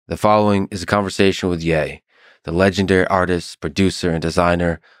The following is a conversation with Ye, the legendary artist, producer, and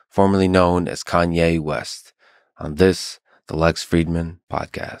designer formerly known as Kanye West, on this, the Lex Fridman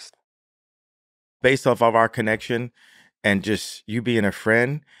podcast. Based off of our connection and just you being a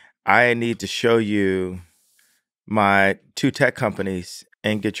friend, I need to show you my two tech companies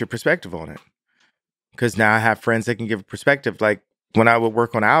and get your perspective on it. Because now I have friends that can give a perspective. Like when I would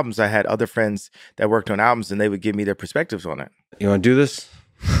work on albums, I had other friends that worked on albums and they would give me their perspectives on it. You want to do this?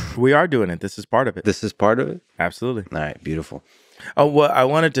 We are doing it. This is part of it. This is part of it? Absolutely. All right, beautiful. Oh, well, I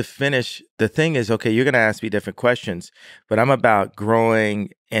wanted to finish. The thing is, okay, you're going to ask me different questions, but I'm about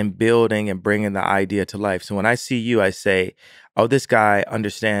growing and building and bringing the idea to life. So when I see you, I say, oh, this guy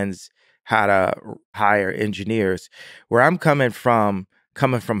understands how to hire engineers. Where I'm coming from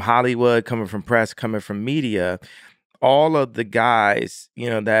Hollywood, coming from press, coming from media, all of the guys,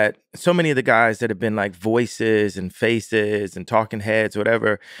 that so many of the guys that have been like voices and faces and talking heads,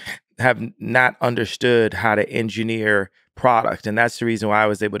 whatever, have not understood how to engineer product. And that's the reason why I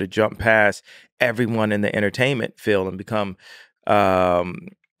was able to jump past everyone in the entertainment field and become,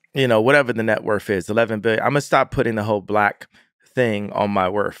 whatever the net worth is, 11 billion. I'm going to stop putting the whole black thing on my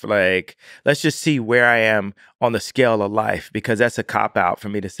worth. Like, let's just see where I am on the scale of life, because that's a cop out for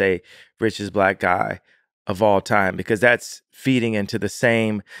me to say richest black guy of all time, because that's feeding into the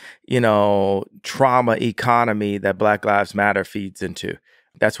same, trauma economy that Black Lives Matter feeds into.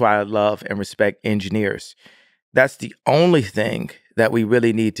 That's why I love and respect engineers. That's the only thing that we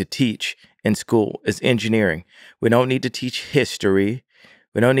really need to teach in school is engineering. We don't need to teach history.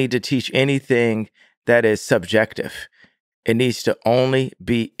 We don't need to teach anything that is subjective. It needs to only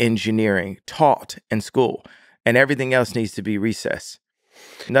be engineering taught in school, and everything else needs to be recess.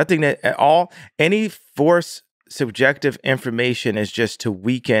 Nothing that at all, any forced subjective information is just to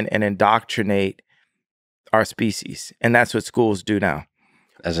weaken and indoctrinate our species. And that's what schools do now.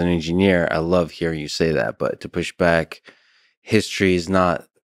 As an engineer, I love hearing you say that, but to push back, history is not,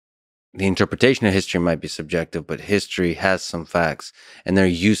 the interpretation of history might be subjective, but history has some facts, and they're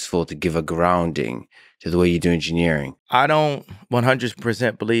useful to give a grounding to the way you do engineering. I don't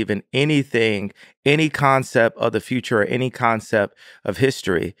 100% believe in anything, any concept of the future or any concept of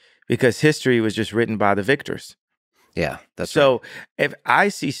history, because history was just written by the victors. Yeah, that's so right. If I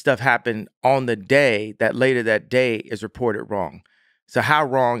see stuff happen on the day that later that day is reported wrong. So how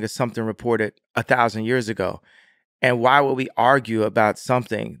wrong is something reported 1,000 years ago? And why would we argue about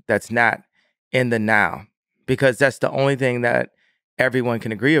something that's not in the now? Because that's the only thing that everyone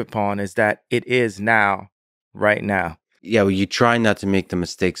can agree upon, is that it is now, right now. Yeah, well, you try not to make the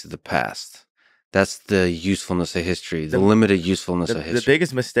mistakes of the past. That's the usefulness of history, the limited usefulness of history. The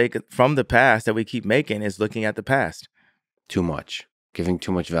biggest mistake from the past that we keep making is looking at the past. Too much. Giving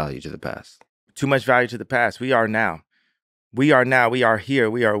too much value to the past. Too much value to the past. We are now. We are now. We are here.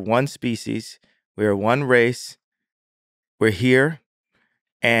 We are one species. We are one race. We're here.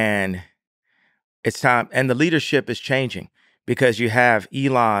 And it's time. And the leadership is changing, because you have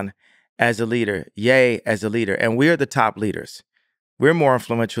Elon as a leader, Ye as a leader, and we're the top leaders. We're more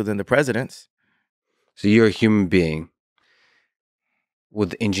influential than the presidents. So you're a human being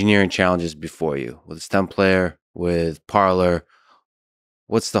with engineering challenges before you, with a STEM player, with Parlor.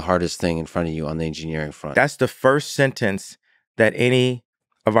 What's the hardest thing in front of you on the engineering front? That's the first sentence that any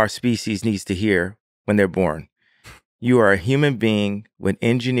of our species needs to hear when they're born. You are a human being with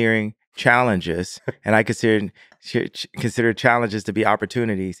engineering challenges, and I consider challenges to be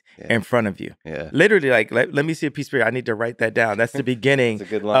opportunities in front of you. Yeah. Literally, like, let me see a piece of paper. I need to write that down. That's the beginning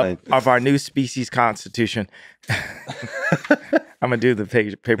That's a good line. Of our new species constitution. I'm going to do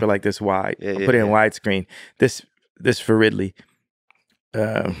the paper like this wide. I'll put it in widescreen. This for Ridley.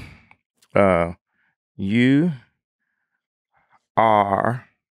 You are...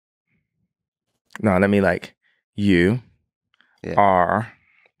 No, let me like... You are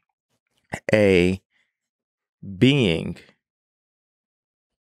a being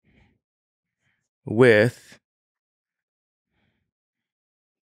with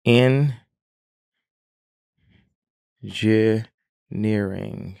engineering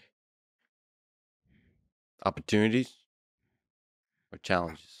Opportunities or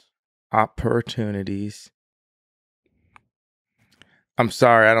challenges? Opportunities. I'm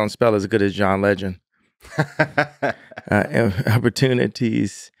sorry, I don't spell as good as John Legend.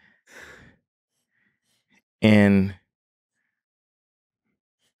 Opportunities in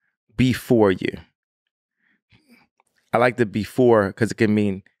before you. I like the before because it can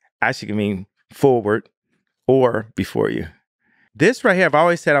mean forward or before you. This right here, I've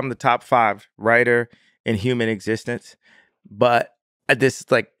always said I'm the top 5 writer in human existence, but this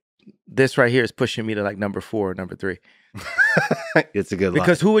right here is pushing me to like number 4 or number 3. It's a good line.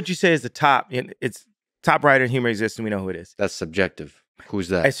 Because who would you say is the top? It's top writer in humor exists, and we know who it is. That's subjective. Who's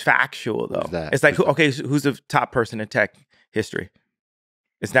that? It's factual, though. Who's that? It's like, okay, so who's the top person in tech history?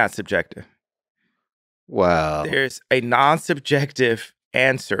 It's not subjective. Wow. There's a non-subjective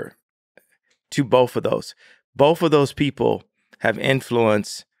answer to both of those. Both of those people have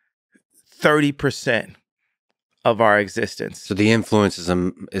influenced 30% of our existence. So the influence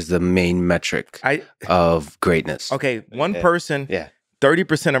is the main metric of greatness. Okay, one person, Yeah.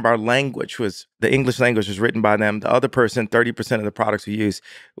 30% of our language was, the English language was written by them. The other person, 30% of the products we use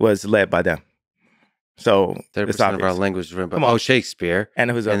was led by them. So 30% of our language is written by Shakespeare.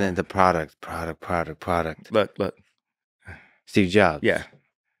 And then the product. Look. Steve Jobs. Yeah.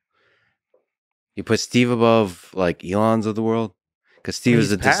 You put Steve above like Elon's of the world? Because Steve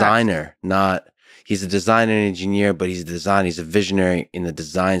is a designer, he's a designer and engineer, but he's a designer. He's a visionary in the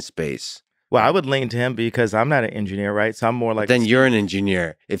design space. Well, I would lean to him because I'm not an engineer, right? So I'm more like... Then you're an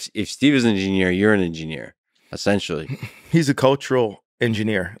engineer. If Steve is an engineer, you're an engineer, essentially. He's a cultural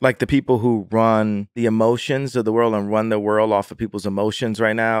engineer. Like the people who run the emotions of the world and run the world off of people's emotions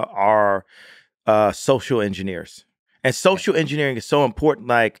right now are social engineers. And social engineering is so important,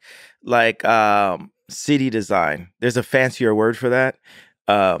 like city design. There's a fancier word for that.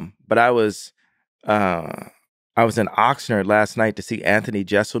 But I was in Oxnard last night to see Anthony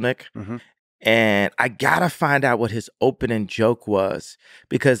Jeselnik. Mm-hmm. And I gotta find out what his opening joke was,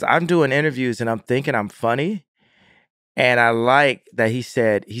 because I'm doing interviews and I'm thinking I'm funny. And I like that he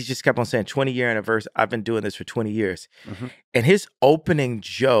just kept on saying 20-year anniversary. I've been doing this for 20 years. Mm-hmm. And his opening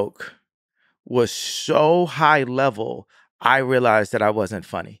joke was so high level, I realized that I wasn't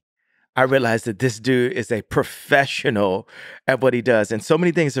funny. I realized that this dude is a professional at what he does. And so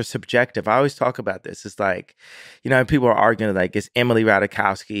many things are subjective. I always talk about this. It's like, people are arguing like, is Emily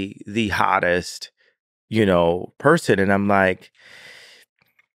Ratajkowski the hottest, person? And I'm like,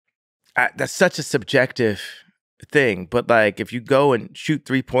 that's such a subjective thing. But like, if you go and shoot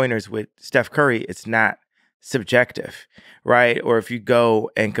 3-pointers with Steph Curry, it's not subjective, right? Or if you go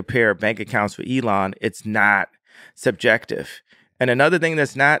and compare bank accounts with Elon, it's not subjective. And another thing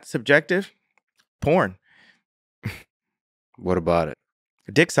that's not subjective, porn. What about it?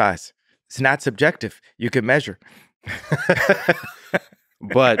 Dick size. It's not subjective. You can measure.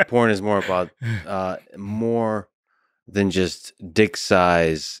 But porn is more about more than just dick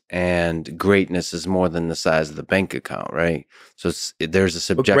size, and greatness is more than the size of the bank account, right? So there's a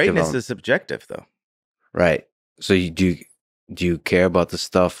subjective. But greatness is subjective, though. Right. So do you care about the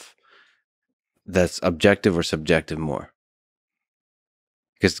stuff that's objective or subjective more?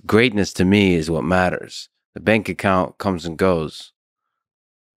 Because greatness to me is what matters. The bank account comes and goes.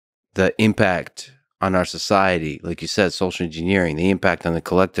 The impact on our society, like you said, social engineering, the impact on the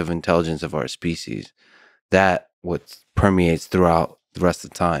collective intelligence of our species, that what permeates throughout the rest of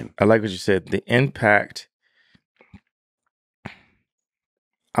the time. I like what you said. The impact.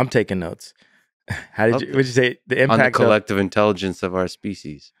 I'm taking notes. What'd you say? The impact on the collective intelligence of our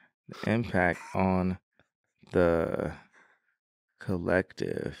species. The impact on the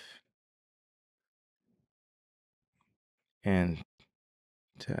collective intelligence.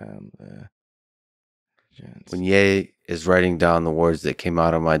 When Ye is writing down the words that came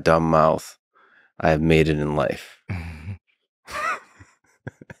out of my dumb mouth, I have made it in life.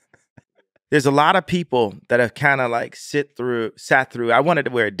 There's a lot of people that have kind of like sat through. I wanted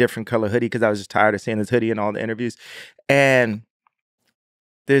to wear a different color hoodie because I was just tired of seeing this hoodie in all the interviews. And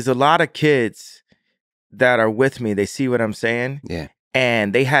there's a lot of kids that are with me. They see what I'm saying. Yeah.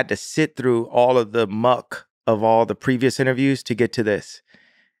 And they had to sit through all of the muck of all the previous interviews to get to this.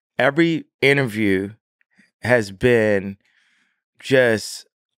 Every interview has been just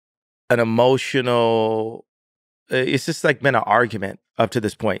an emotional, it's just like been an argument up to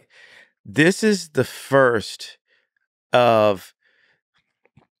this point. This is the first of,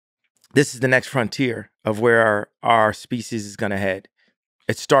 this is the next frontier of where our species is going to head.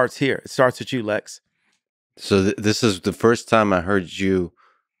 It starts here. It starts with you, Lex. So this is the first time I heard you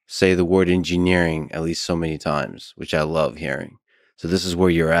say the word engineering at least so many times, which I love hearing. So this is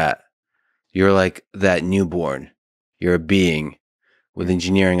where you're at. You're like that newborn. You're a being with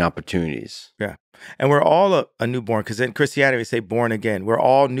engineering opportunities. Yeah. And we're all a newborn, because in Christianity we say born again. We're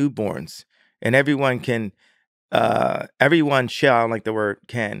all newborns. And everyone shall, I don't like the word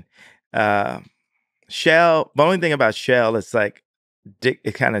can. Shall, the only thing about shall is like,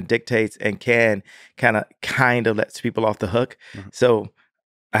 it kind of dictates and can kind of lets people off the hook. Mm-hmm. So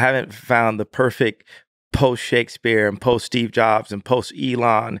I haven't found the perfect post Shakespeare and post Steve Jobs and post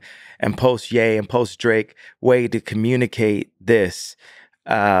Elon and post Ye and post Drake way to communicate this.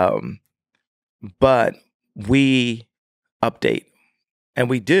 But we update. And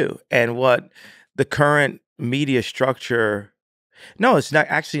we do. And what the current media structure, no, it's not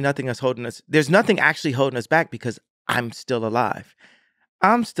actually nothing that's holding us. There's nothing actually holding us back because I'm still alive.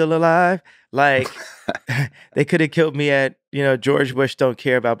 I'm still alive. Like they could have killed me at, George Bush don't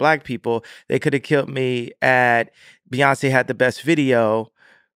care about black people. They could have killed me at Beyonce had the best video,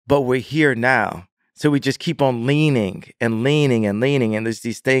 but we're here now. So we just keep on leaning and leaning and leaning. And there's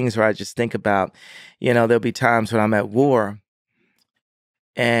these things where I just think about, there'll be times when I'm at war,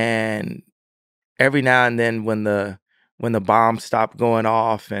 and every now and then when the bombs stop going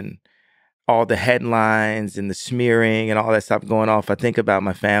off and all the headlines and the smearing and all that stuff going off, I think about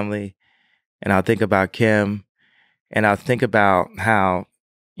my family, and I'll think about Kim, and I'll think about how,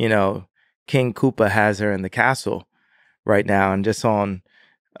 King Koopa has her in the castle right now, and just on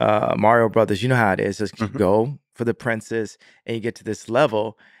Mario Brothers, you know how it is. Just go for the princess, and you get to this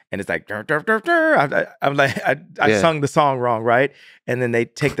level, and it's like, dur, dur, dur, dur. I'm like, I sung the song wrong, right? And then they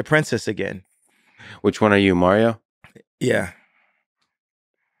take the princess again. Which one are you, Mario? Yeah.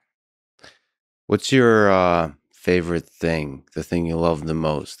 What's your favorite thing, the thing you love the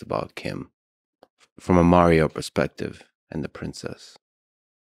most about Kim from a Mario perspective and the princess?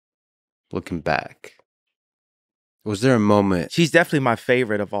 Looking back, was there a moment? She's definitely my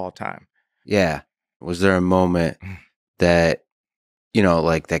favorite of all time. Yeah. Was there a moment that,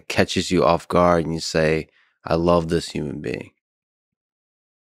 like that catches you off guard and you say, I love this human being?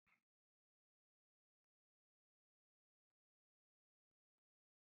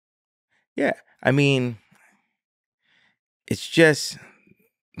 Yeah. I mean, it's just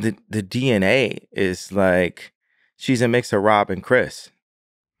the DNA is like, she's a mix of Rob and Chris.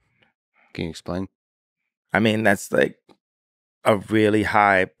 Can you explain? I mean, that's like a really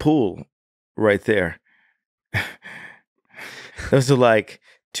high pool right there. Those are like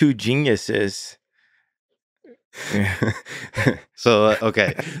two geniuses. So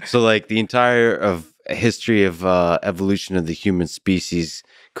okay, so like the entire of history of evolution of the human species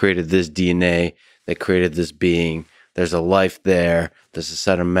created this DNA that created this being. There's a life there. There's a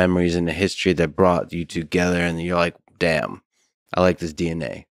set of memories in the history that brought you together, and you're like, damn, I like this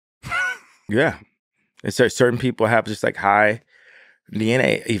DNA. Yeah. And so certain people have just like high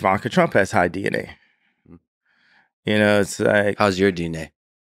DNA. Ivanka Trump has high DNA. It's like, how's your DNA?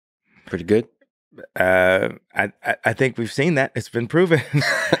 Pretty good. I think we've seen that. It's been proven.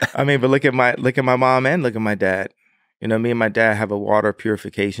 I mean, but look at my mom and look at my dad. Me and my dad have a water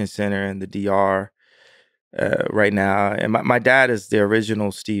purification center in the DR right now. And my dad is the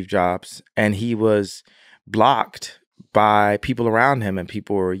original Steve Jobs, and he was blocked by people around him, and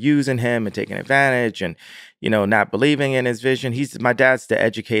people were using him and taking advantage and, not believing in his vision. My dad's the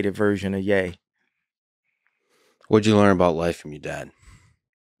educated version of Ye. What'd you learn about life from your dad?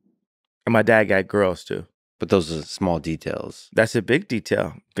 And my dad got girls too. But those are small details. That's a big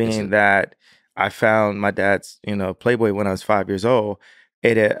detail, being that I found my dad's, Playboy when I was 5 years old.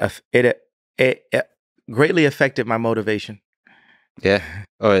 It greatly affected my motivation. Yeah.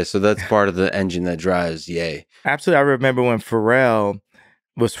 Oh, yeah. So that's part of the engine that drives Ye. Absolutely. I remember when Pharrell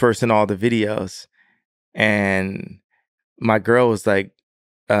was first in all the videos, and my girl was like,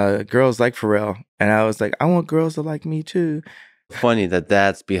 girls like Pharrell. And I was like, I want girls to like me too. Funny that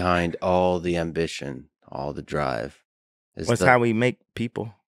that's behind all the ambition, all the drive. That's how we make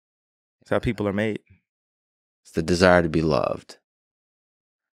people. That's how people are made. It's the desire to be loved.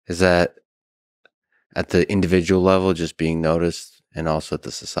 Is that at the individual level, just being noticed, and also at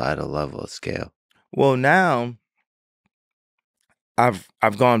the societal level, scale? Well, now I've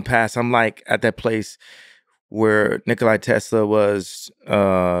gone past. I'm like at that place where Nikola Tesla was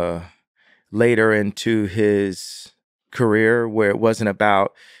later into his career, where it wasn't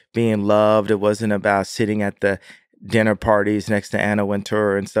about being loved. It wasn't about sitting at the dinner parties next to Anna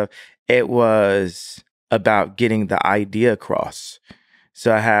Wintour and stuff. It was about getting the idea across.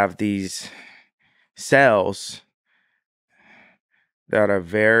 So I have these cells that are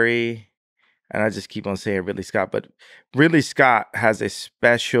very, and I just keep on saying Ridley Scott, but Ridley Scott has a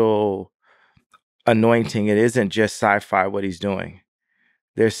special anointing. It isn't just sci-fi what he's doing.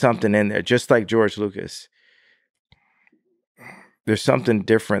 There's something in there, just like George Lucas. There's something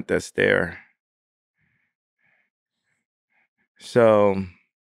different that's there. So,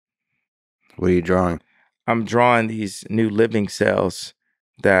 what are you drawing? I'm drawing these new living cells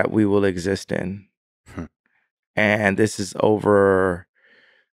that we will exist in. And this is over,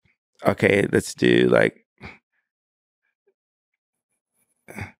 okay, let's do like,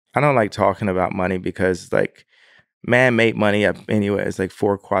 I don't like talking about money because like man-made money anyway is like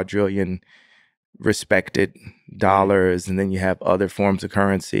 4 quadrillion respected dollars, and then you have other forms of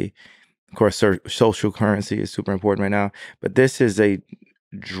currency. Of course, social currency is super important right now. But this is a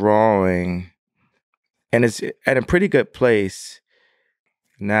drawing, and it's at a pretty good place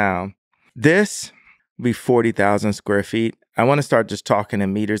now. This will be 40,000 square feet. I want to start just talking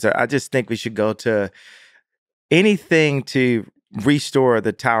in meters. I just think we should go to anything to restore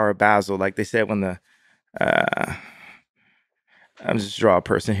the Tower of Basel. Like they said when the, I'm just draw a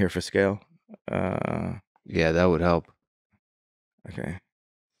person here for scale. Yeah, that would help. Okay.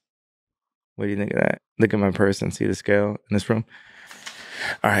 What do you think of that? Look at my person. See the scale in this room?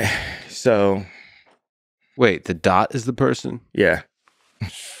 All right. So. Wait, the dot is the person? Yeah.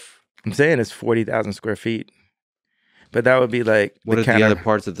 I'm saying it's 40,000 square feet. But that would be like. What are the other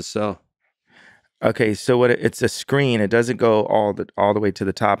parts of the cell? Okay. So it's a screen. It doesn't go all the way to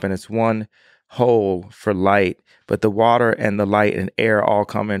the top. And it's one hole for light. But the water and the light and air all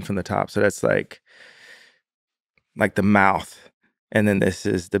come in from the top. So that's like the mouth. And then this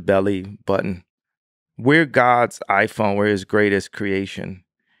is the belly button. We're God's iPhone. We're his greatest creation.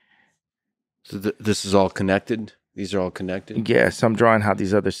 So this is all connected? These are all connected? Yes, I'm drawing how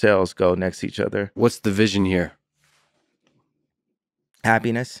these other cells go next to each other. What's the vision here?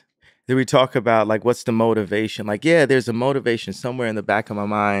 Happiness. Then we talk about like, what's the motivation? Like, yeah, there's a motivation somewhere in the back of my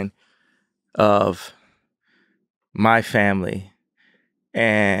mind of my family.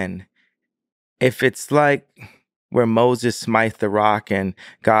 And if it's like where Moses smithed the rock and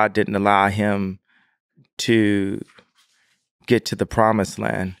God didn't allow him to get to the promised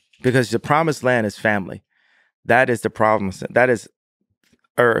land, because the promised land is family. That is the promise. That is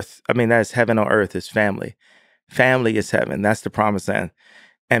earth. I mean, that is heaven on earth is family. Family is heaven. That's the promised land.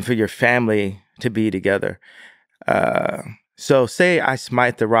 And for your family to be together. So say I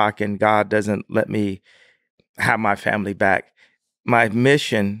smite the rock and God doesn't let me have my family back. My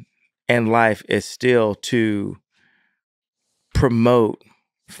mission in life is still to promote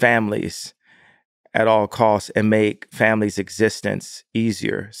families at all costs and make families' existence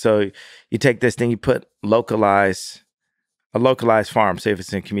easier. So you take this thing, you put a localized farm, say if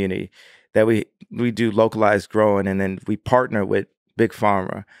it's in a community, that we do localized growing, and then we partner with Big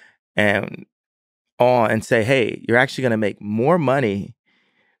Pharma and say, hey, you're actually going to make more money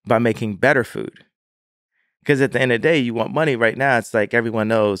by making better food. Because at the end of the day, you want money right now. It's like everyone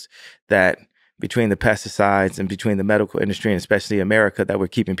knows that between the pesticides and between the medical industry, and especially America, that we're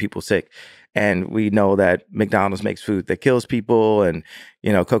keeping people sick. And we know that McDonald's makes food that kills people, and,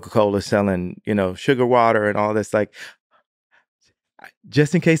 Coca-Cola selling, sugar water and all this. Like,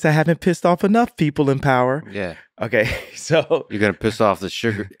 just in case I haven't pissed off enough people in power. Yeah. Okay. So you're going to piss off the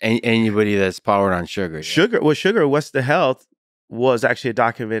sugar, anybody that's powered on sugar. Yeah. Sugar, What's the Health was actually a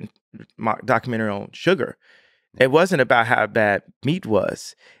documentary on sugar. It wasn't about how bad meat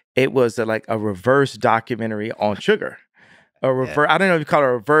was. It was like a reverse documentary on sugar. I don't know if you call it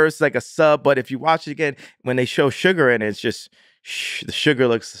a reverse, like a sub, but if you watch it again, when they show sugar in it, it's just the sugar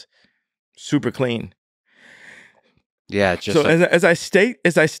looks super clean. Yeah. Just so as I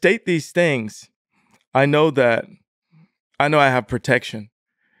state these things, I know I have protection.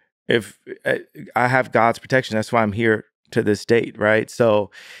 If I have God's protection, that's why I'm here to this date, right?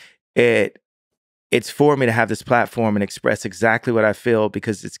 So it's for me to have this platform and express exactly what I feel,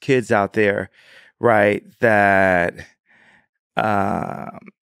 because it's kids out there, right, that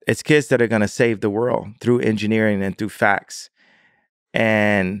it's kids that are going to save the world through engineering and through facts.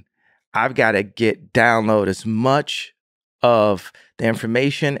 And I've got to download as much of the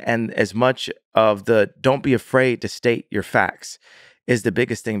information and as much of don't be afraid to state your facts is the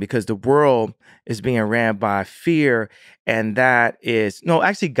biggest thing, because the world is being ran by fear. And that is, no,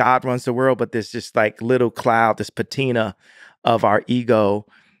 actually God runs the world, but there's just like little cloud, this patina of our ego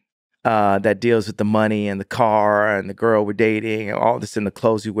that deals with the money and the car and the girl we're dating and all this in the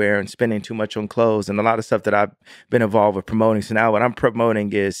clothes you wear and spending too much on clothes and a lot of stuff that I've been involved with promoting. So now what I'm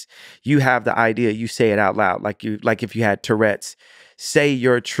promoting is you have the idea, you say it out loud, like if you had Tourette's, say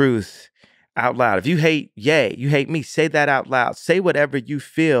your truth out loud. If you hate you hate me, say that out loud. Say whatever you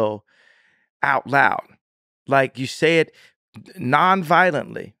feel out loud. Like you say it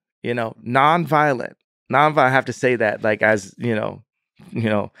non-violently, non-violent. I have to say that like as,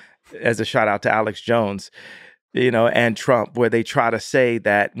 as a shout out to Alex Jones, and Trump, where they try to say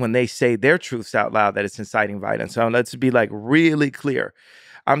that when they say their truths out loud, that it's inciting violence. So let's be like really clear.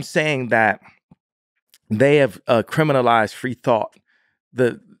 I'm saying that they have criminalized free thought.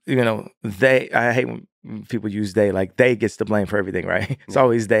 I hate when people use they, like they gets the blame for everything, right? It's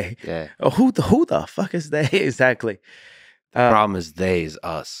always they. Yeah. Oh, who the fuck is they? Exactly. The problem is they is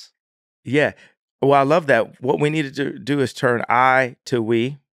us. Yeah. Well, I love that. What we need to do is turn I to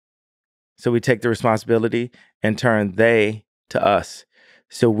we. So we take the responsibility and turn they to us.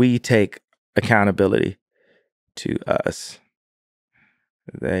 So we take accountability to us.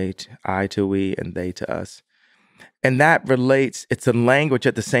 I to we, and they to us. And that relates, it's a language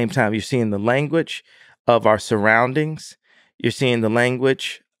at the same time. You're seeing the language of our surroundings. You're seeing the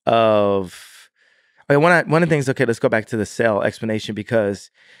language of, okay, one of the things, okay, let's go back to the cell explanation,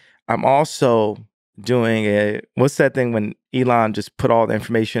 because I'm also doing what's that thing when Elon just put all the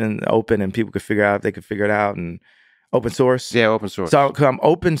information in the open and people could figure out if they could figure it out, and open source? Yeah, open source. So I'm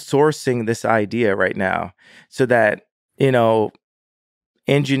open sourcing this idea right now so that,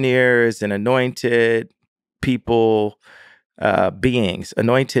 engineers and anointed people,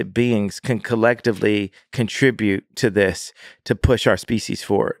 anointed beings can collectively contribute to this to push our species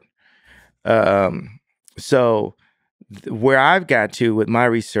forward. So where I've got to with my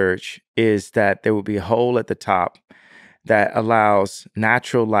research is that there will be a hole at the top that allows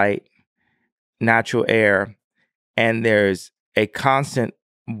natural light, natural air, and there's a constant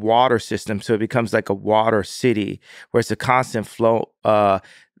water system. So it becomes like a water city where it's a constant flow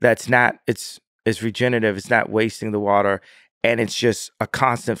it's regenerative, it's not wasting the water, and it's just a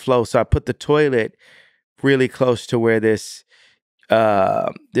constant flow. So I put the toilet really close to where this I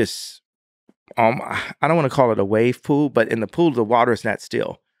don't want to call it a wave pool, but in the pool the water is not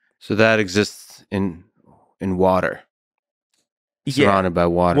still. So that exists in water. Surrounded by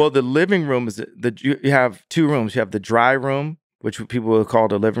water. Well, the living room is you have two rooms. You have the dry room, which people would call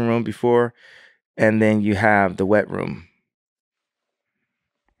the living room before, and then you have the wet room.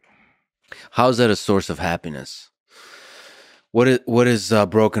 How is that a source of happiness? What is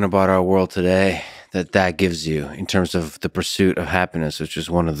broken about our world today that gives you in terms of the pursuit of happiness, which is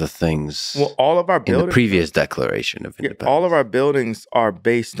one of the things? Well, all of our buildings, in the previous Declaration of Independence, all of our buildings are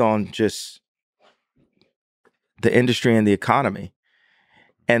based on just the industry and the economy,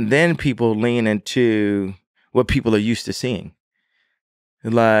 and then people lean into what people are used to seeing,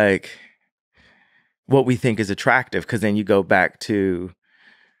 like what we think is attractive, because then you go back to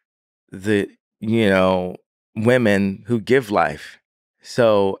the women who give life.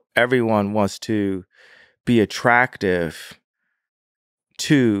 So everyone wants to be attractive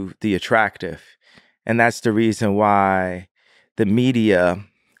to the attractive. And that's the reason why the media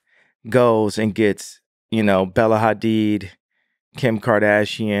goes and gets, Bella Hadid, Kim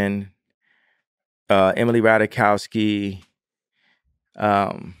Kardashian, Emily Ratajkowski.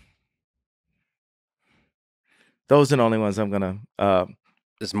 Those are the only ones I'm going to...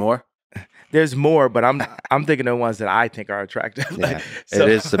 There's more? There's more, but I'm thinking of the ones that I think are attractive. Yeah, it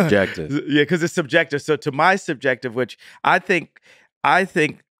is subjective. Yeah, because it's subjective. So to my subjective, which I think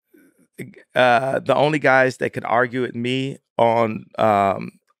the only guys that could argue with me on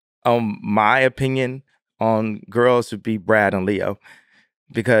my opinion on girls would be Brad and Leo,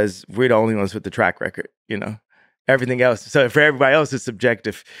 because we're the only ones with the track record. Everything else. So for everybody else, it's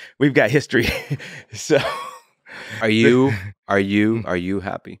subjective. We've got history. So, are you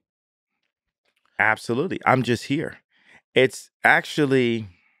happy? Absolutely. I'm just here. It's actually,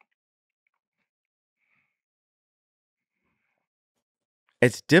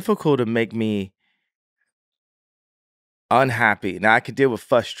 it's difficult to make me unhappy. Now I can deal with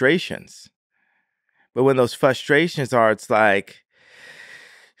frustrations, but when those frustrations are, it's like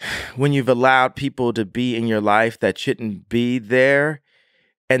when you've allowed people to be in your life that shouldn't be there,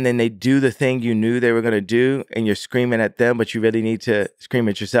 and then they do the thing you knew they were going to do, and you're screaming at them, but you really need to scream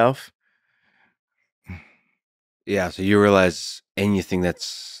at yourself. Yeah, so you realize anything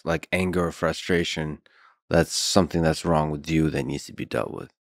that's like anger or frustration, that's something that's wrong with you that needs to be dealt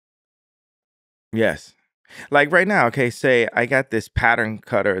with. Yes. Like right now, okay, say I got this pattern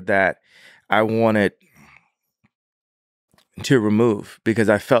cutter that I wanted to remove because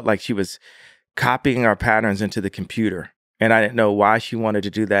I felt like she was copying our patterns into the computer. And I didn't know why she wanted to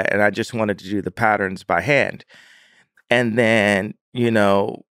do that. And I just wanted to do the patterns by hand. And then, You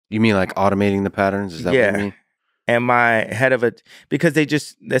mean like automating the patterns? Is that what you mean? And my head of it, because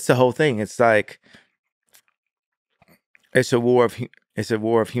that's the whole thing. It's like, it's a war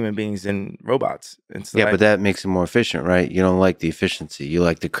of human beings and robots. But that makes it more efficient, right? You don't like the efficiency. You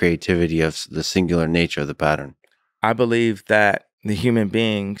like the creativity of the singular nature of the pattern. I believe that the human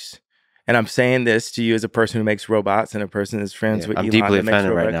beings, and I'm saying this to you as a person who makes robots and a person that's friends with Elon. I'm deeply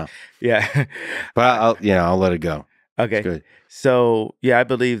offended right now. Yeah. But I'll let it go. Okay. It's good. So, I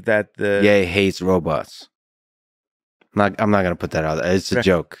believe that Ye hates robots. I'm not going to put that out there. It's a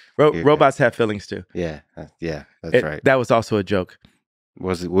joke. Robots have feelings too. Yeah, that's right. That was also a joke.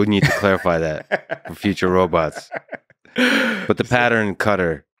 We need to clarify that for future robots. But the pattern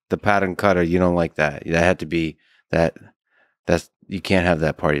cutter, you don't like that. That had to be you can't have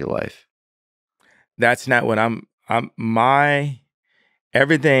that part of your life. That's not what my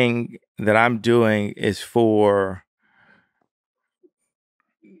everything that I'm doing is for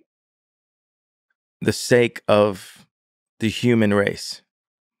the sake of the human race.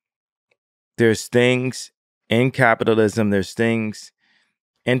 There's things in capitalism, there's things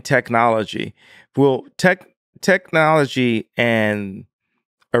in technology. Well, technology and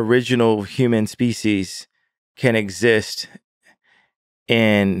original human species can exist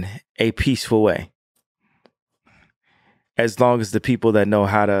in a peaceful way, as long as the people that know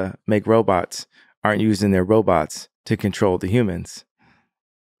how to make robots aren't using their robots to control the humans.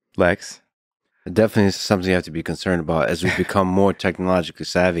 Lex? It definitely is something you have to be concerned about as we become more technologically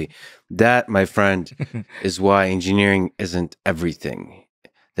savvy. That, my friend, is why engineering isn't everything.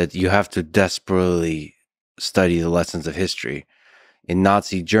 That you have to desperately study the lessons of history. In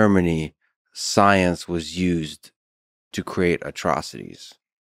Nazi Germany, science was used to create atrocities.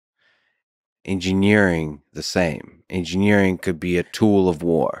 Engineering, the same. Engineering could be a tool of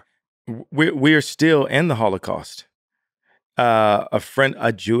war. We're still in the Holocaust.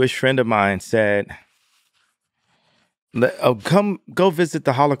 A Jewish friend of mine said, go visit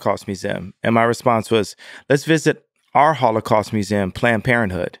the Holocaust Museum. And my response was, let's visit our Holocaust Museum, Planned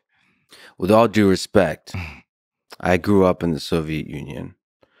Parenthood. With all due respect, I grew up in the Soviet Union.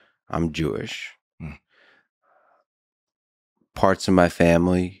 I'm Jewish. Parts of my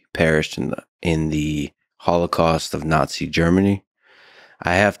family perished in the Holocaust of Nazi Germany.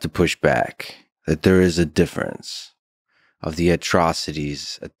 I have to push back that there is a difference of the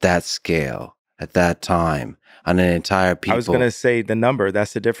atrocities at that scale, at that time, on an entire people. I was going to say the number,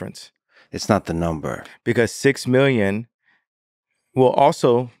 that's the difference. It's not the number. Because 6 million, well,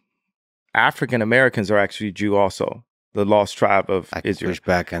 also, African Americans are actually Jew also, the lost tribe of I can Israel. push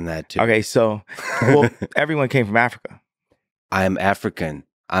back on that too. Okay, so, well, everyone came from Africa. I am African.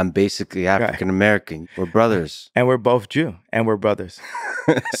 I'm basically African American. We're brothers. And we're both Jew, and we're brothers.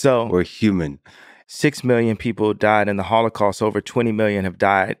 So we're human. 6 million people died in the Holocaust. Over 20 million have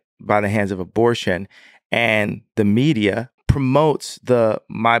died by the hands of abortion. And the media promotes the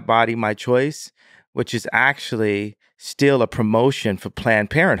My Body, My Choice, which is actually still a promotion for Planned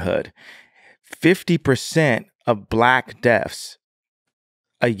Parenthood. 50% of Black deaths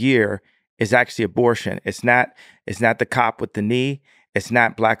a year is actually abortion. It's not the cop with the knee. It's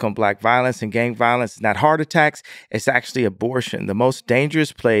not Black on Black violence and gang violence. It's not heart attacks. It's actually abortion. The most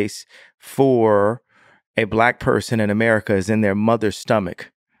dangerous place for a Black person in America is in their mother's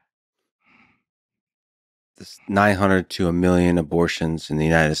stomach. There's 900 to 1 million abortions in the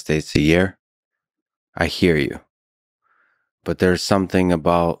United States a year. I hear you. But there's something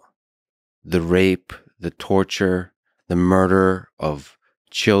about the rape, the torture, the murder of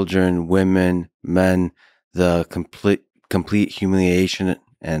children, women, men, the complete humiliation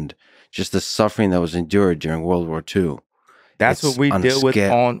and just the suffering that was endured during World War II. That's what we deal with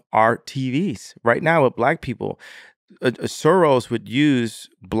on our TVs right now with Black people. Soros would use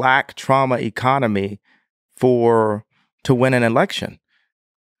Black trauma economy to win an election.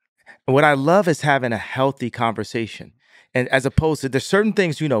 What I love is having a healthy conversation. And as opposed to, there's certain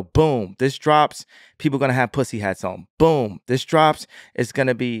things, boom, this drops, people are going to have pussy hats on. Boom, this drops, it's going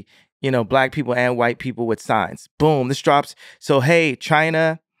to be, Black people and white people with signs. Boom, this drops. So, hey,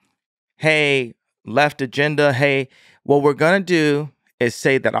 China, hey, left agenda, hey, what we're going to do is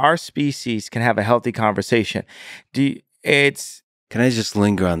say that our species can have a healthy conversation. Can I just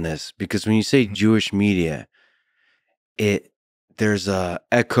linger on this? Because when you say Jewish media, there's a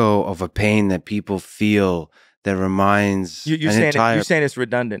echo of a pain that people feel that reminds you're saying it's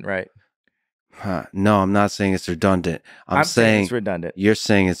redundant, right? No, I'm not saying it's redundant. I'm saying it's redundant. You're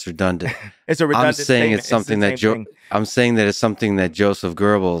saying it's redundant. It's a redundant I'm saying statement. It's something I'm saying that it's something that Joseph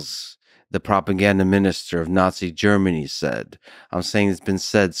Goebbels, the propaganda minister of Nazi Germany, said. I'm saying it's been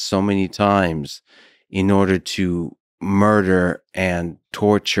said so many times in order to murder and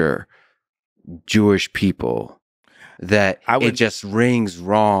torture Jewish people that it just rings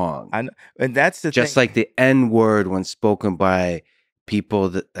wrong. And that's the just thing. Like the N word when spoken by people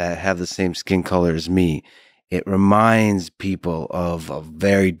that have the same skin color as me, it reminds people of a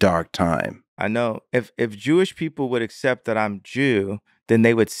very dark time. I know. If Jewish people would accept that I'm Jew, then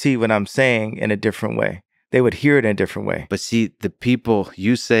they would see what I'm saying in a different way. They would hear it in a different way. But see, the people,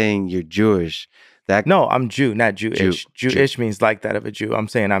 you saying you're Jewish, No, I'm Jew, not Jewish. Jewish means like that of a Jew. I'm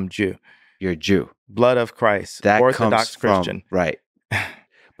saying I'm Jew. You're a Jew. Blood of Christ. That Orthodox comes from, Christian. Right.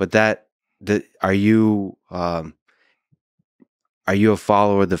 But are you a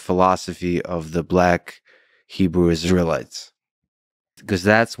follower of the philosophy of the Black Hebrew Israelites? Because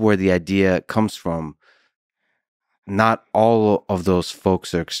that's where the idea comes from. not all of those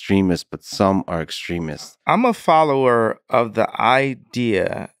folks are extremists, but some are extremists. I'm a follower of the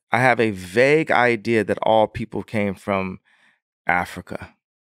idea. I have a vague idea that all people came from Africa.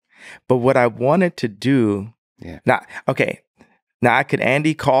 But what I wanted to do, Yeah. now I could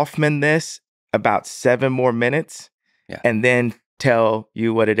Andy Kaufman this about 7 more minutes, Yeah. and then tell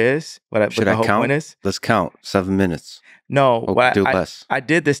you what it is, what Should the I whole count? point is. Let's count 7 minutes. No, Oh, do less. I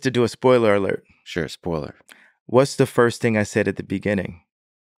did this to do a spoiler alert. Sure, spoiler. What's the first thing I said at the beginning?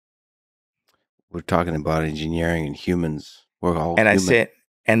 We're talking about engineering and humans. We're all And human. I said,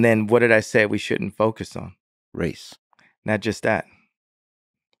 and then what did I say we shouldn't focus on? Race. Not just that.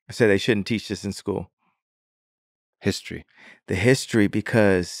 I said they shouldn't teach this in school. History. The history,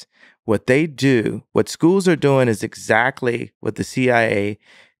 because what they do, what schools are doing is exactly what the CIA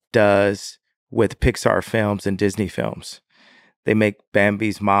does with Pixar films and Disney films. They make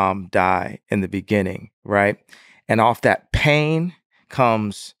Bambi's mom die in the beginning, right? And off that pain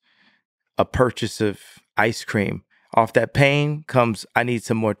comes a purchase of ice cream. Off that pain comes, I need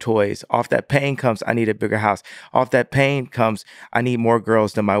some more toys. Off that pain comes, I need a bigger house. Off that pain comes, I need more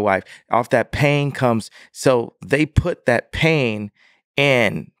girls than my wife. Off that pain comes, so they put that pain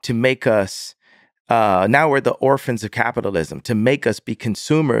in to make us, now we're the orphans of capitalism, to make us be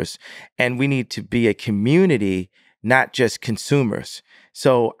consumers. And we need to be a community, not just consumers.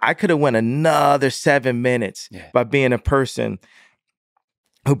 So I could have went another 7 minutes by being a person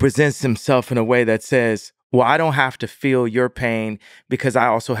who presents himself in a way that says, well, I don't have to feel your pain because I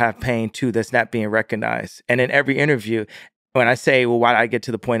also have pain too that's not being recognized. And in every interview, when I say, well, why did I get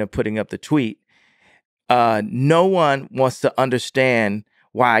to the point of putting up the tweet? No one wants to understand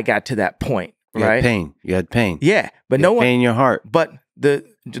why I got to that point, You right? had pain. You had pain. Yeah, but You no had one. pain in your heart. But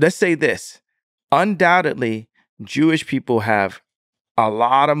let's say this: undoubtedly, Jewish people have a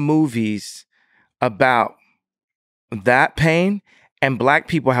lot of movies about that pain, and Black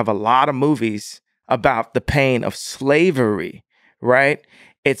people have a lot of movies about the pain of slavery, right?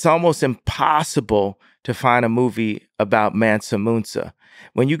 It's almost impossible to find a movie about Mansa Musa.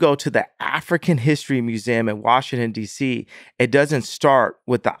 When you go to the African History Museum in Washington, D.C., it doesn't start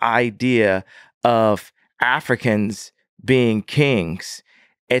with the idea of Africans being kings.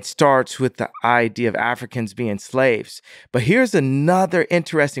 It starts with the idea of Africans being slaves. But here's another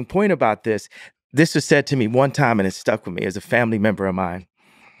interesting point about this. This was said to me one time, and it stuck with me as a family member of mine.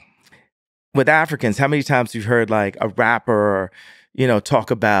 With Africans, how many times you've heard like a rapper,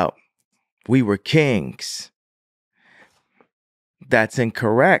 talk about we were kings? That's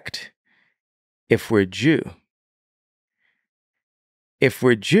incorrect if we're Jew. If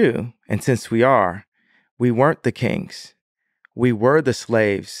we're Jew, and since we are, we weren't the kings. We were the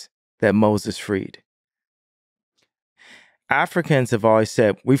slaves that Moses freed. Africans have always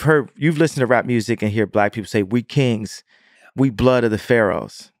said, you've listened to rap music and hear Black people say, we kings, we blood of the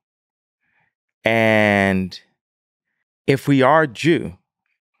pharaohs. And if we are Jew,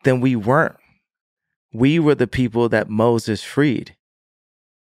 then we weren't. We were the people that Moses freed.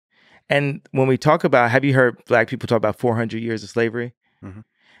 And when we talk about, have you heard Black people talk about 400 years of slavery? Mm-hmm.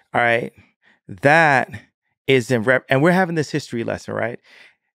 All right. That is and we're having this history lesson, right?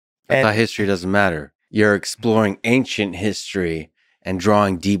 I thought history doesn't matter. You're exploring ancient history and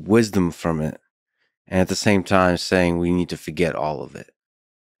drawing deep wisdom from it. And at the same time saying we need to forget all of it.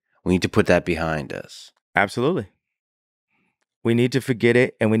 We need to put that behind us. Absolutely. We need to forget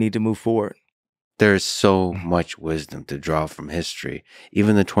it and we need to move forward. There is so much wisdom to draw from history,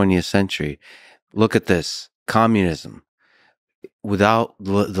 even the 20th century. Look at this, communism. Without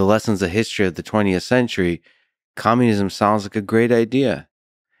the lessons of history of the 20th century, communism sounds like a great idea,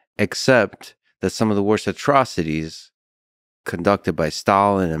 except that some of the worst atrocities conducted by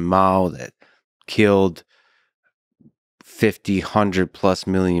Stalin and Mao that killed 50, 100 plus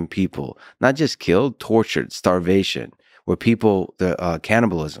million people, not just killed, tortured, starvation, where people,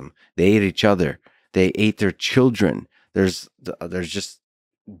 cannibalism, they ate each other, they ate their children. There's just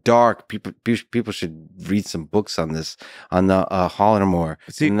dark people should read some books on this, on the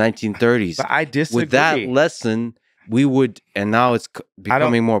Holocaust in the 1930s. But I disagree. With that lesson, we would, and now it's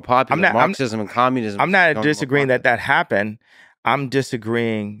becoming more popular. Marxism and communism. I'm not disagreeing that happened. I'm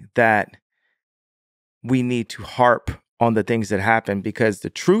disagreeing that we need to harp on the things that happen, because the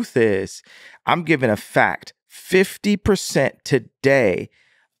truth is, I'm giving a fact. 50% today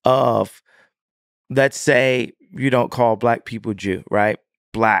of, let's say you don't call Black people Jew, right?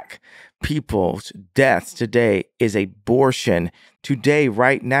 Black people's deaths today is abortion today,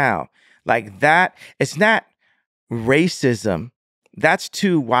 right now. Like that, it's not racism. That's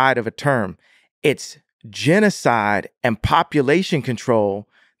too wide of a term. It's genocide and population control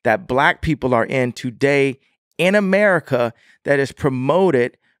that Black people are in today in America that is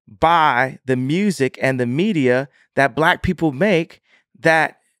promoted by the music and the media that Black people make,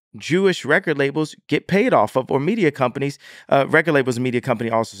 that Jewish record labels get paid off of, or media companies. Record labels and media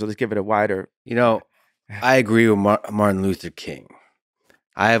company also, so let's give it a wider. You know, I agree with Martin Luther King.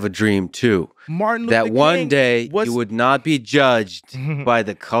 I have a dream too. Martin Luther that one King day was... you would not be judged by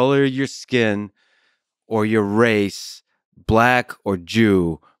the color of your skin or your race, Black or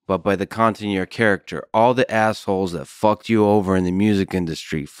Jew, but by the content of your character. All the assholes that fucked you over in the music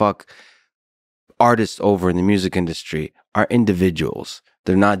industry, fuck artists over in the music industry, are individuals.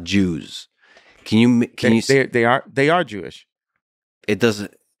 They're not Jews. They are Jewish. It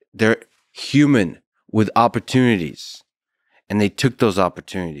doesn't. They're human with opportunities, and they took those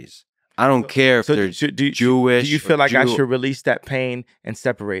opportunities. I don't care if they're Jewish. Do you feel like I should release that pain and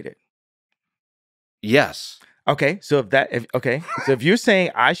separate it? Yes. Okay. So if you're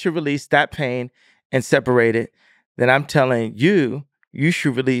saying I should release that pain and separate it, then I'm telling you, you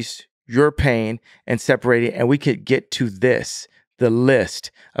should release your pain and separate it, and we could get to this, the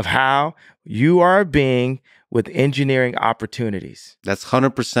list of how you are a being with engineering opportunities. That's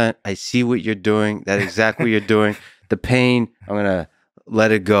 100%. I see what you're doing. That's exactly what you're doing. The pain, I'm going to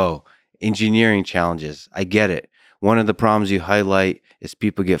let it go. Engineering challenges, I get it. One of the problems you highlight is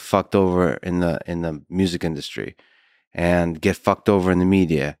people get fucked over in the music industry, and get fucked over in the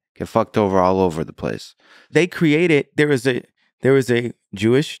media, get fucked over all over the place. They created, there was a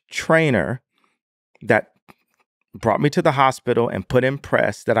Jewish trainer that brought me to the hospital and put in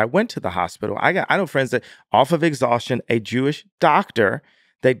press that I went to the hospital. I know friends that off of exhaustion, a Jewish doctor,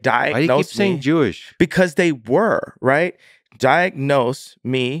 they diagnosed me. Why do you keep saying Jewish? Because they were, right? Diagnosed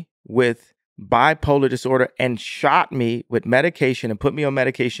me with bipolar disorder and shot me with medication and put me on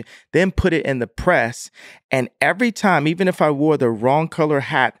medication, then put it in the press. And every time, even if I wore the wrong color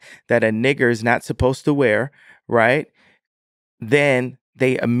hat that a nigger is not supposed to wear, right? Then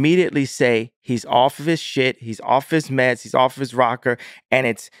they immediately say he's off of his shit, he's off his meds, he's off his rocker, and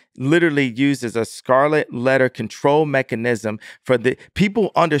it's literally used as a scarlet letter control mechanism for the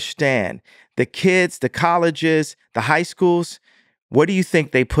people. Understand, the kids, the colleges, the high schools, what do you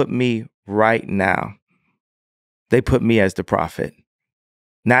think they put me right now? They put me as the prophet,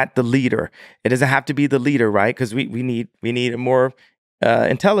 not the leader. It doesn't have to be the leader, right? Because we need a more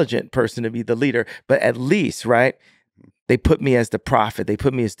intelligent person to be the leader, but at least, right? They put me as the prophet. They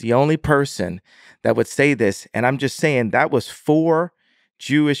put me as the only person that would say this. And I'm just saying that was 4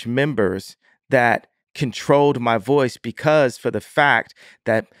 Jewish members that controlled my voice, because for the fact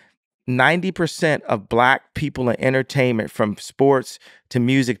that 90% of Black people in entertainment, from sports to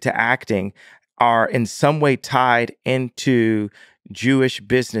music to acting, are in some way tied into Jewish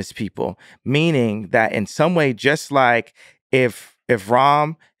business people, meaning that in some way, just like if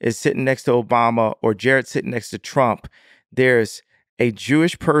Ram is sitting next to Obama or Jared sitting next to Trump, there's a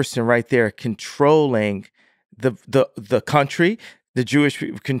Jewish person right there controlling the country, the Jewish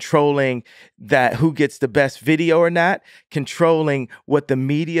people controlling that who gets the best video or not, controlling what the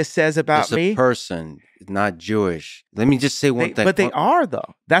media says about me. There's a person, not Jewish. Let me just say one thing. But they are,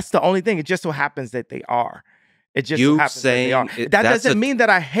 though. That's the only thing. It just so happens that they are. It just so happens that they are. That doesn't mean that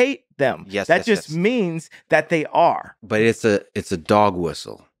I hate them. Yes, that just means that they are. But it's a dog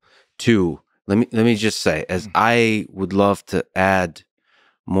whistle. Let me just say, as I would love to add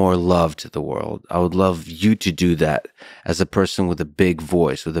more love to the world, I would love you to do that as a person with a big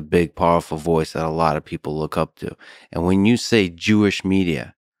voice, with a big, powerful voice that a lot of people look up to. And when you say Jewish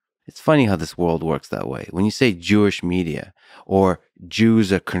media, it's funny how this world works that way. When you say Jewish media, or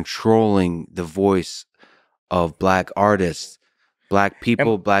Jews are controlling the voice of Black artists, Black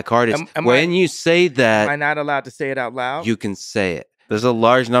people, Black artists, when you say that... Am I not allowed to say it out loud? You can say it. There's a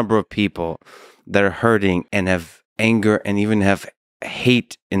large number of people that are hurting and have anger and even have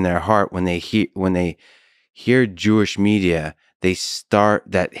hate in their heart when they hear Jewish media.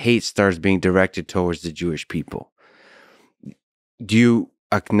 That hate starts being directed towards the Jewish people. Do you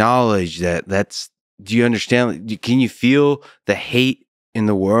acknowledge that? Do you understand? Can you feel the hate in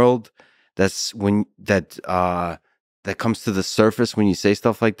the world? That comes to the surface when you say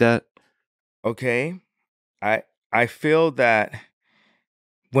stuff like that. Okay, I feel that.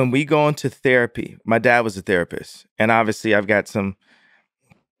 When we go into therapy, my dad was a therapist, and obviously I've got some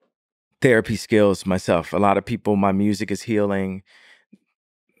therapy skills myself. A lot of people, my music is healing.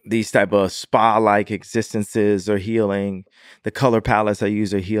 These type of spa-like existences are healing. The color palettes I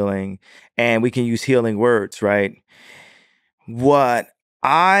use are healing, and we can use healing words, right? What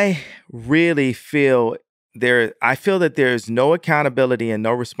I really feel I feel that there's no accountability and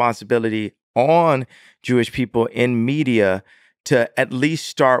no responsibility on Jewish people in media to at least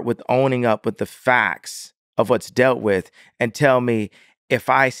start with owning up with the facts of what's dealt with and tell me if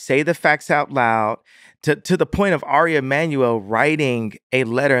I say the facts out loud, to the point of Ari Emanuel writing a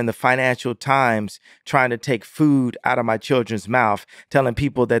letter in the Financial Times trying to take food out of my children's mouth, telling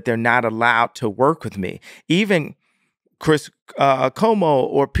people that they're not allowed to work with me. Even Chris Como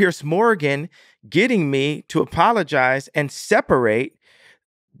or Pierce Morgan getting me to apologize and separate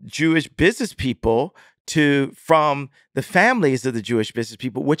Jewish business people from the families of the Jewish business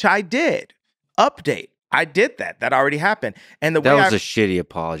people, which I did. Update. I did that. That already happened. And that was a shitty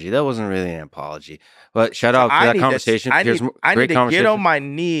apology. That wasn't really an apology. But shout out to that conversation. I need to get on my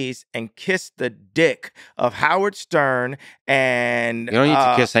knees and kiss the dick of Howard Stern. And you don't need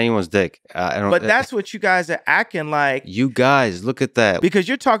to kiss anyone's dick. But that's what you guys are acting like. You guys, look at that. Because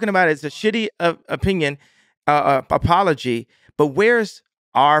you're talking about it's a shitty apology. But where's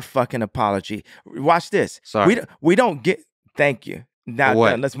our fucking apology? Watch this. Sorry. We don't get. Thank you. Now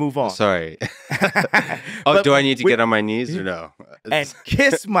let's move on. Sorry. Do I need to get on my knees or no? And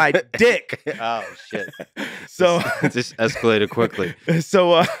kiss my dick. Oh shit. So this escalated quickly.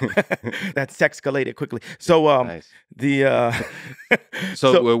 So that's escalated quickly. So nice.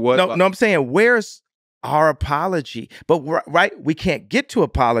 What? No, I'm saying where's our apology? But we can't get to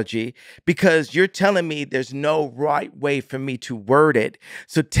apology because you're telling me there's no right way for me to word it.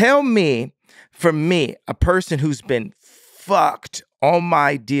 So tell me, for me, a person who's been fucked on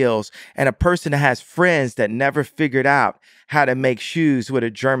my deals and a person that has friends that never figured out how to make shoes with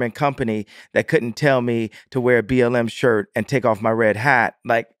a German company that couldn't tell me to wear a BLM shirt and take off my red hat,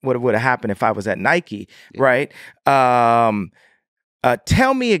 like what would have happened if I was at Nike, yeah. Right? Tell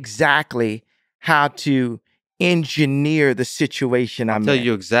me exactly how to engineer the situation I'm in. I'll tell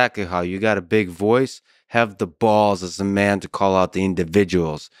you exactly how. You got a big voice. Have the balls as a man to call out the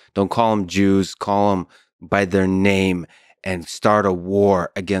individuals. Don't call them Jews. Call them by their name and start a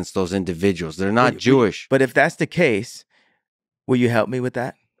war against those individuals. They're not Jewish. But if that's the case, will you help me with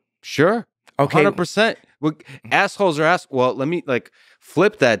that? Sure. Okay. 100%. Assholes are well, let me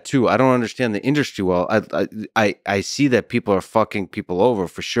flip that too. I don't understand the industry well. I see that people are fucking people over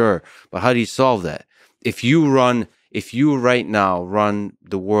for sure. But how do you solve that? If you right now run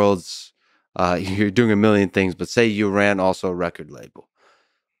the world's, you're doing a million things, but say you ran also a record label.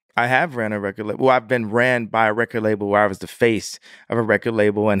 I have ran a record label. Well, I've been ran by a record label where I was the face of a record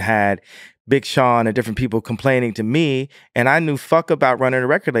label and had Big Sean and different people complaining to me. And I knew fuck about running a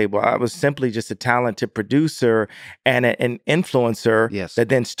record label. I was simply just a talented producer and an influencer that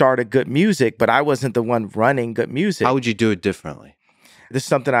then started good music, but I wasn't the one running good music. How would you do it differently? This is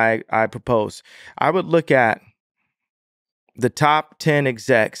something I propose. I would look at the top 10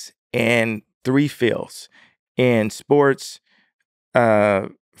 execs in 3 fields, in sports,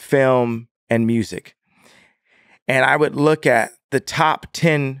 film, and music. And I would look at the top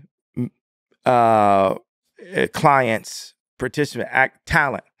 10 clients, participant,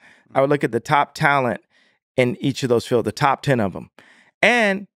 talent. I would look at the top talent in each of those fields, the top 10 of them.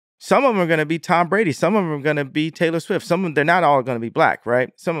 And some of them are going to be Tom Brady. Some of them are going to be Taylor Swift. Some of them, they're not all going to be black, right?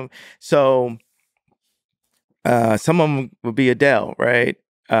 Some of them will be Adele, right?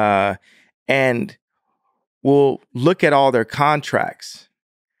 And we'll look at all their contracts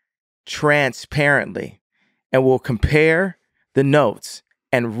transparently, and we'll compare the notes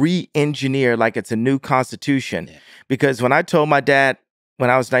and re-engineer like it's a new constitution. Yeah. Because when I told my dad when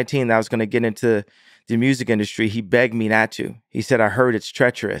I was 19 that I was going to get into the music industry, he begged me not to. He said, I heard it's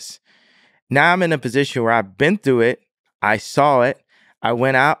treacherous. Now I'm in a position where I've been through it. I saw it. I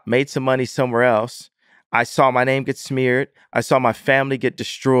went out, made some money somewhere else. I saw my name get smeared. I saw my family get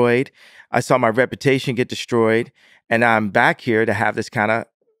destroyed. I saw my reputation get destroyed. And I'm back here to have this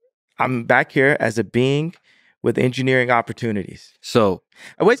I'm back here as a being with engineering opportunities. So,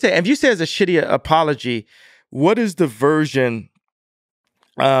 wait a second. If you say it's a shitty apology, what is the version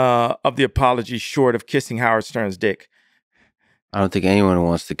of the apology short of kissing Howard Stern's dick? I don't think anyone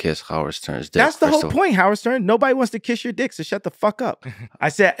wants to kiss Howard Stern's dick. That's the whole point, Howard Stern. Nobody wants to kiss your dick, so shut the fuck up. I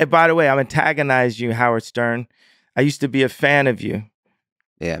said, and by the way, I'm antagonizing you, Howard Stern. I used to be a fan of you.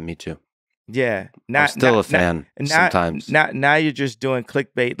 Yeah, me too. Yeah. I'm still a fan sometimes. Now you're just doing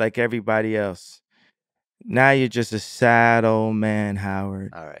clickbait like everybody else. Now you're just a sad old man,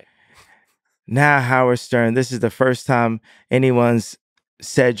 Howard. All right. Now, Howard Stern, this is the first time anyone's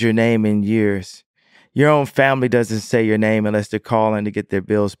said your name in years. Your own family doesn't say your name unless they're calling to get their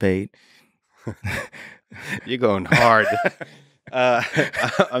bills paid. You're going hard.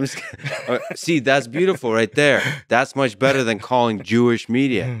 I'm just see, that's beautiful right there. That's much better than calling Jewish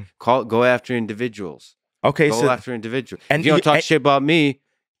media. Go after individuals. Okay, go after individuals. And if you don't talk shit about me,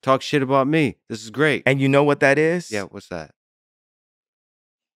 talk shit about me. This is great. And you know what that is? Yeah, what's that?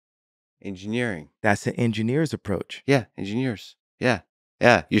 Engineering. That's an engineer's approach. Yeah, engineers. Yeah.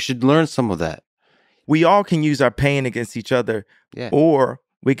 Yeah. You should learn some of that. We all can use our pain against each other, Yeah. or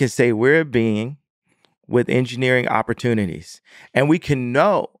we can say we're a being with engineering opportunities, and we can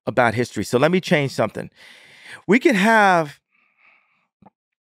know about history. So let me change something. We can have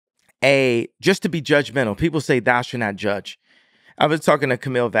just to be judgmental. People say thou shalt not judge. I was talking to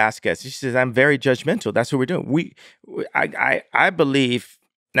Camille Vasquez. She says, I'm very judgmental. That's what we're doing. I believe,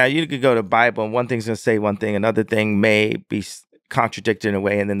 now you could go to Bible and one thing's going to say one thing, another thing may be contradicted in a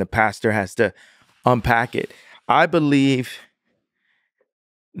way, and then the pastor has to unpack it. I believe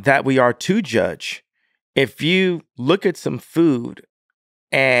that we are to judge. If you look at some food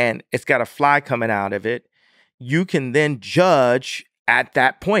and it's got a fly coming out of it, you can then judge at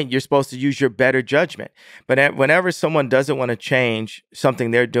that point. You're supposed to use your better judgment. But whenever someone doesn't want to change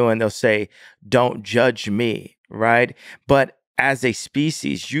something they're doing, they'll say, don't judge me, right? But as a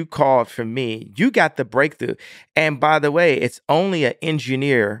species, you called for me. You got the breakthrough. And by the way, it's only an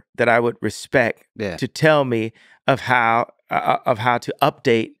engineer that I would respect to tell me of how to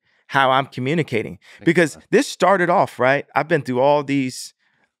update how I'm communicating. Because this started off, right? I've been through all these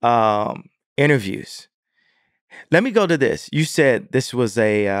interviews. Let me go to this. You said this was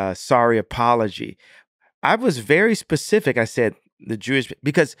a sorry apology. I was very specific. I said the Jewish,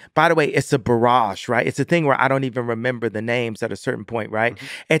 because by the way, it's a barrage, right? It's a thing where I don't even remember the names at a certain point, right? Mm-hmm.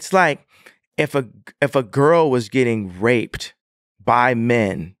 It's like if a girl was getting raped by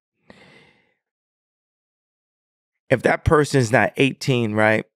men, if that person's not 18,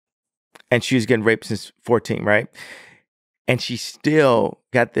 right? And she was getting raped since 14, right? And she still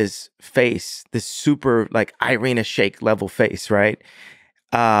got this face, this super like Irina Shayk level face, right?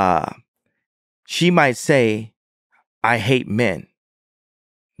 She might say, I hate men.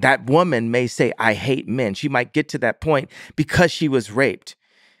 That woman may say, I hate men. She might get to that point because she was raped.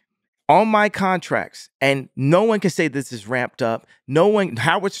 On my contracts, and no one can say this is ramped up. No one,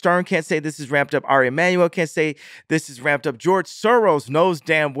 Howard Stern can't say this is ramped up. Ari Emanuel can't say this is ramped up. George Soros knows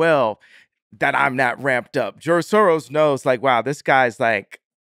damn well that I'm not ramped up. George Soros knows, like, wow, this guy's like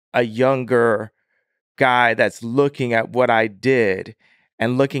a younger guy that's looking at what I did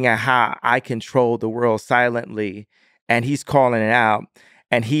and looking at how I control the world silently, and he's calling it out,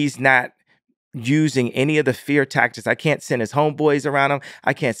 and he's not using any of the fear tactics. I can't send his homeboys around him.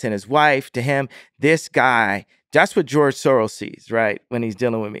 I can't send his wife to him. This guy, that's what George Soros sees, right? When he's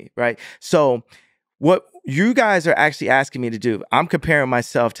dealing with me, right? So what you guys are actually asking me to do, I'm comparing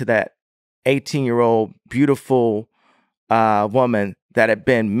myself to that 18-year-old beautiful woman that had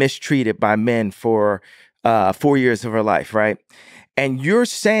been mistreated by men for 4 years of her life, right? And you're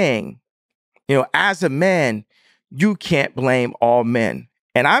saying, you know, as a man, you can't blame all men.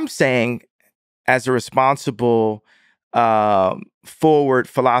 And I'm saying, as a responsible, forward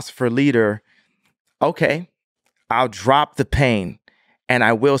philosopher leader, okay, I'll drop the pain and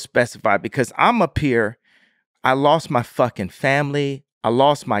I will specify, because I'm up here, I lost my fucking family. I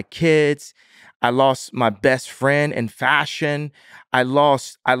lost my kids. I lost my best friend in fashion. I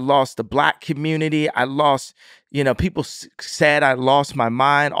lost the Black community. I lost, you know, people said I lost my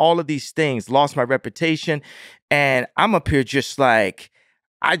mind, all of these things, lost my reputation. And I'm up here just like,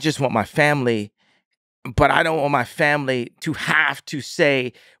 I just want my family, but I don't want my family to have to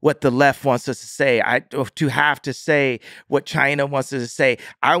say what the left wants us to say. To have to say what China wants us to say.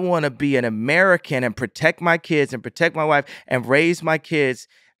 I want to be an American and protect my kids and protect my wife and raise my kids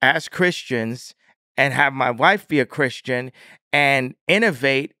as Christians and have my wife be a Christian and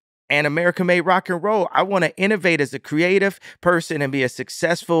innovate. And America made rock and roll. I want to innovate as a creative person and be a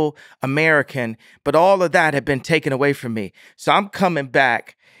successful American, but all of that had been taken away from me. So I'm coming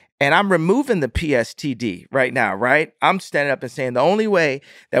back and I'm removing the PSTD right now, right? I'm standing up and saying the only way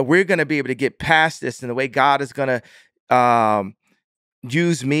that we're going to be able to get past this and the way God is going to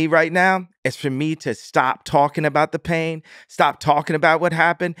use me right now is for me to stop talking about the pain, stop talking about what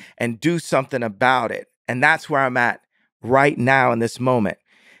happened, and do something about it. And that's where I'm at right now in this moment.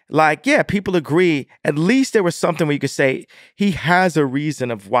 Like, yeah, people agree. At least there was something where you could say, he has a reason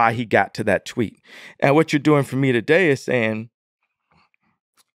of why he got to that tweet. And what you're doing for me today is saying,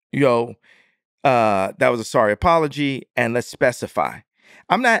 yo, that was a sorry apology, and let's specify.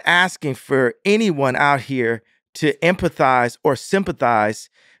 I'm not asking for anyone out here to empathize or sympathize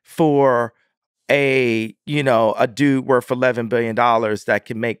for a dude worth $11 billion that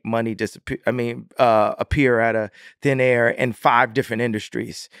can make money disappear. Appear out of thin air in 5 different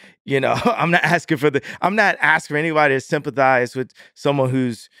industries. You know, I'm not asking for anybody to sympathize with someone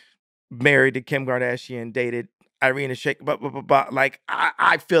who's married to Kim Kardashian, dated Irina Shayk, but like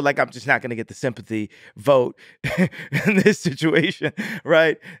I feel like I'm just not going to get the sympathy vote in this situation,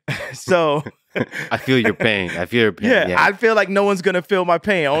 right? So I feel your pain. I feel your pain. yeah, Yeah. I feel like no one's gonna feel my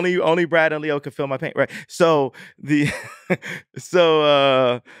pain. Only Brad and Leo can feel my pain, right? So the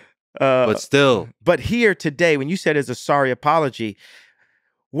so But still, but here today, when you said it's a sorry apology,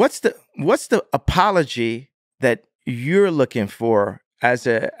 what's the apology that you're looking for as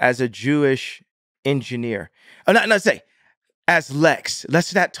a Jewish engineer? Oh, no, say as Lex.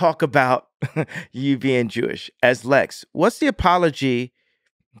 Let's not talk about you being Jewish. As Lex, what's the apology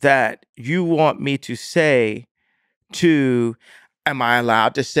that you want me to say to, am I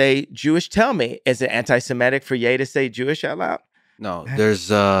allowed to say Jewish? Tell me, is it anti-Semitic for Ye to say Jewish out loud? no,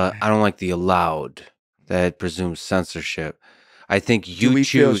 there's I don't like the allowed. That presumes censorship. I think you we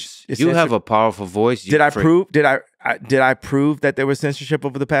feel choose. You have a powerful voice. Did I prove that there was censorship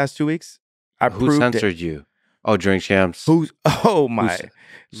over the past 2 weeks? Who censored you? Oh, Drink Champs. Oh my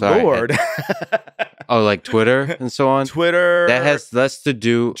Lord. Oh, like Twitter and so on? Twitter. That has less to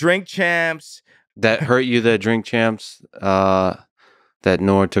do. Drink Champs. That hurt you, the Drink Champs, that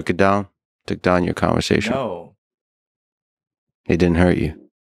Noor took down your conversation. No. It didn't hurt you.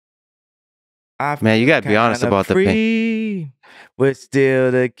 Man, you gotta be honest about the pain. We're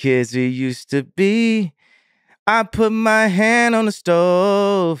still the kids we used to be. I put my hand on the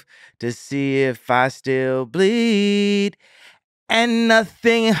stove to see if I still bleed. And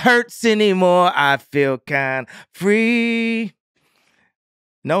nothing hurts anymore. I feel kind of free.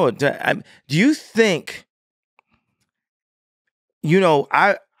 No, do you think,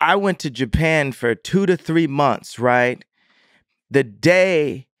 I went to Japan for 2 to 3 months, right? The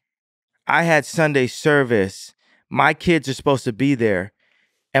day I had Sunday service, my kids are supposed to be there,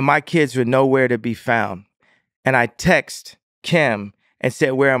 and my kids were nowhere to be found. And I text Kim and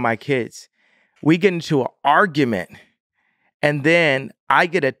said, where are my kids? We get into an argument, and then I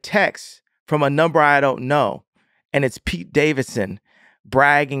get a text from a number I don't know, and it's Pete Davidson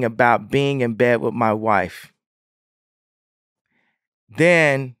bragging about being in bed with my wife.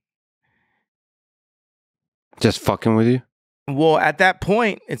 Then, just fucking with you? Well, at that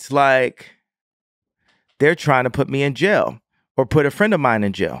point, it's like they're trying to put me in jail or put a friend of mine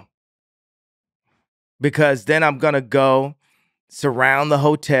in jail. Because then I'm going to go surround the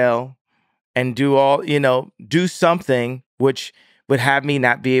hotel and do something which would have me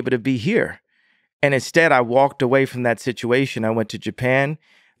not be able to be here. And instead, I walked away from that situation. I went to Japan,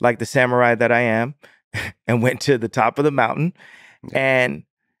 like the samurai that I am, and went to the top of the mountain. And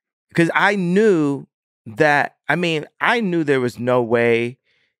because I knew there was no way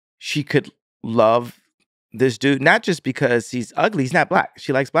she could love this dude, not just because he's ugly. He's not black.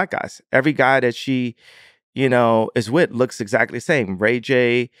 She likes black guys. Every guy that she, is with looks exactly the same. Ray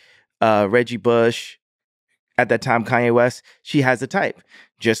J, Reggie Bush, at that time, Kanye West, she has a type.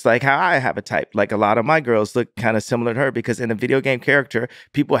 Just like how I have a type. Like a lot of my girls look kind of similar to her because in a video game character,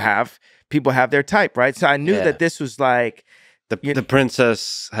 people have their type, right? So I knew that this was like... The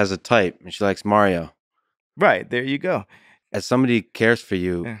princess has a type and she likes Mario. Right, there you go. As somebody who cares for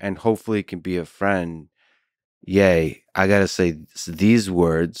you and hopefully can be a friend, I gotta say these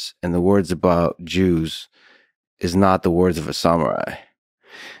words and the words about Jews is not the words of a samurai,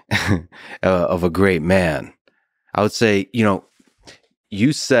 of a great man. I would say,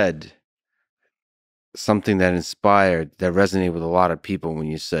 you said something that resonated with a lot of people when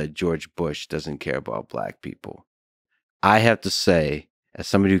you said George Bush doesn't care about black people. I have to say, as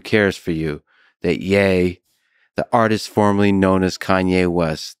somebody who cares for you, that the artist formerly known as Kanye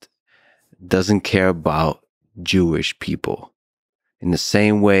West, doesn't care about Jewish people. In the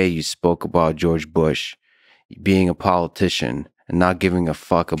same way you spoke about George Bush being a politician and not giving a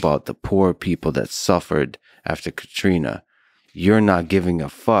fuck about the poor people that suffered after Katrina, you're not giving a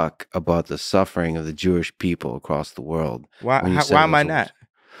fuck about the suffering of the Jewish people across the world. Why am I not?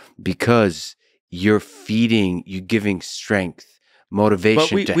 Because you're giving strength,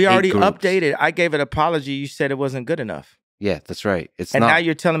 motivation to hate we already groups. Updated. I gave an apology. You said it wasn't good enough. Yeah, that's right. Now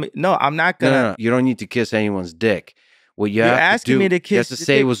you're telling me, no, I'm not going to. No. You don't need to kiss anyone's dick. What you're asking me to kiss. You have to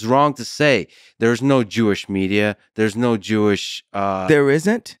say it was wrong to say. There's no Jewish media. There's no Jewish... there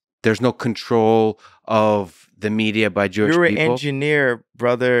isn't? There's no control of the media by Jewish people. You're an engineer,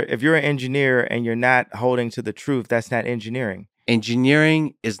 brother. If you're an engineer and you're not holding to the truth, that's not engineering.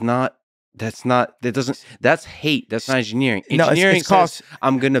 Engineering is not... That's hate. That's not engineering. Engineering it's called, says,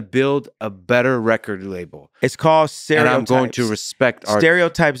 I'm going to build a better record label. It's called stereotypes. And I'm going to respect art.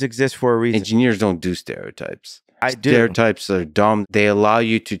 Stereotypes exist for a reason. Engineers don't do stereotypes. I do. Stereotypes are dumb. They allow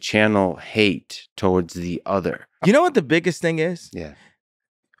you to channel hate towards the other. You know what the biggest thing is? Yeah.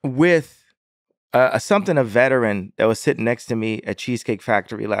 With something a veteran that was sitting next to me at Cheesecake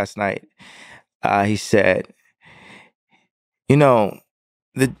Factory last night. He said, you know,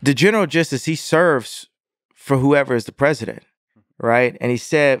 the general justice, he serves for whoever is the president, right? And he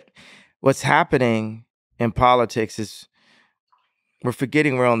said, what's happening in politics is we're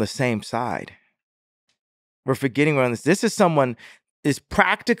forgetting we're on the same side. We're forgetting we're on this. This is someone is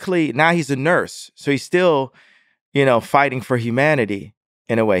practically, now he's a nurse. So he's still, fighting for humanity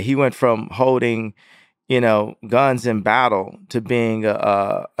in a way. He went from holding, guns in battle to being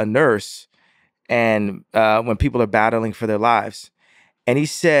a nurse. And when people are battling for their lives. And he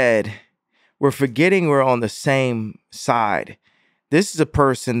said, we're forgetting we're on the same side. This is a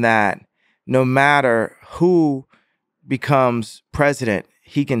person that no matter who becomes president,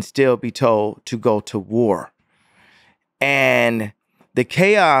 he can still be told to go to war. And the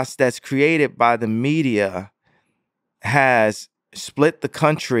chaos that's created by the media has split the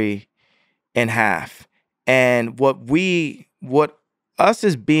country in half. And what us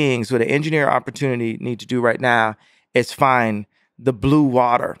as beings with an engineer opportunity need to do right now is find the blue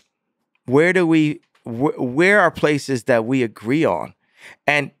water. Where are places that we agree on?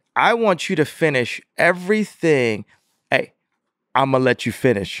 And I want you to finish everything. Hey, I'm going to let you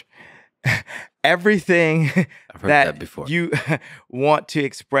finish. Everything I've heard that before. You want to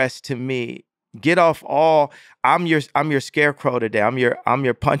express to me. Get off all. I'm your scarecrow today. I'm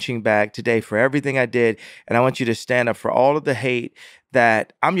your punching bag today for everything I did. And I want you to stand up for all of the hate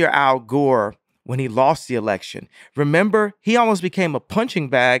that I'm your Al Gore when he lost the election. Remember, he almost became a punching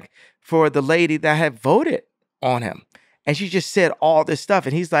bag for the lady that had voted on him. And she just said all this stuff.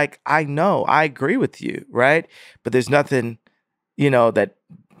 And he's like, I know, I agree with you, right? But there's nothing, that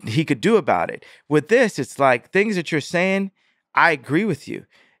he could do about it. With this, it's like things that you're saying, I agree with you.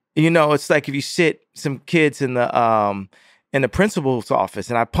 It's like if you sit some kids in the principal's office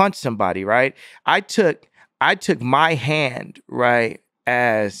and I punch somebody, right? I took my hand, right,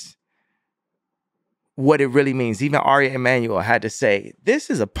 as what it really means. Even Aria Emanuel had to say, this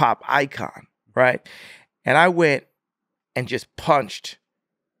is a pop icon, right? And I went and just punched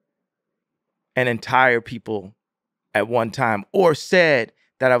an entire people at one time, or said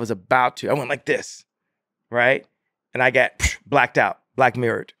that I was about to. I went like this, right? And I got blacked out, black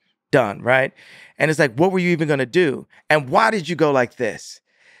mirrored. Done, right? And it's like, what were you even going to do? And why did you go like this?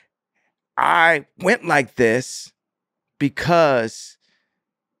 I went like this because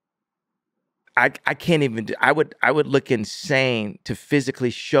I can't even do, I would look insane to physically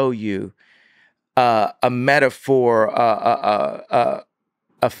show you a metaphor, a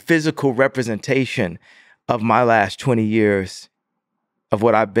physical representation of my last 20 years of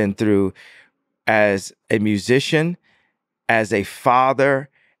what I've been through as a musician, as a father,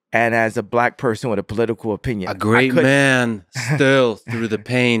 and as a black person with a political opinion. A great man still through the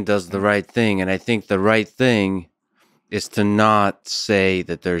pain does the right thing. And I think the right thing is to not say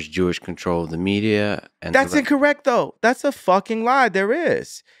that there's Jewish control of the media. And that's incorrect, though. That's a fucking lie. There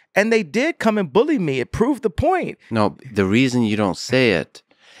is. And they did come and bully me. It proved the point. No, the reason you don't say it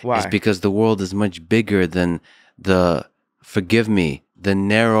is because the world is much bigger than forgive me, the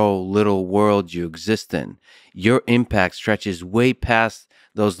narrow little world you exist in. Your impact stretches way past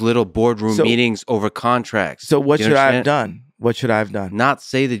those little boardroom meetings over contracts. So what should I have done? What should I have done? Not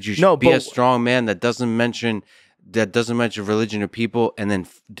say that you should be a strong man that doesn't mention religion or people, and then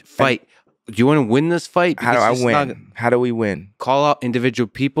fight. Do you want to win this fight? How do I win? How do we win? Call out individual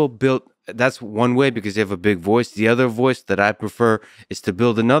people. That's one way because they have a big voice. The other voice that I prefer is to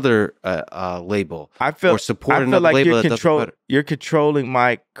build another label. I feel like you're controlling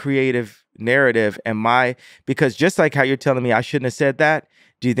my creative narrative and because just like how you're telling me I shouldn't have said that,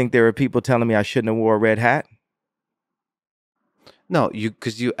 do you think there were people telling me I shouldn't have wore a red hat? No,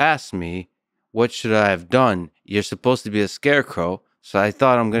 because you asked me, what should I have done? You're supposed to be a scarecrow, so I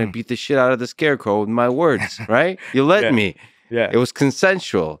thought I'm going to beat the shit out of the scarecrow with my words, right? You let me. Yeah. It was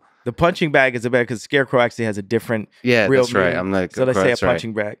consensual. The punching bag is a bad because scarecrow actually has a different real that's meaning. Right. I'm like, so let's say a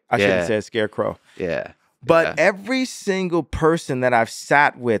punching bag. I should have said scarecrow. Yeah. But every single person that I've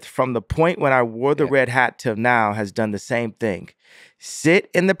sat with from the point when I wore the red hat till now has done the same thing. Sit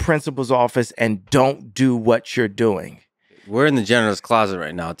in the principal's office and don't do what you're doing. We're in the janitor's closet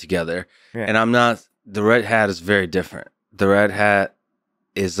right now together. Yeah. And the red hat is very different. The red hat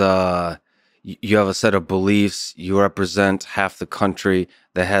is, you have a set of beliefs. You represent half the country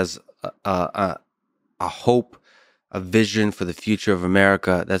that has a hope, a vision for the future of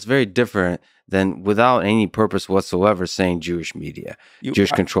America. That's very different than without any purpose whatsoever saying Jewish media,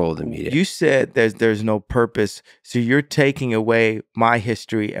 Jewish control of the media. You said there's no purpose. So you're taking away my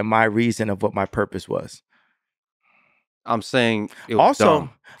history and my reason of what my purpose was. I'm saying it was Also, dumb.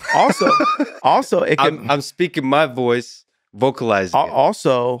 also, also, it I'm can I'm speaking my voice, vocalizing it.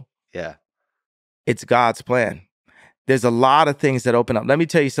 also, Yeah. it's God's plan. There's a lot of things that open up. Let me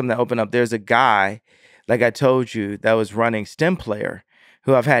tell you something that opened up. There's a guy, like I told you, that was running STEM Player,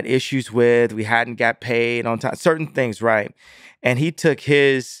 who I've had issues with. We hadn't got paid on time, certain things, right? And he took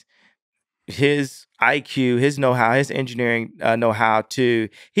his IQ, his know-how, his engineering know-how to,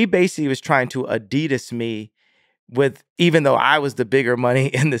 he basically was trying to Adidas me with, even though I was the bigger money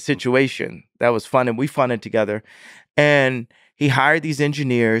in the situation. That was fun, and we funded together. And he hired these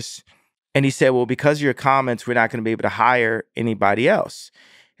engineers, and he said, well, because of your comments, we're not going to be able to hire anybody else.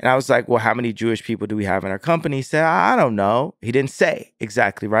 And I was like, well, how many Jewish people do we have in our company? He said, I don't know. He didn't say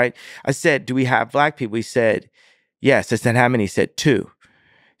exactly, right? I said, do we have Black people? He said, yes. I said, how many? He said, 2.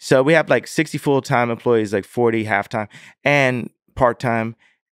 So we have like 60 full-time employees, like 40 half-time and part-time.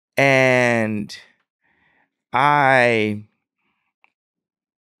 And I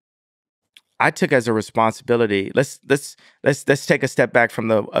took as a responsibility. Let's take a step back from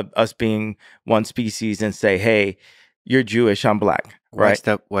the us being one species and say, hey, you're Jewish, I'm Black, right?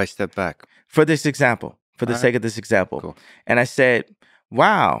 Why step back? For this example, for the All sake right. of this example. Cool. And I said,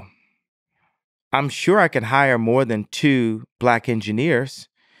 wow, I'm sure I can hire more than 2 Black engineers.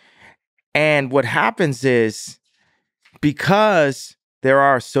 And what happens is, because there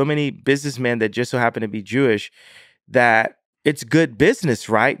are so many businessmen that just so happen to be Jewish, that it's good business,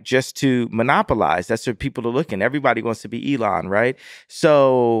 right? Just to monopolize. That's what people are looking. Everybody wants to be Elon, right?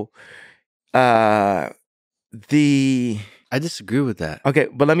 So I disagree with that. okay,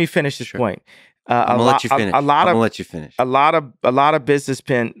 but let me finish this Sure. point. I'm gonna let you finish. I'm gonna let you finish. A lot of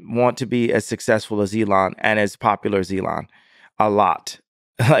businessmen want to be as successful as Elon and as popular as Elon. A lot.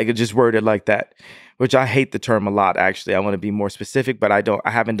 Like, it just worded like that, which I hate the term a lot, actually. I want to be more specific, but I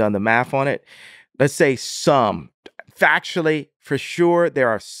haven't done the math on it. Let's say some. Factually, for sure, there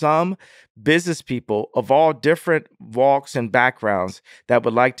are some business people of all different walks and backgrounds that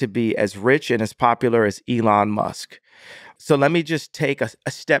would like to be as rich and as popular as Elon Musk. So let me just take a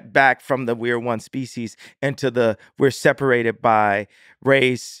step back from the we're one species into the we're separated by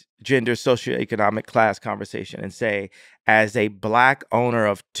race, gender, socioeconomic class conversation, and say, as a Black owner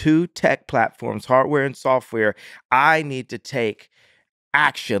of 2 tech platforms, hardware and software, I need to take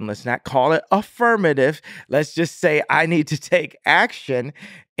action. Let's not call it affirmative. Let's just say I need to take action,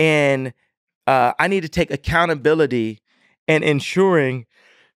 and I need to take accountability in ensuring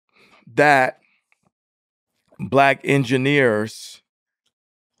that Black engineers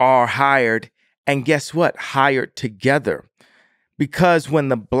are hired, and guess what? Hired together. Because when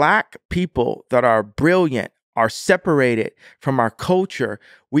the Black people that are brilliant are separated from our culture,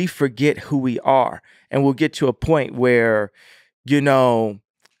 we forget who we are. And we'll get to a point where, OJ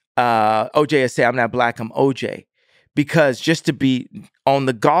will say, I'm not Black, I'm OJ. Because just to be on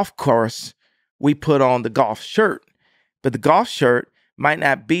the golf course, we put on the golf shirt. But the golf shirt might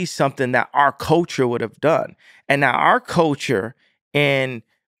not be something that our culture would have done. And now our culture in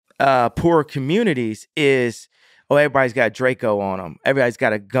poorer communities is, oh, everybody's got Draco on them. Everybody's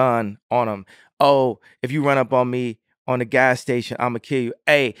got a gun on them. Oh, if you run up on me on the gas station, I'm going to kill you.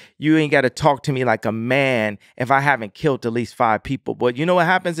 Hey, you ain't got to talk to me like a man if I haven't killed at least 5 people. But you know what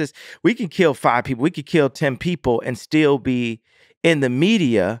happens is, we can kill 5 people. We could kill 10 people and still be in the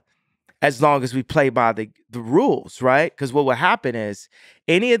media as long as we play by the rules, right? Because what will happen is,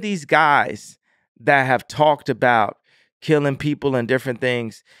 any of these guys that have talked about killing people and different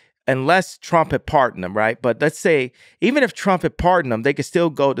things, unless Trump had pardoned them, right? But let's say, even if Trump had pardoned them, they could still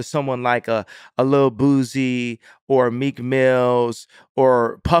go to someone like a Lil Boozy or Meek Mills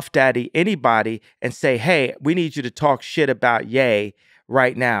or Puff Daddy, anybody, and say, hey, we need you to talk shit about Ye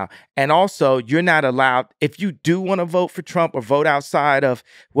right now. And also, you're not allowed, if you do want to vote for Trump or vote outside of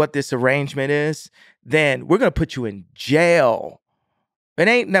what this arrangement is, then we're going to put you in jail.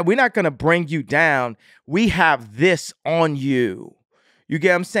 We're not going to bring you down. We have this on you. You get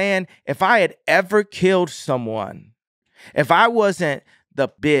what I'm saying? If I had ever killed someone, if I wasn't the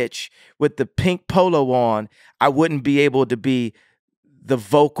bitch with the pink polo on, I wouldn't be able to be the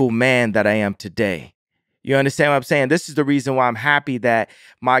vocal man that I am today. You understand what I'm saying? This is the reason why I'm happy that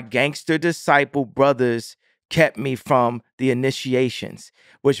my gangster disciple brothers kept me from the initiations,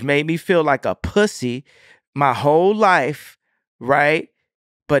 which made me feel like a pussy my whole life, right?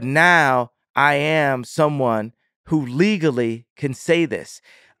 But now I am someone who legally can say this.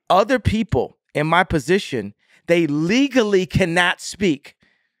 Other people in my position, they legally cannot speak.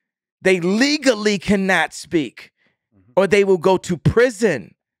 They legally cannot speak, or they will go to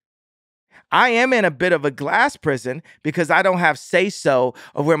prison. I am in a bit of a glass prison because I don't have say-so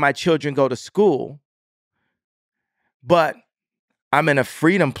of where my children go to school. But I'm in a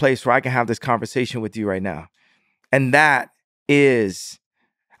freedom place where I can have this conversation with you right now. And that is,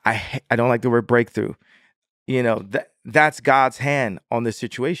 I don't like the word breakthrough. You know, that's God's hand on this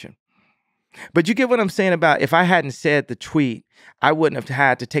situation. But you get what I'm saying about if I hadn't said the tweet, I wouldn't have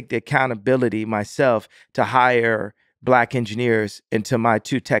had to take the accountability myself to hire Black engineers into my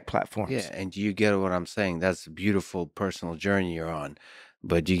 2 tech platforms. Yeah, and you get what I'm saying. That's a beautiful personal journey you're on.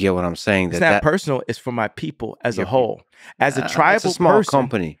 But you get what I'm saying It's that not personal, it's for my people as a whole. As a it's tribal a small person,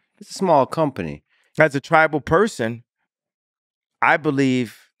 company. It's a small company. as a tribal person, I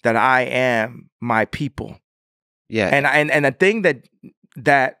believe that I am my people. Yeah. And the thing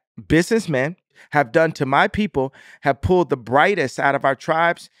that businessmen have done to my people have pulled the brightest out of our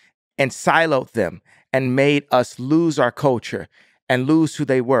tribes and siloed them and made us lose our culture and lose who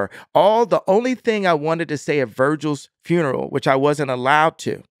they were. The only thing I wanted to say at Virgil's funeral, which I wasn't allowed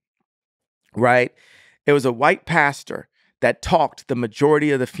to, right? It was a white pastor that talked the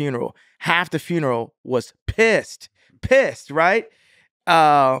majority of the funeral. Half the funeral was pissed, right?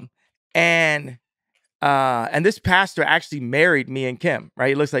 And this pastor actually married me and Kim, right?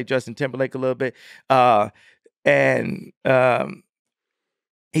 He looks like Justin Timberlake a little bit.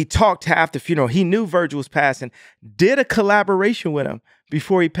 He talked half the funeral. He knew Virgil was passing, did a collaboration with him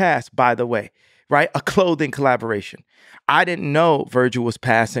before he passed, by the way, right? A clothing collaboration. I didn't know Virgil was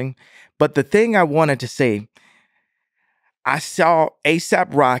passing, but the thing I wanted to say, I saw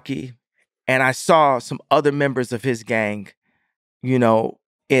A$AP Rocky and I saw some other members of his gang, you know,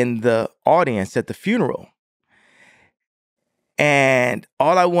 in the audience at the funeral. And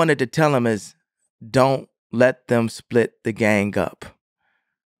all I wanted to tell him is, don't let them split the gang up.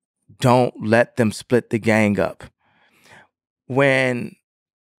 Don't let them split the gang up. When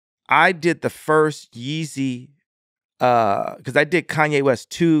I did the first Yeezy, because I did Kanye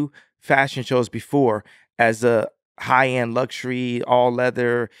West 2 fashion shows before as a high-end luxury, all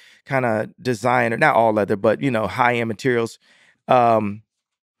leather kind of designer, not all leather, but, you know, high-end materials,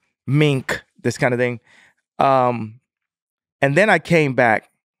 mink, this kind of thing. And then I came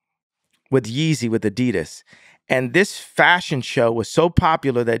back with Yeezy with Adidas. And this fashion show was so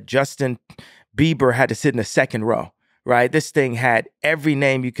popular that Justin Bieber had to sit in the second row, right? This thing had every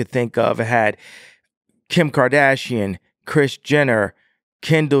name you could think of. It had Kim Kardashian, Kris Jenner,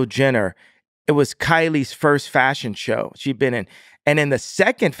 Kendall Jenner. It was Kylie's first fashion show she'd been in. And in the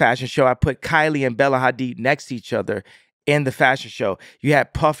second fashion show, I put Kylie and Bella Hadid next to each other in the fashion show. You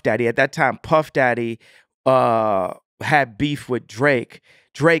had Puff Daddy. At that time, Puff Daddy had beef with Drake.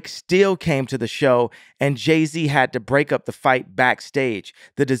 Drake still came to the show, and Jay-Z had to break up the fight backstage.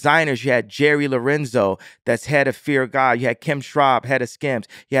 The designers, you had Jerry Lorenzo, that's head of Fear God. You had Kim Schraub, head of Skims.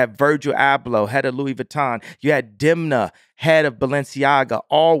 You had Virgil Abloh, head of Louis Vuitton. You had Dimna, head of Balenciaga,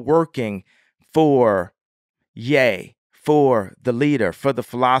 all working for Ye, for the leader, for the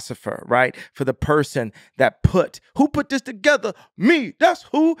philosopher, right? For the person that who put this together? Me, that's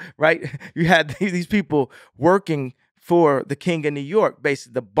who, right? You had these people working for the king of New York,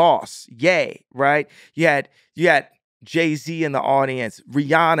 basically the boss, Ye, right? You had Jay-Z in the audience,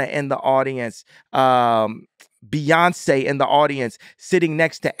 Rihanna in the audience, Beyonce in the audience, sitting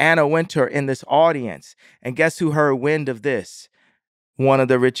next to Anna Wintour in this audience. And guess who heard wind of this? One of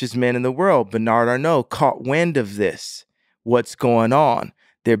the richest men in the world, Bernard Arnault, caught wind of this. What's going on?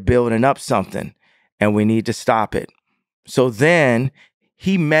 They're building up something, and we need to stop it. So then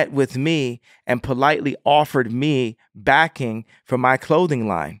he met with me and politely offered me backing for my clothing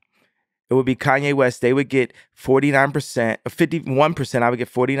line. It would be Kanye West. They would get 49%, 51%. I would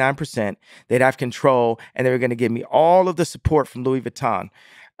get 49%. They'd have control, and they were going to give me all of the support from Louis Vuitton.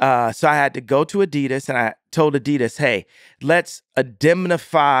 So I had to go to Adidas, and I told Adidas, hey, let's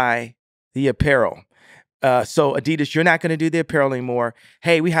indemnify the apparel. So Adidas, you're not going to do the apparel anymore.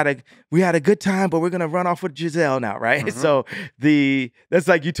 Hey, we had a good time, but we're going to run off with Giselle now, right? Mm-hmm. So that's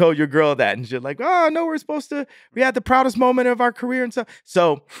like you told your girl that, and she's like, oh no, we had the proudest moment of our career and stuff.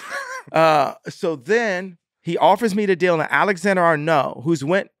 So then he offers me the deal, and Alexander Arnault, who's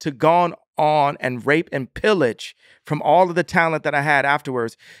gone on and rape and pillage from all of the talent that I had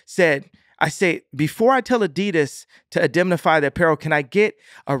afterwards, I say, before I tell Adidas to indemnify the apparel, can I get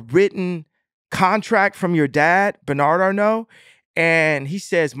a written contract from your dad, Bernard Arnault? And he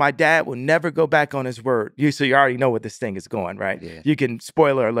says, my dad will never go back on his word. So you already know what this thing is going, right? Yeah. You can,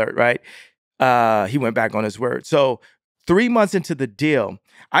 spoiler alert, right? He went back on his word. So 3 months into the deal,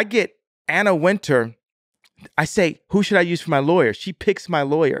 I get Anna Wintour. I say, who should I use for my lawyer? She picks my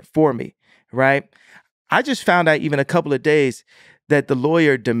lawyer for me, right? I just found out even a couple of days that the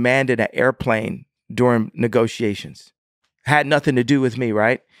lawyer demanded an airplane during negotiations. Had nothing to do with me,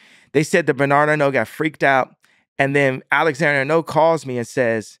 right? They said that Bernard Arnault got freaked out And then Alexander No calls me and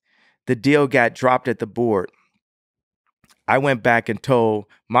says, the deal got dropped at the board. I went back and told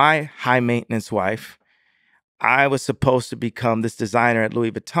my high maintenance wife I was supposed to become this designer at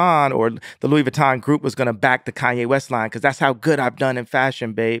Louis Vuitton, or the Louis Vuitton group was going to back the Kanye West line because that's how good I've done in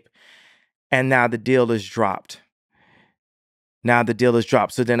fashion, babe. And now the deal is dropped.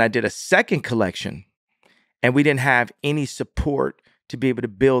 So then I did a second collection and we didn't have any support to be able to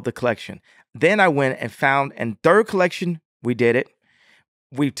build the collection. Then I went and found, and third collection, we did it.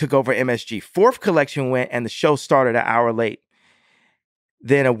 We took over MSG. Fourth collection went and the show started an hour late.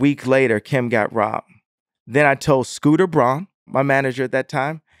 Then a week later, Kim got robbed. Then I told Scooter Braun, my manager at that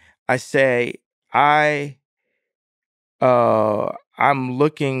time, I say, I'm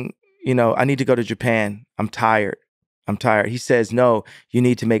looking, I need to go to Japan. I'm tired. He says, no, you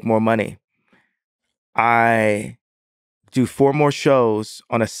need to make more money. I do 4 more shows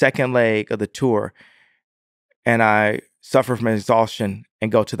on a second leg of the tour, and I suffer from exhaustion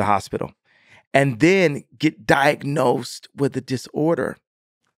and go to the hospital, and then get diagnosed with a disorder.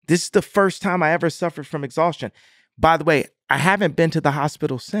 This is the first time I ever suffered from exhaustion. By the way, I haven't been to the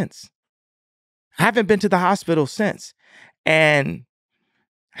hospital since. And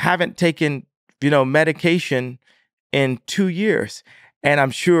haven't taken, medication in 2 years. And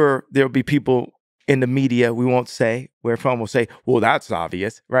I'm sure there'll be people in the media, we won't say, where from will say, well, that's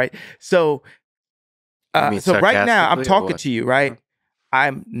obvious, right? So, so right now I'm talking to you, right?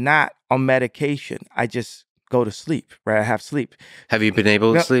 I'm not on medication. I just go to sleep, right? I have sleep. Have you been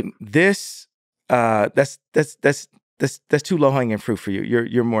able to sleep? That's too low hanging fruit for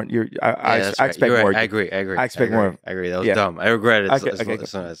you. I expect more. Right. I agree. I expect more. I agree. That was dumb. I regret it.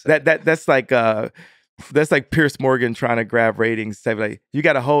 That's like Pierce Morgan trying to grab ratings. Say like, you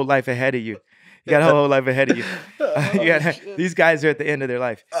got a whole life ahead of you. These guys are at the end of their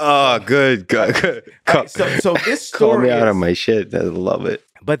life. Oh, good. Right, so this story call me out on my shit. I love it.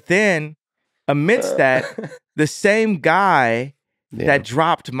 But then, amidst that, the same guy that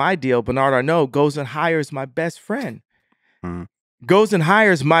dropped my deal, Bernard Arnault, goes and hires my best friend. Goes and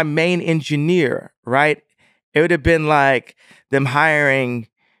hires my main engineer, right? It would have been like them hiring,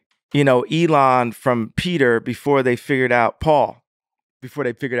 Elon from Peter before they figured out Paul, before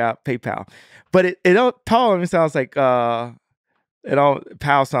they figured out PayPal. But Paul sounds like Paul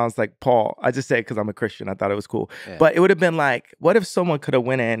sounds like Paul. I just say it because I'm a Christian. I thought it was cool. Yeah. But it would have been like, what if someone could have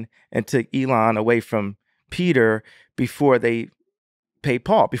went in and took Elon away from Peter before they paid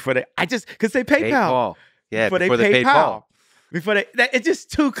Paul? Because they pay Paul. Yeah, before they pay Paul. It's just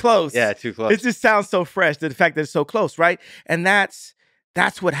too close. Yeah, too close. It just sounds so fresh, the fact that it's so close, right? And that's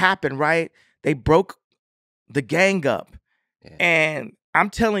what happened, right? They broke the gang up. Yeah. And I'm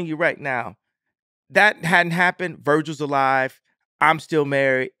telling you right now, that hadn't happened. Virgil's alive. I'm still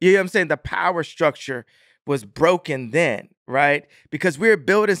married. You know what I'm saying? The power structure was broken then, right? Because we were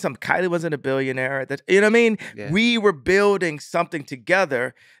building Kylie wasn't a billionaire. You know what I mean? Yeah. We were building something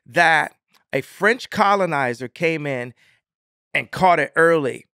together that a French colonizer came in and caught it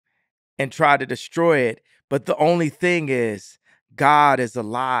early and tried to destroy it. But the only thing is, God is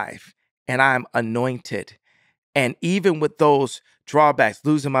alive and I'm anointed. And even with those drawbacks,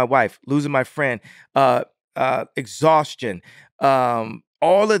 losing my wife, losing my friend, exhaustion, all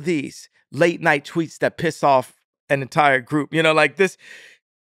of these late night tweets that piss off an entire group, like this,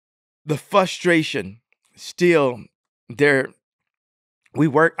 the frustration still there.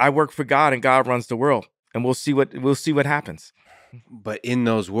 I work for God and God runs the world, and we'll see what happens. But in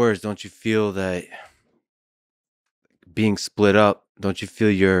those words, don't you feel that being split up, don't you feel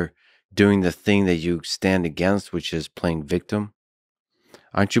you're doing the thing that you stand against, which is playing victim?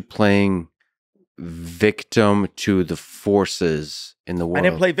 Aren't you playing victim to the forces in the world? I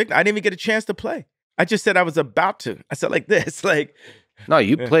didn't play victim. I didn't even get a chance to play. I just said I was about to. I said like this, like. No,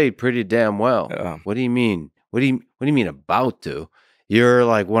 you played pretty damn well. What do you mean? What do you mean about to? You're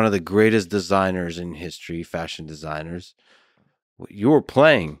like one of the greatest designers in history, fashion designers. You were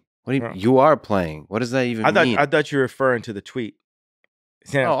playing. What do you? You are playing. What does that even mean? I thought you were referring to the tweet.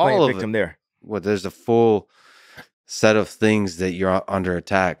 All of victim it. There. Well, there's a full set of things that you're under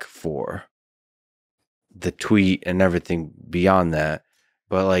attack for. The tweet and everything beyond that,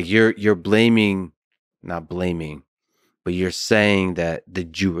 but like you're blaming, not blaming, but you're saying that the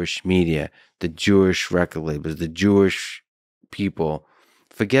Jewish media, the Jewish record labels, the Jewish people,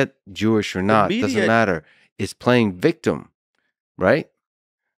 forget Jewish or not, doesn't matter, is playing victim, right?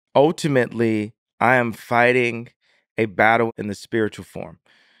 Ultimately, I am fighting a battle in the spiritual form.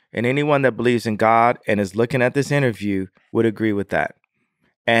 And anyone that believes in God and is looking at this interview would agree with that.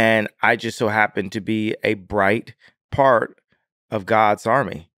 And I just so happen to be a bright part of God's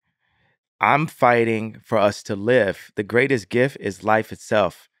army. I'm fighting for us to live. The greatest gift is life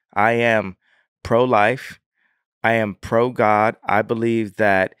itself. I am pro-life. I am pro-God. I believe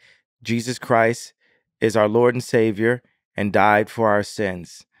that Jesus Christ is our Lord and Savior and died for our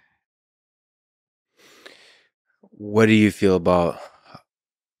sins. What do you feel about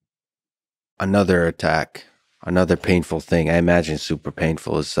another attack, another painful thing? I imagine super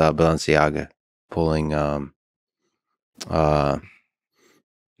painful is Balenciaga pulling. Uh,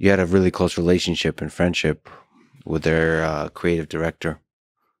 you had a really close relationship and friendship with their creative director.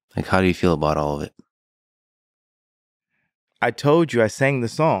 Like, how do you feel about all of it? I told you I sang the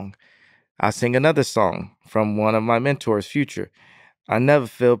song. I'll sing another song from one of my mentors, Future. I never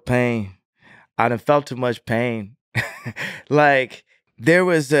feel pain. I done felt too much pain. Like, there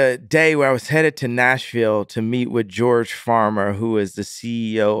was a day where I was headed to Nashville to meet with George Farmer, who is the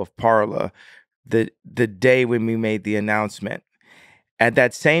CEO of Parla, the day when we made the announcement. At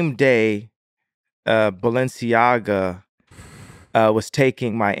that same day, Balenciaga was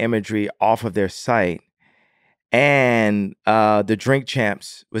taking my imagery off of their site, and the Drink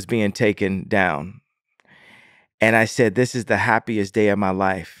Champs was being taken down. And I said, this is the happiest day of my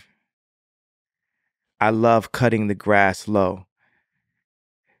life. I love cutting the grass low.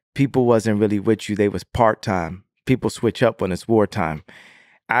 People wasn't really with you. They was part-time. People switch up when it's wartime.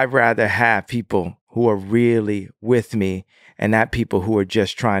 I'd rather have people who are really with me and not people who are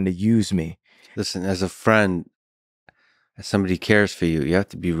just trying to use me. Listen, as a friend, as somebody cares for you, you have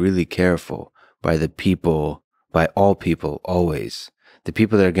to be really careful by the people, by all people, always. The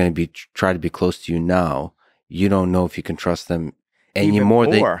people that are going to be try to be close to you now, you don't know if you can trust them Even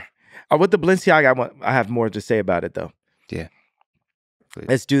anymore. With the Balenciaga, I have more to say about it, though. Yeah. Please.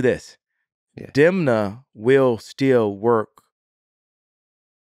 Let's do this. Yeah. Demna will still work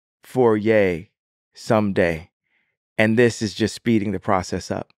for Ye someday. And this is just speeding the process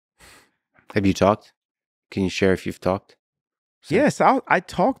up. Have you talked? Can you share if you've talked? Yes, I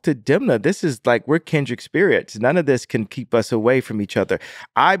talked to Demna. This is like, we're kindred spirits. None of this can keep us away from each other.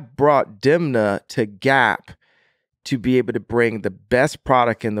 I brought Demna to Gap to be able to bring the best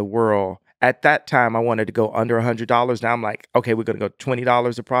product in the world. At that time, I wanted to go under $100. Now I'm like, okay, we're going to go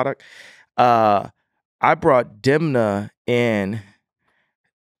 $20 a product. I brought Demna in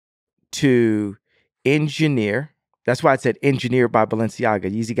to engineer. That's why I said engineered by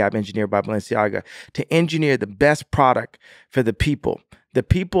Balenciaga, Yeezy Gap engineered by Balenciaga, to engineer the best product for the people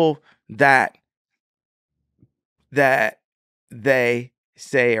that they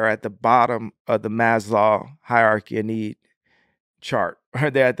say are at the bottom of the Maslow hierarchy of need chart. Or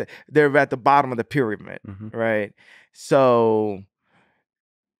they're at the bottom of the pyramid, right? So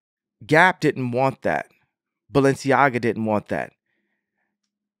Gap didn't want that. Balenciaga didn't want that.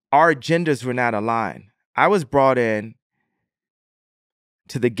 Our agendas were not aligned. I was brought in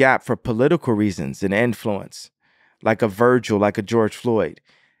to the Gap for political reasons and influence, like a Virgil, like a George Floyd.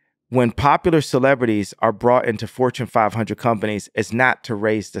 When popular celebrities are brought into Fortune 500 companies, it's not to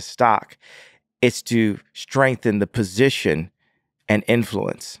raise the stock. It's to strengthen the position and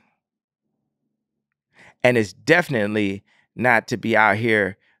influence. And it's definitely not to be out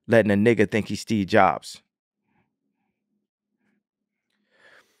here letting a nigga think he's Steve Jobs.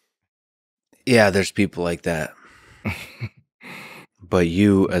 Yeah, there's people like that. But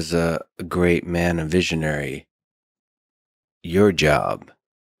you, as a great man, a visionary, your job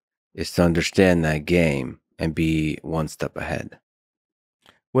is to understand that game and be one step ahead.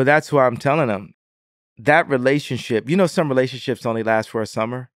 Well, that's why I'm telling them. That relationship, some relationships only last for a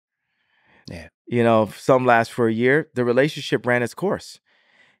summer. Yeah. Some last for a year. The relationship ran its course.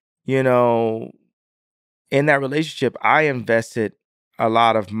 In that relationship, I invested a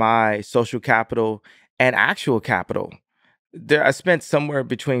lot of my social capital and actual capital. I spent somewhere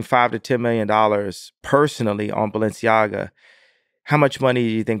between $5 to $10 million personally on Balenciaga. How much money do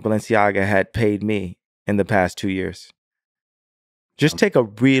you think Balenciaga had paid me in the past 2 years? Just take a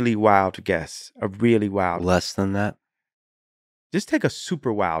really wild guess. A really wild. Less than that? Just take a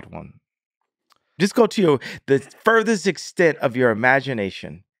super wild one. Just go to the furthest extent of your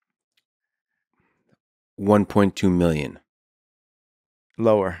imagination. 1.2 million.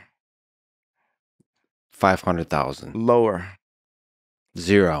 Lower. 500,000. Lower.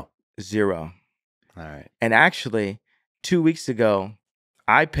 Zero. All right. And actually, 2 weeks ago,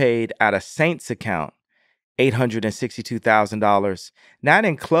 I paid out of Saint's account $862,000, not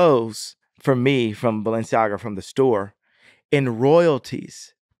in clothes for me from Balenciaga from the store, in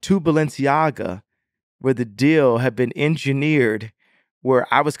royalties to Balenciaga, where the deal had been engineered,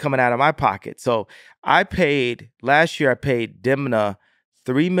 where I was coming out of my pocket. So last year I paid Demna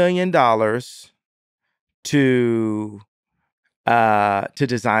 $3 million to to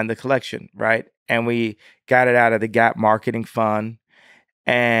design the collection, right? And we got it out of the Gap marketing fund.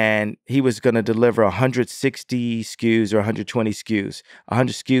 And he was going to deliver 160 SKUs or 120 SKUs.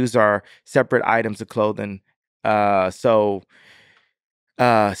 100 SKUs are separate items of clothing, styles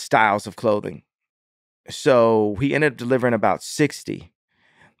of clothing. So he ended up delivering about 60.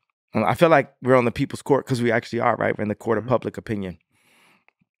 I feel like we're on the people's court because we actually are, right? We're in the court of public opinion.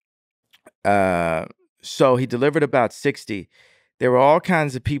 So he delivered about 60. There were all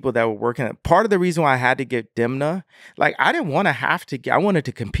kinds of people that were working. Part of the reason why I had to get Dimna, like I didn't want to have to I wanted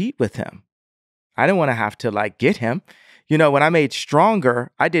to compete with him. I didn't want to have to like get him. You know, when I made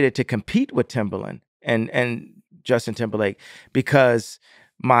Stronger, I did it to compete with Timbaland and Justin Timberlake because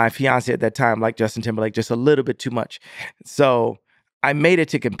my fiance at that time liked Justin Timberlake just a little bit too much. So I made it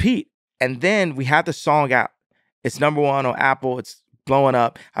to compete. And then we had the song out. It's number 1 on Apple. It's blowing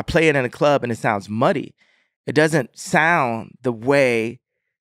up. I play it in a club and it sounds muddy. It doesn't sound the way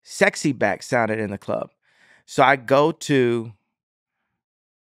Sexy Back sounded in the club. So I go to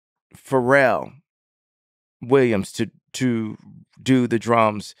Pharrell Williams to do the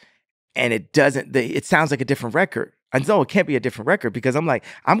drums, and it sounds like a different record. I know it can't be a different record because I'm like,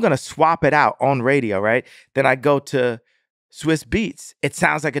 I'm gonna swap it out on radio, right? Then I go to Swiss Beats, it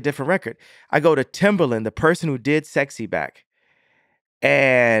sounds like a different record. I go to Timbaland, the person who did Sexy Back,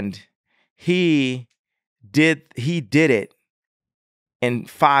 and he did it in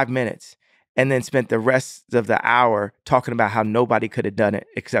 5 minutes and then spent the rest of the hour talking about how nobody could have done it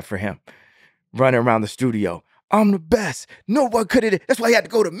except for him. Running around the studio. I'm the best. No one could have. That's why he had to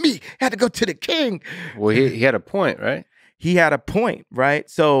go to me. He had to go to the king. Well, he had a point, right? He had a point, right?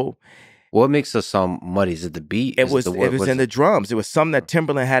 So what makes the song muddy? Is it the beat? It was in the drums. It was something that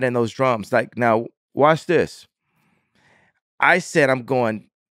Timbaland had in those drums. Like, now, watch this. I said I'm going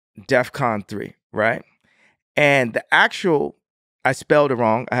DEFCON 3, right? And the actual, I spelled it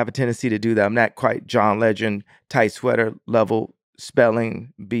wrong. I have a tendency to do that. I'm not quite John Legend, tight sweater level,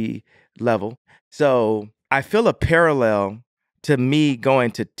 spelling bee level. So I feel a parallel to me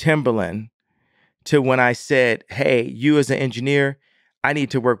going to Timbaland to when I said, hey, you as an engineer, I need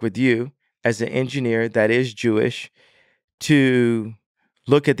to work with you as an engineer that is Jewish to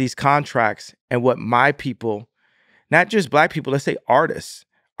look at these contracts and what my people, not just Black people, let's say artists,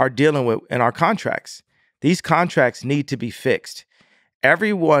 are dealing with in our contracts. These contracts need to be fixed.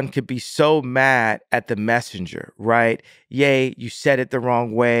 Everyone could be so mad at the messenger, right? Yay, you said it the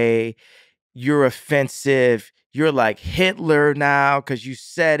wrong way. You're offensive. You're like Hitler now because you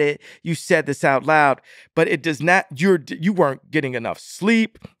said it. You said this out loud, but it does not, you weren't getting enough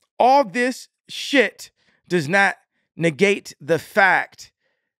sleep. All this shit does not negate the fact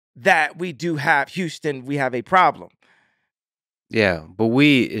that we do have, Houston, we have a problem. Yeah, but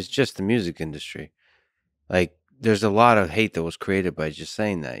it's just the music industry. Like, there's a lot of hate that was created by just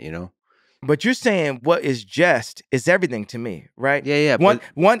saying that, you know? But you're saying what is just is everything to me, right? Yeah.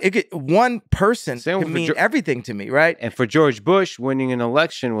 One person can mean everything to me, right? And for George Bush, winning an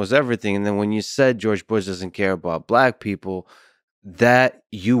election was everything. And then when you said George Bush doesn't care about Black people, that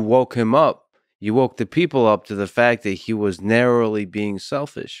you woke him up. You woke the people up to the fact that he was narrowly being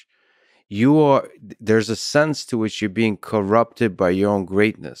selfish. There's a sense to which you're being corrupted by your own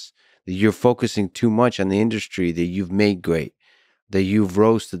greatness, that you're focusing too much on the industry that you've made great, that you've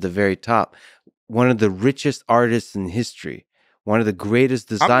rose to the very top. One of the richest artists in history, one of the greatest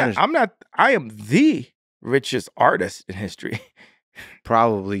designers. I am the richest artist in history.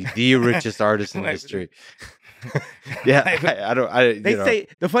 Probably the richest artist in history. Yeah, They say,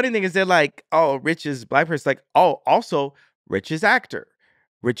 the funny thing is they're like, oh, richest Black person, like, oh, also richest actor,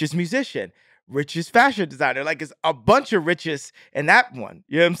 richest musician, richest fashion designer. Like, it's a bunch of riches in that one.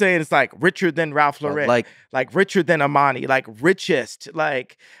 You know what I'm saying? It's like richer than Ralph Lauren, like richer than Amani, like richest,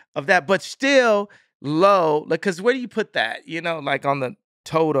 like of that, but still low. Like, because where do you put that? You know, like on the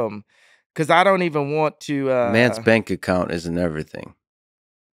totem. Because I don't even want to. Man's bank account isn't everything.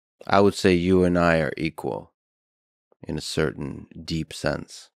 I would say you and I are equal in a certain deep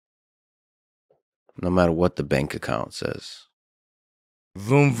sense, no matter what the bank account says.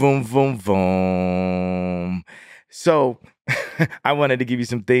 Vroom, vroom, vroom, vroom. So I wanted to give you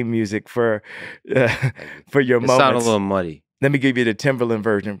some theme music for your moments. Sound a little muddy. Let me give you the Timberland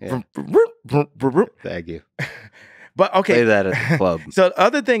version. Yeah. Thank you. But okay. Play that at the club. So the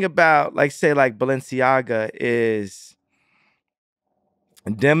other thing about, like, say, like Balenciaga is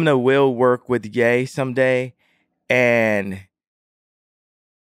Demna will work with Ye someday, and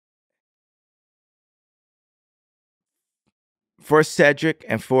for Cedric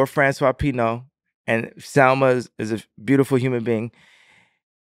and for Francois Pinault, and Salma is a beautiful human being.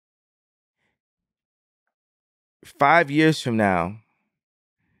 5 years from now,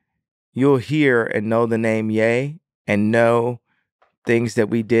 you'll hear and know the name Ye and know things that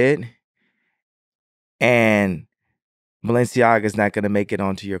we did, and Balenciaga is not going to make it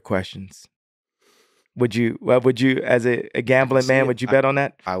onto your questions. Would you, as a gambling man, would you bet on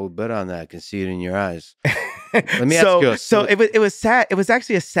that? I would bet on that. I can see it in your eyes. Let me ask you. So it was sad. It was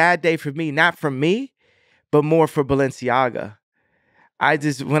actually a sad day for me, not for me, but more for Balenciaga. I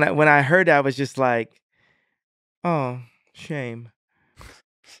just when I heard that, I was just like, oh, shame.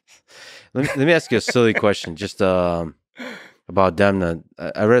 Let me ask you a silly question, just about Demna.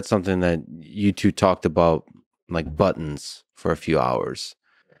 I read something that you two talked about, like buttons, for a few hours.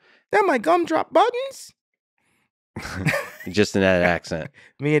 They're my gumdrop buttons. Just in that accent.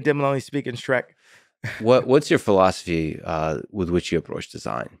 Me and Demna only speak in Shrek. What's your philosophy with which you approach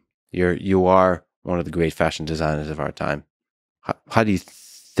design? You are one of the great fashion designers of our time. How do you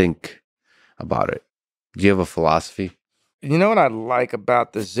think about it? Do you have a philosophy? You know what I like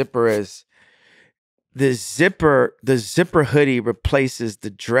about the zipper is the zipper hoodie replaces the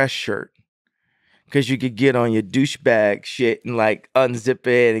dress shirt, because you could get on your douchebag shit and like unzip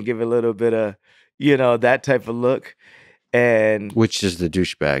it and give it a little bit of, that type of look. And which is the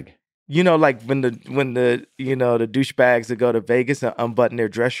douchebag? Like when the the douchebags that go to Vegas and unbutton their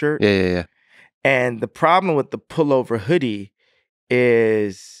dress shirt. Yeah. And the problem with the pullover hoodie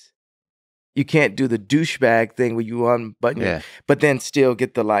is you can't do the douchebag thing where you unbutton it, but then still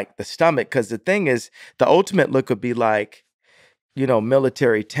get the stomach. Because the thing is, the ultimate look would be like,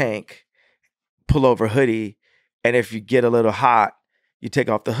 military tank, pullover hoodie. And if you get a little hot, you take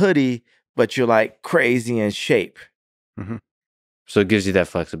off the hoodie, but you're like crazy in shape. Mm-hmm. So it gives you that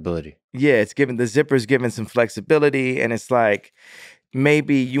flexibility. Yeah, the zipper's giving some flexibility. And it's like,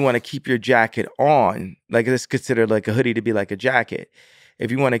 maybe you want to keep your jacket on. Like, let's consider like a hoodie to be like a jacket. If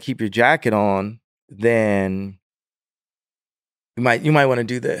you want to keep your jacket on, then you might want to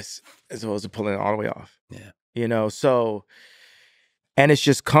do this as opposed to pulling it all the way off. Yeah. So, and it's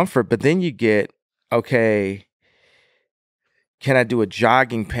just comfort. But then you get, okay, can I do a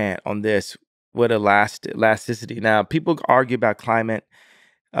jogging pant on this with elasticity? Now, people argue about climate,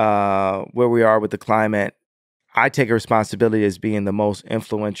 where we are with the climate. I take a responsibility as being the most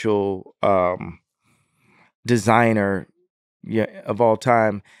influential designer of all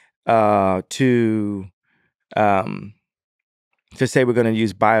time, to say we're going to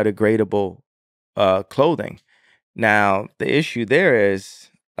use biodegradable clothing. Now, the issue there is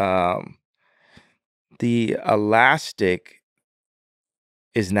the elastic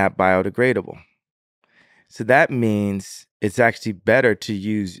is not biodegradable. So that means it's actually better to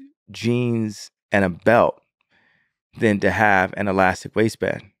use jeans and a belt than to have an elastic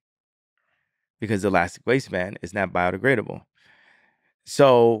waistband, because the elastic waistband is not biodegradable.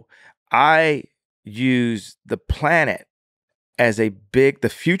 So I use the planet as the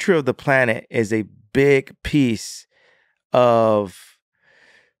future of the planet is a big piece of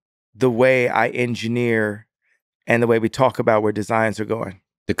the way I engineer and the way we talk about where designs are going.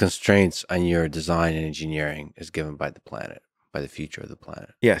 The constraints on your design and engineering is given by the planet, by the future of the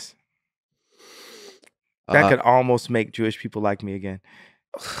planet. Yes. That could almost make Jewish people like me again.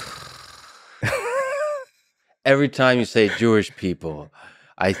 Every time you say Jewish people,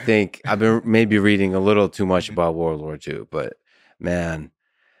 I think I've been maybe reading a little too much about World War II, but man,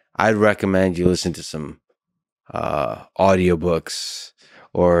 I'd recommend you listen to some audiobooks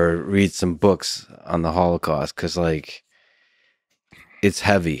or read some books on the Holocaust, because like it's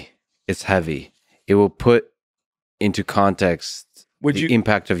heavy. It's heavy. It will put into context the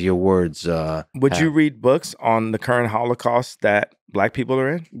impact of your words. Would you read books on the current Holocaust that Black people are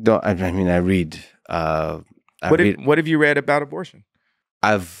in? No, I mean, I read. What have you read about abortion?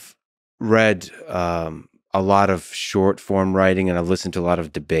 I've read a lot of short form writing, and I've listened to a lot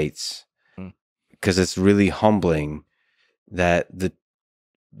of debates, because it's really humbling that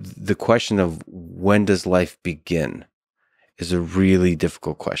the question of when does life begin is a really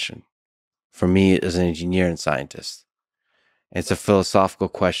difficult question for me as an engineer and scientist. It's a philosophical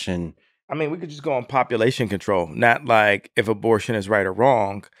question. I mean, we could just go on population control, not like if abortion is right or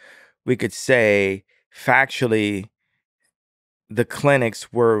wrong. We could say factually the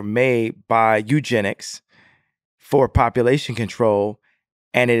clinics were made by eugenics for population control,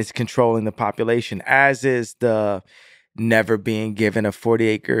 and it is controlling the population, as is the never being given a 40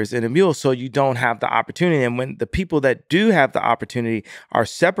 acres and a mule, so you don't have the opportunity. And when the people that do have the opportunity are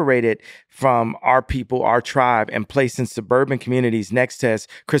separated from our people, our tribe, and placed in suburban communities next to, as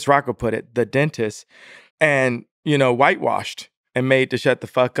Chris Rocco put it, the dentist, and, whitewashed and made to shut the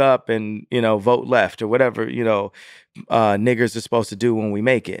fuck up and, vote left or whatever, niggers are supposed to do when we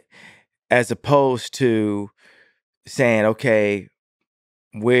make it, as opposed to saying, okay,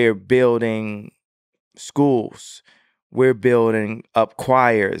 we're building schools, we're building up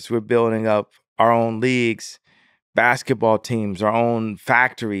choirs, we're building up our own leagues, basketball teams, our own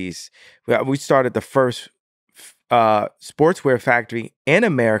factories. We started the first sportswear factory in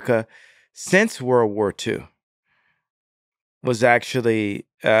America since World War II. Was actually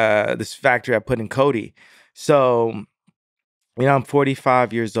this factory I put in Cody. So, I'm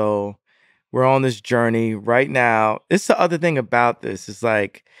 45 years old. We're on this journey right now. It's the other thing about this is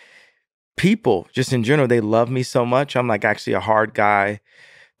like people just in general, they love me so much. I'm like actually a hard guy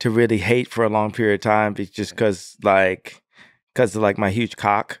to really hate for a long period of time just because of like my huge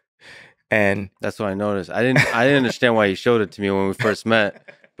cock. And That's what I noticed. I didn't understand why you showed it to me when we first met,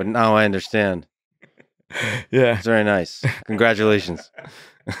 but now I understand. yeah, It's very nice. Congratulations.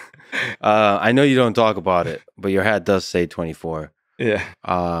 I know you don't talk about it, but your hat does say 24.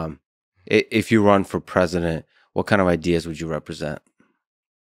 yeah. If you run for president, what kind of ideas would you represent?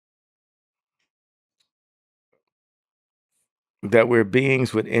 That we're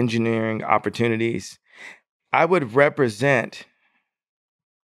beings with engineering opportunities. I would represent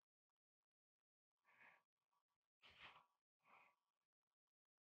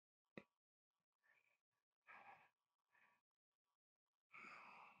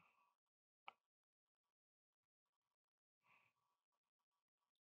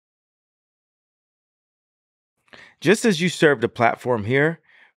just as you served a platform here,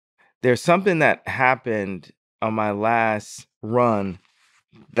 there's something that happened on my last run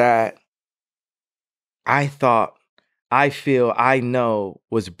that I know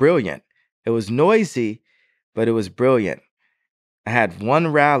was brilliant. It was noisy, but it was brilliant. I had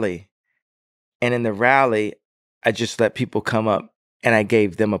one rally, and in the rally, I just let people come up and I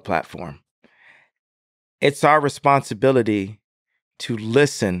gave them a platform. It's our responsibility to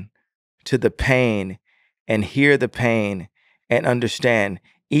listen to the pain and hear the pain and understand,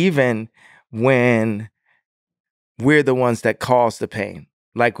 even when we're the ones that cause the pain,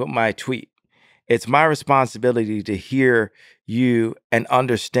 like with my tweet. It's my responsibility to hear you and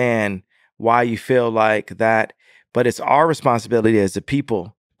understand why you feel like that. But it's our responsibility as a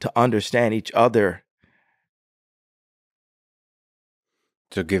people to understand each other.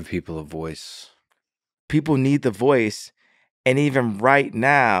 To give people a voice. People need the voice. And even right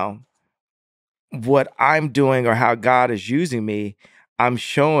now, what I'm doing or how God is using me, I'm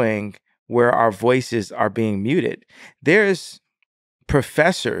showing where our voices are being muted. There's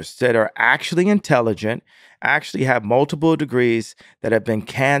professors that are actually intelligent, actually have multiple degrees that have been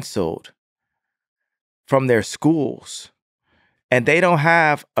canceled from their schools. And they don't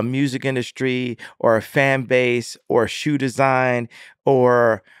have a music industry or a fan base or shoe design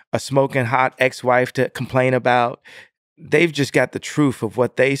or a smoking hot ex-wife to complain about. They've just got the truth of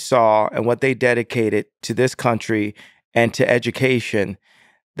what they saw and what they dedicated to this country and to education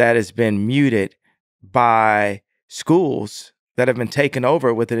that has been muted by schools that have been taken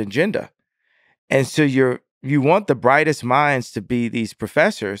over with an agenda. And so you want the brightest minds to be these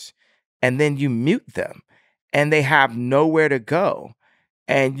professors, and then you mute them and they have nowhere to go.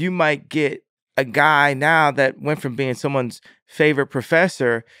 And you might get a guy now that went from being someone's favorite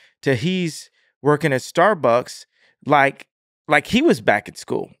professor to he's working at Starbucks like he was back at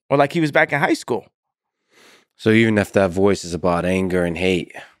school or like he was back in high school. So even if that voice is about anger and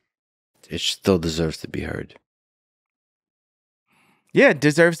hate, it still deserves to be heard. Yeah, it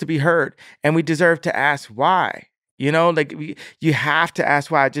deserves to be heard. And we deserve to ask why. Like you have to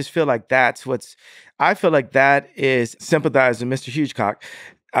ask why. I just feel like I feel like that is sympathizing Mr. Hugecock.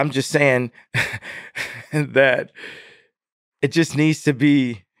 I'm just saying that it just needs to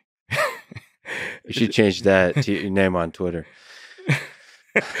be. You should change that to your name on Twitter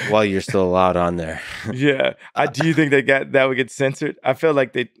while you're still allowed on there. Yeah. Do you think that would get censored? I feel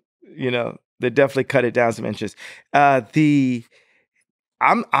like they definitely cut it down some inches. I'm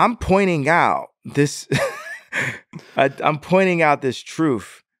pointing out this. I'm pointing out this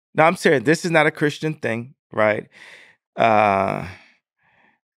truth. Now I'm serious. This is not a Christian thing, right? And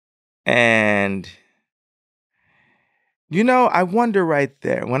I wonder right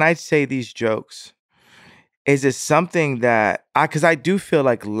there when I say these jokes, is it something that because I do feel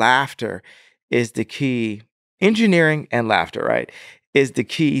like laughter is the key. Engineering and laughter, right, is the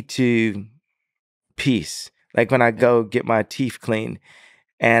key to peace. Like when I go get my teeth cleaned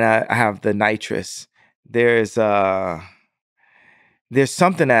and I have the nitrous, there's something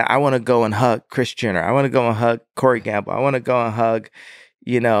that I want to go and hug Kris Jenner. I want to go and hug Corey Gamble. I want to go and hug,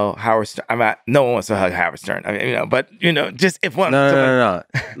 Howard Stern. No one wants to hug Howard Stern. But just if one. No.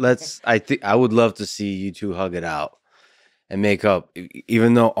 I would love to see you two hug it out and make up,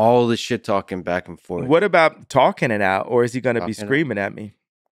 even though all the shit talking back and forth. What about talking it out, or is he going to be Talking it out. screaming at me?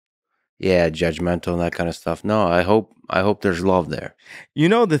 Yeah, judgmental and that kind of stuff. No, I hope there's love there. You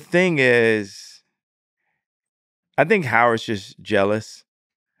know, the thing is, I think Howard's just jealous.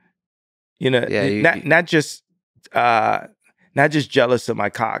 You know, Yeah, not just jealous of my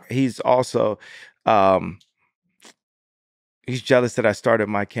cock. He's also he's jealous that I started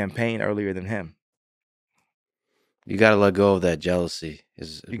my campaign earlier than him. you got to let go of that jealousy.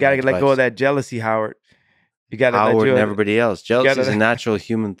 You got to let go of that jealousy, Howard. You got to Howard and everybody else. Jealousy is a gotta- natural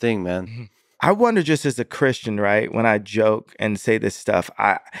human thing, man. I wonder, just as a Christian, right? When I joke and say this stuff,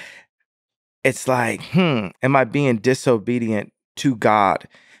 it's like, am I being disobedient to God?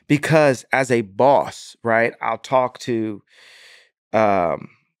 Because as a boss, right, I'll talk to an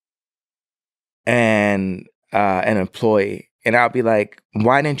employee, and I'll be like,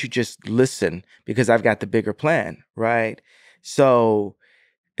 why didn't you just listen? Because I've got the bigger plan, right? So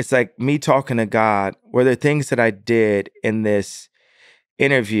it's like me talking to God. Were there things that I did in this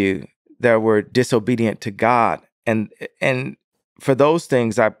interview that were disobedient to God? And for those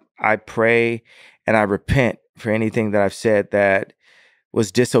things, I pray and I repent for anything that I've said that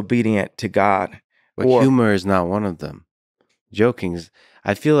was disobedient to God. But humor is not one of them. Joking is,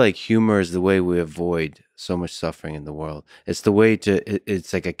 I feel like humor is the way we avoid so much suffering in the world. It's the way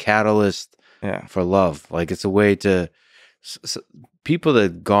it's like a catalyst for love. Like it's a way to, people that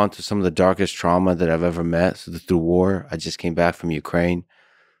have gone through some of the darkest trauma that I've ever met through war. I just came back from Ukraine.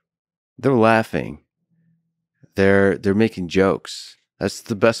 They're laughing. They're making jokes. That's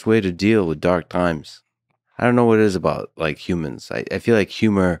the best way to deal with dark times. I don't know what it is about like humans. I feel like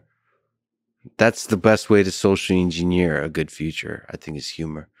humor, that's the best way to socially engineer a good future, I think, is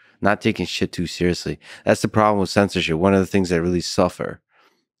humor. Not taking shit too seriously. That's the problem with censorship. One of the things that really suffer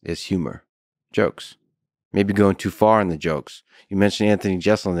is humor. Jokes. Maybe going too far in the jokes. You mentioned Anthony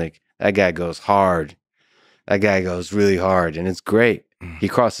Jeselnik. That guy goes hard. That guy goes really hard, and it's great. He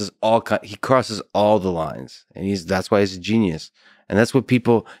crosses all the lines, and that's why he's a genius. And that's what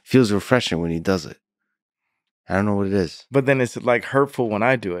people feels refreshing when he does it. I don't know what it is. But then it's like hurtful when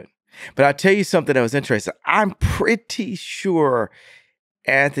I do it. But I'll tell you something that was interesting. I'm pretty sure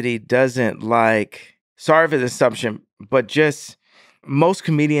Anthony doesn't like, sorry for the assumption, but just most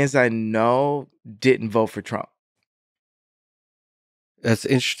comedians I know didn't vote for Trump. That's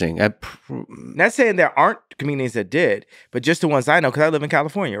interesting. Not saying there aren't comedians that did, but just the ones I know, because I live in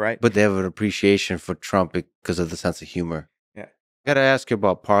California, right? But they have an appreciation for Trump because of the sense of humor. Yeah. I got to ask you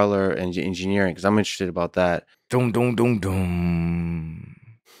about parlor and engineering because I'm interested about that. Dum, dum, dum, dum.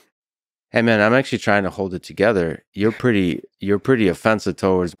 Hey man, I'm actually trying to hold it together. You're pretty offensive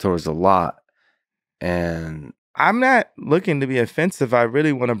towards a lot, and I'm not looking to be offensive. I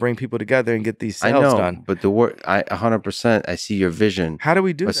really want to bring people together and get these sales done. But the word, 100%, I see your vision. How do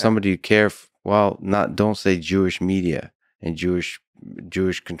we do that? Somebody you care. Don't say Jewish media and Jewish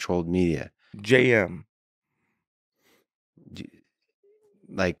controlled media. JM.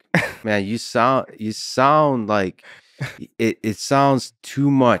 Like, man, you sound like it sounds too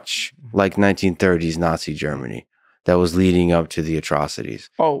much like 1930s Nazi Germany that was leading up to the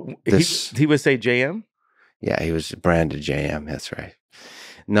atrocities. Oh, he would say JM? Yeah, he was branded JM. That's right.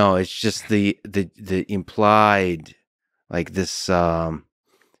 No, it's just the implied, like this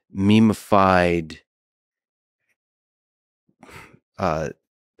memeified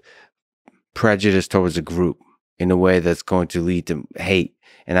prejudice towards a group in a way that's going to lead to hate.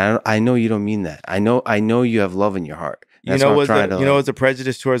 And I know you don't mean that. I know you have love in your heart. That's what's a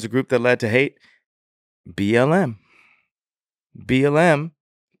prejudice towards a group that led to hate? BLM. BLM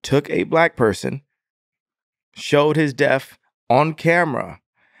took a black person, showed his death on camera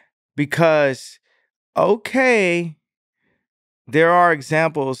because, okay, there are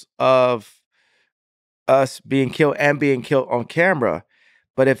examples of us being killed on camera,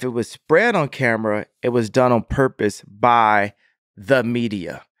 but if it was spread on camera, it was done on purpose by the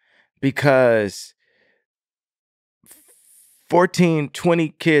media because 14, 20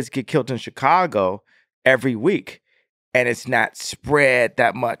 kids get killed in Chicago every week, and it's not spread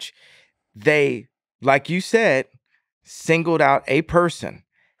that much. They, like you said, singled out a person,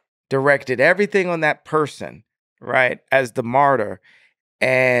 directed everything on that person, right, as the martyr,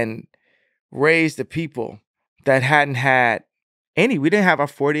 and raised the people that hadn't had any. We didn't have our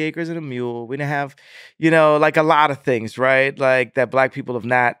 40 acres and a mule. We didn't have, like a lot of things, right, like that black people have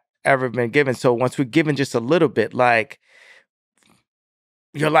not ever been given. So once we're given just a little bit, like,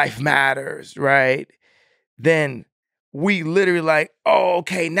 your life matters, right? Then we literally like, oh,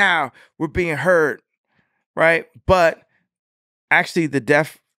 okay, now we're being heard, right? But actually the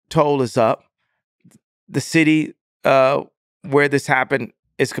death toll is up. The city where this happened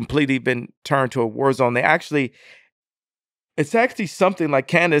is completely been turned to a war zone. It's actually something like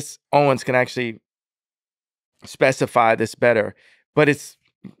Candace Owens can actually specify this better, but it's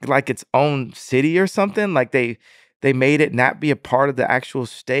like its own city or something. Like they made it not be a part of the actual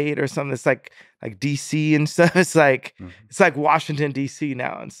state or something. It's like DC and stuff. It's like it's like Washington DC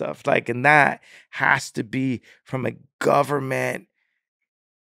now and stuff. Like, and that has to be from a government,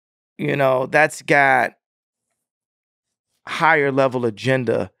 that's got higher level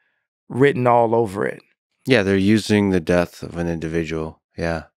agenda written all over it. Yeah, they're using the death of an individual.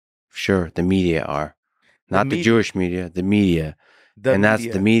 Yeah, sure. The media are. Not the Jewish media, the media.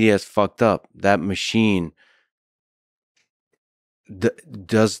 The media is fucked up. That machine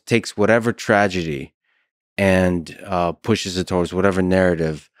takes whatever tragedy and pushes it towards whatever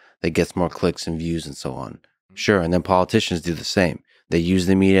narrative that gets more clicks and views and so on. Sure, and then politicians do the same. They use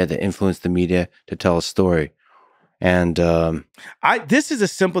the media, they influence the media to tell a story. And this is a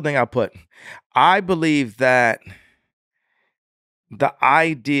simple thing I'll put. I believe that the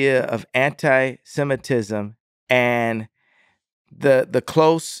idea of anti-Semitism and the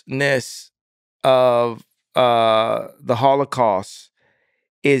closeness of the Holocaust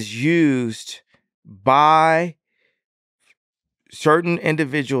is used by certain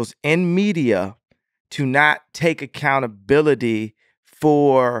individuals in media to not take accountability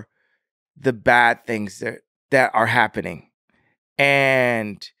for the bad things that are happening.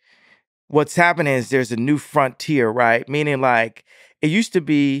 And what's happening is there's a new frontier, right? Meaning, like, it used to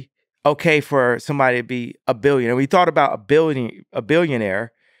be okay for somebody to be a billionaire. We thought about a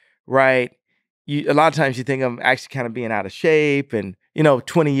billionaire, right? A lot of times you think of them actually kind of being out of shape, and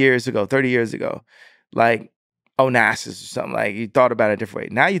 20 years ago, 30 years ago, like Onassis or something. Like, you thought about it a different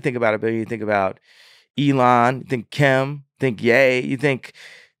way. Now you think about a billionaire, you think about Elon, you think Kim, think Ye, you think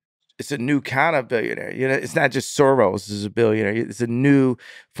it's a new kind of billionaire. It's not just Soros is a billionaire. It's a new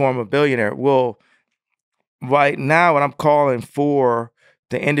form of billionaire. Well, right now, what I'm calling for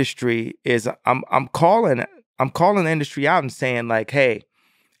the industry is I'm calling the industry out and saying, like, hey,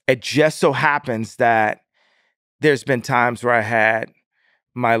 it just so happens that there's been times where I had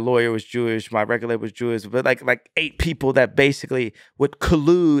my lawyer was Jewish, my regulator was Jewish, but like 8 people that basically would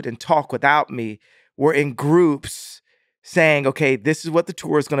collude and talk without me were in groups saying, okay, this is what the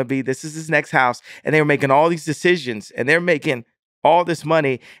tour is going to be. This is his next house. And they were making all these decisions and they're making all this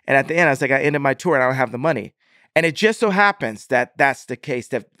money. And at the end, I was like, I ended my tour and I don't have the money. And it just so happens that that's the case,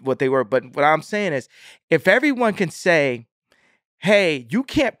 that what they were. But what I'm saying is, if everyone can say, hey, you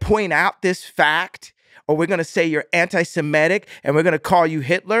can't point out this fact, or we're going to say you're anti-Semitic and we're going to call you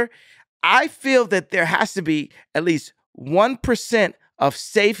Hitler, I feel that there has to be at least 1% of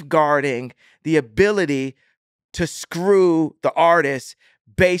safeguarding the ability to screw the artist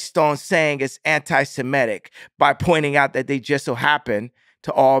based on saying it's anti-Semitic by pointing out that they just so happen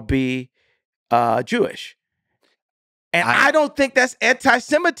to all be Jewish. And I don't think that's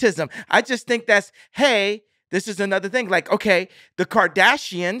anti-Semitism. I just think that's, hey, this is another thing. Like, okay, the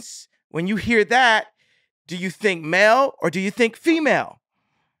Kardashians, when you hear that, do you think male or do you think female?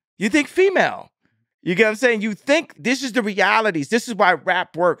 You think female. You get what I'm saying? You think this is the realities. This is why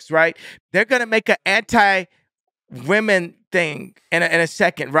rap works, right? They're going to make an anti-women thing in a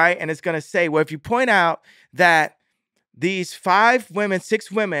second, right? And it's going to say, well, if you point out that these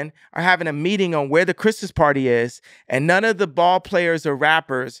 6 women are having a meeting on where the Christmas party is, and none of the ball players or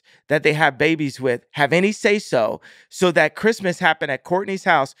rappers that they have babies with have any say-so that Christmas happened at Courtney's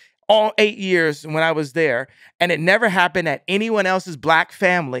house all 8 years when I was there, and it never happened at anyone else's black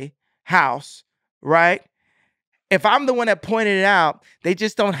family house, right? If I'm the one that pointed it out, they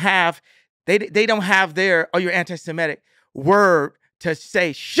just don't have, they don't have their, oh, you're anti-Semitic word to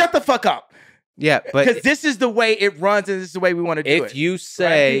say, shut the fuck up. Yeah, but because this is the way it runs, and this is the way we want to do it. If you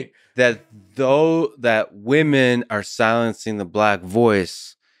say that that women are silencing the black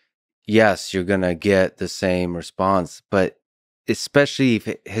voice, yes, you're gonna get the same response. But especially if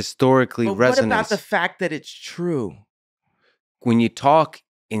it historically resonates. What about the fact that it's true? When you talk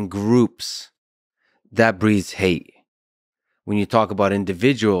in groups, that breeds hate. When you talk about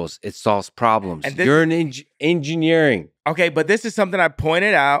individuals, it solves problems. You're in engineering. Okay, but this is something I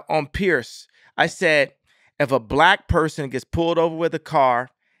pointed out on Pierce. I said, if a black person gets pulled over with a car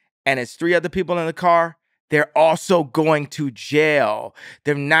and it's 3 other people in the car, they're also going to jail.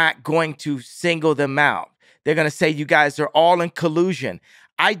 They're not going to single them out. They're going to say, you guys are all in collusion.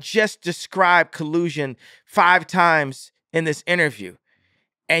 I just described collusion 5 times in this interview.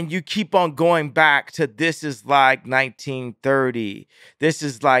 And you keep on going back to, this is like 1930. This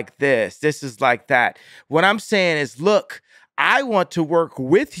is like this. This is like that. What I'm saying is, look, I want to work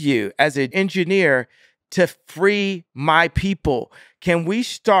with you as an engineer to free my people. Can we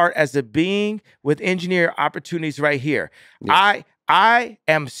start as a being with engineer opportunities right here? Yes. I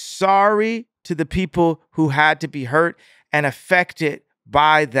am sorry to the people who had to be hurt and affected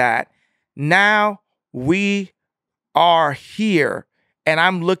by that. Now we are here and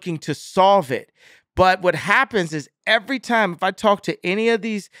I'm looking to solve it. But what happens is every time if I talk to any of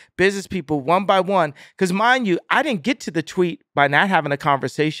these business people one by one, because mind you, I didn't get to the tweet by not having a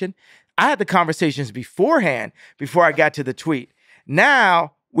conversation. I had the conversations beforehand before I got to the tweet.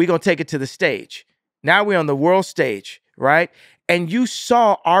 Now we're going to take it to the stage. Now we're on the world stage, right? And you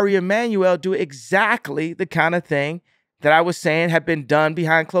saw Ari Emanuel do exactly the kind of thing that I was saying had been done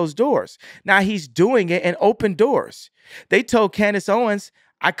behind closed doors. Now he's doing it in open doors. They told Candace Owens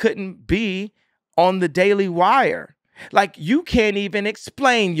I couldn't be on the Daily Wire. Like, you can't even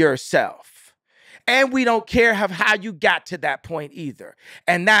explain yourself. And we don't care how you got to that point either.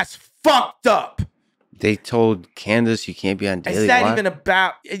 And that's fucked up. They told Candace you can't be on Daily Wire? It's not even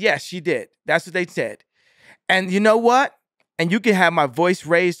about, yes, she did. That's what they said. And you know what? And you can have my voice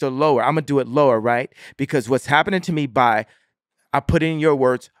raised or lower. I'm going to do it lower, right? Because what's happening to me by, I put in your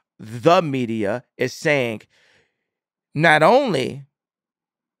words, the media is saying, not only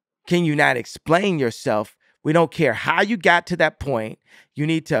can you not explain yourself, we don't care how you got to that point. You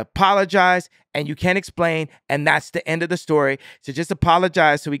need to apologize and you can't explain. And that's the end of the story. So just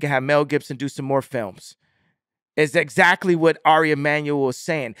apologize so we can have Mel Gibson do some more films. Is exactly what Ari Emanuel was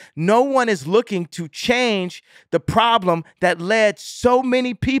saying. No one is looking to change the problem that led so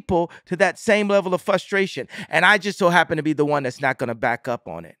many people to that same level of frustration. And I just so happen to be the one that's not going to back up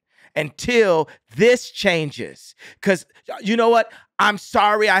on it until this changes. Because you know what? I'm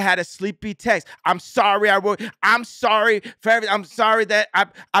sorry I had a sleepy text. I'm sorry I wrote. I'm sorry for everything. I'm sorry that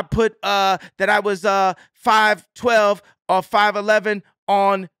I put that I was 5'12" or 5'11"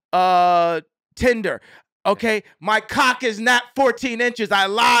 on Tinder. Okay, my cock is not 14 inches. I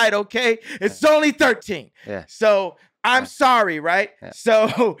lied, okay? It's only 13. Yeah. So I'm sorry, right? Yeah.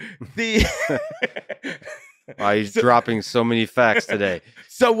 So the... Wow, he's dropping so many facts today.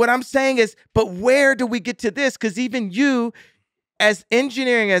 So what I'm saying is, but where do we get to this? Because even you, as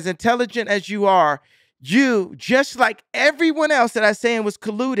engineering, as intelligent as you are, you, just like everyone else that I saying was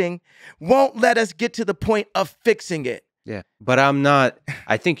colluding, won't let us get to the point of fixing it. Yeah, but I'm not...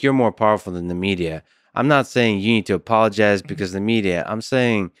 I think you're more powerful than the media. I'm not saying you need to apologize because of the media. I'm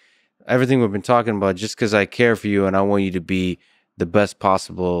saying everything we've been talking about just because I care for you and I want you to be the best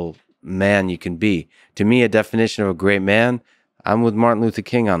possible man you can be. To me, a definition of a great man, I'm with Martin Luther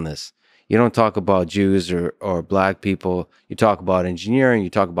King on this. You don't talk about Jews or black people. You talk about engineering. You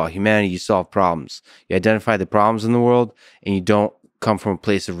talk about humanity. You solve problems. You identify the problems in the world and you don't come from a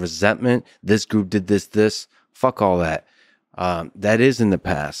place of resentment. This group did this. Fuck all that. That is in the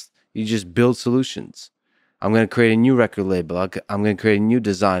past. You just build solutions. I'm going to create a new record label. I'm going to create a new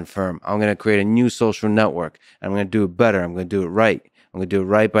design firm. I'm going to create a new social network. I'm going to do it better. I'm going to do it right. I'm going to do it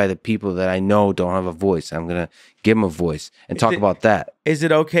right by the people that I know don't have a voice. I'm going to give them a voice and talk about that. Is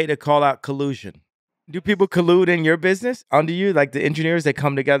it okay to call out collusion? Do people collude in your business under you? Like the engineers, they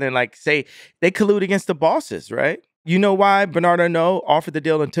come together and like say they collude against the bosses, right? You know why Bernard Arnault offered the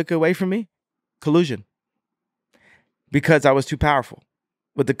deal and took it away from me? Collusion. Because I was too powerful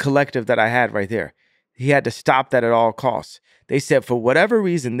with the collective that I had right there. He had to stop that at all costs. They said, for whatever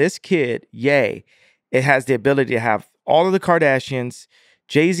reason, this kid, Ye, it has the ability to have all of the Kardashians,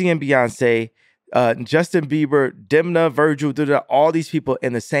 Jay-Z and Beyonce, Justin Bieber, Demna, Virgil, all these people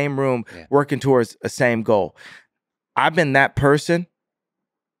in the same room working towards a same goal. I've been that person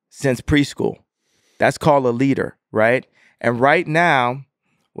since preschool. That's called a leader, right? And right now,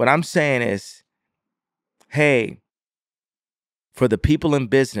 what I'm saying is, hey, for the people in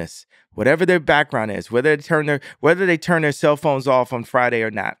business, whatever their background is, whether they turn their cell phones off on Friday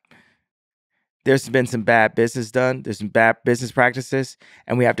or not, there's been some bad business done. There's some bad business practices,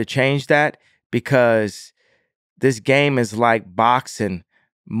 and we have to change that because this game is like boxing.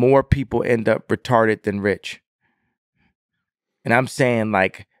 More people end up retarded than rich. And I'm saying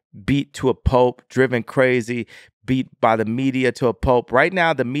like beat to a pulp, driven crazy, beat by the media to a pulp. Right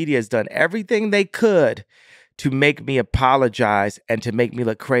now, the media has done everything they could to make me apologize and to make me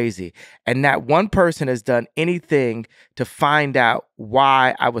look crazy. And not one person has done anything to find out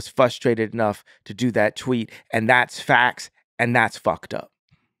why I was frustrated enough to do that tweet. And that's facts, and that's fucked up.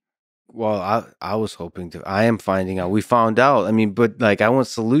 Well, I was hoping to. I am finding out. We found out. I mean, but like, I want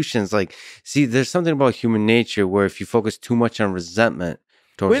solutions. Like, see, there's something about human nature where if you focus too much on resentment,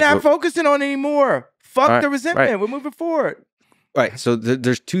 we're not focusing on it anymore. Fuck the resentment. Right. We're moving forward. Right. So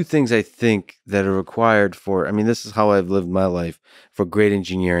there's two things I think that are required for, I mean, this is how I've lived my life for great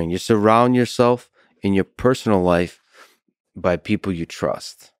engineering. You surround yourself in your personal life by people you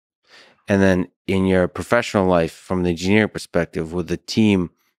trust. And then in your professional life, from the engineering perspective, with a team,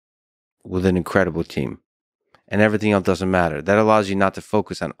 with an incredible team. And everything else doesn't matter. That allows you not to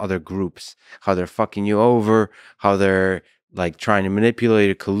focus on other groups, how they're fucking you over, how they're like trying to manipulate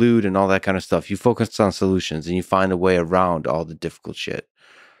or collude and all that kind of stuff. You focus on solutions and you find a way around all the difficult shit.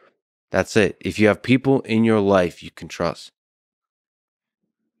 That's it. If you have people in your life you can trust,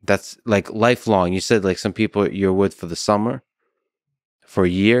 that's like lifelong. You said like some people you're with for the summer, for a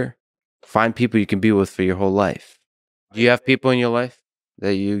year. Find people you can be with for your whole life. Do you have people in your life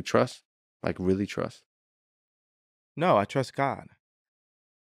that you trust? Like really trust? No, I trust God.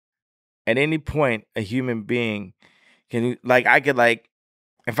 At any point, a human being can, like, I could, like,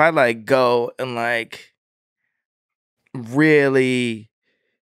 if I, like, go and, like, really,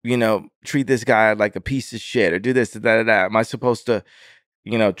 treat this guy like a piece of shit or do this, da, da, da, am I supposed to,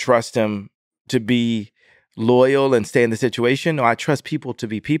 trust him to be loyal and stay in the situation? No, I trust people to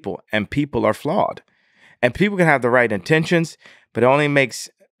be people, and people are flawed. And people can have the right intentions, but it only makes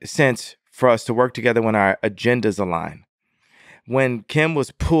sense for us to work together when our agendas align. When Kim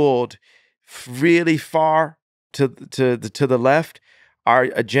was pulled really far to the left, our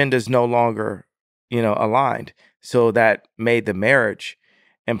agendas no longer, aligned. So that made the marriage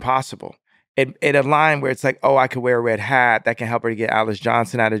impossible. It aligned where it's like, oh, I could wear a red hat. That can help her to get Alice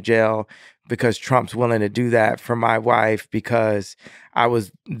Johnson out of jail because Trump's willing to do that for my wife because I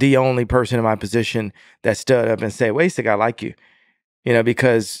was the only person in my position that stood up and said, wait a second, I like you.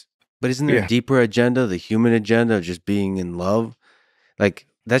 Because But isn't there a deeper agenda, the human agenda of just being in love? Like,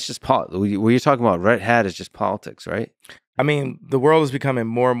 that's just what you're talking about. Red hat is just politics, right? I mean, the world is becoming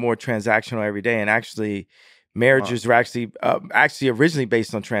more and more transactional every day. And actually, marriages are actually originally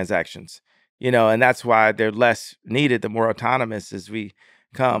based on transactions, and that's why they're less needed the more autonomous as we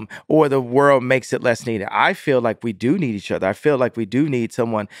come, or the world makes it less needed. I feel like we do need each other. I feel like we do need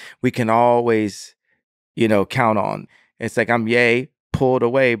someone we can always, count on. It's like I'm pulled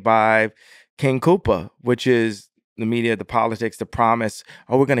away by King Koopa, which is the media, the politics, the promise,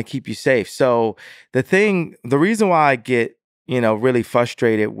 oh, we're going to keep you safe. So the reason why I get, really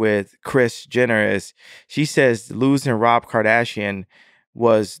frustrated with Kris Jenner is she says losing Rob Kardashian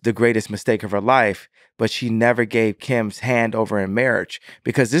was the greatest mistake of her life, but she never gave Kim's hand over in marriage,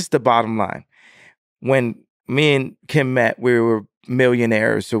 because this is the bottom line. When me and Kim met, we were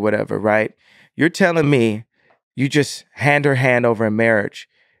millionaires or whatever, right? You're telling me you just hand her hand over in marriage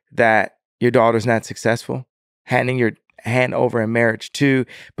that your daughter's not successful? Handing your hand over in marriage too.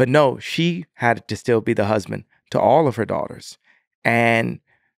 But no, she had to still be the husband to all of her daughters. And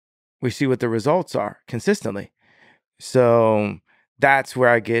we see what the results are consistently. So that's where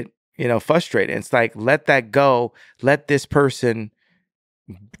I get, frustrated. It's like, let that go. Let this person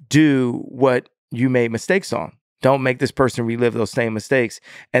do what you made mistakes on. Don't make this person relive those same mistakes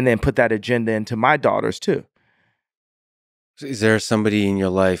and then put that agenda into my daughters too. Is there somebody in your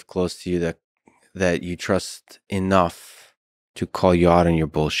life close to you that you trust enough to call you out on your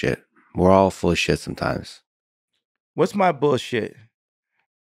bullshit? We're all full of shit sometimes. What's my bullshit?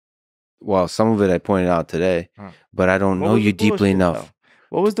 Well, some of it I pointed out today, but I don't know you deeply enough. Though?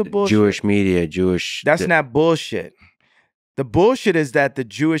 What was the bullshit? Jewish media, That's not bullshit. The bullshit is that the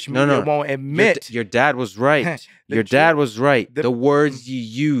Jewish media won't admit. Your dad was right. Your dad was right. The words you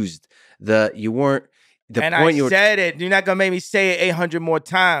used, you weren't. And I said it. You're not gonna make me say it 800 more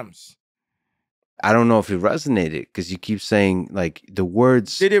times. I don't know if it resonated because you keep saying like the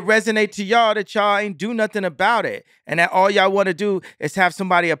words. Did it resonate to y'all that y'all ain't do nothing about it, and that all y'all want to do is have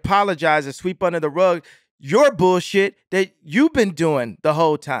somebody apologize and sweep under the rug your bullshit that you've been doing the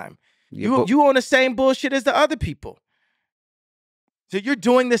whole time? Yeah, you on the same bullshit as the other people. So you're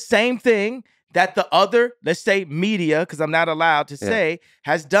doing the same thing that the other, let's say media, because I'm not allowed to say,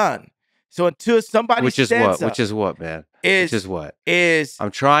 has done. So until somebody which is what, man? Is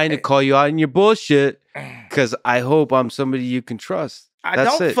I'm trying to call you out in your bullshit because I hope I'm somebody you can trust. I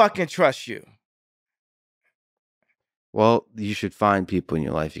don't fucking trust you. Well, you should find people in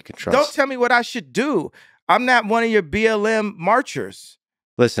your life you can trust. Don't tell me what I should do. I'm not one of your BLM marchers.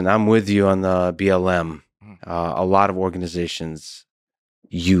 Listen, I'm with you on the BLM. A lot of organizations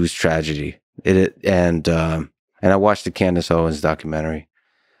use tragedy. And I watched the Candace Owens documentary.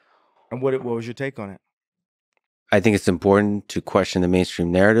 And what was your take on it? I think it's important to question the mainstream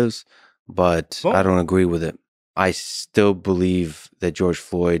narratives, but I don't agree with it. I still believe that George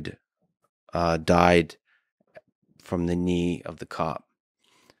Floyd died from the knee of the cop,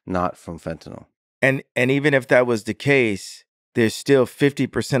 not from fentanyl. And even if that was the case, there's still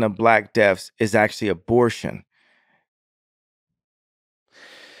 50% of Black deaths is actually abortion.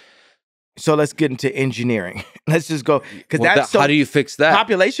 So let's get into engineering. Let's just go, because Well, how do you fix that?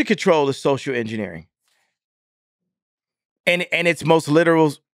 Population control is social engineering, and its most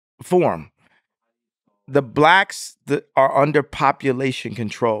literal form. The blacks that are under population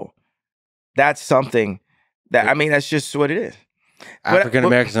control. That's something that, I mean, that's just what it is. African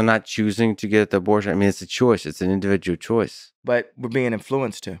Americans are not choosing to get the abortion. I mean, it's a choice. It's an individual choice. But we're being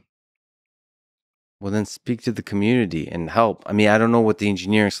influenced to. Well, then speak to the community and help. I mean, I don't know what the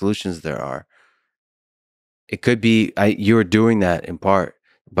engineering solutions there are. It could be you're doing that in part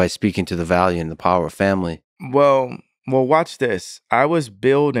by speaking to the value and the power of family. Well, watch this. I was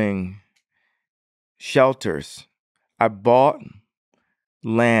building shelters. I bought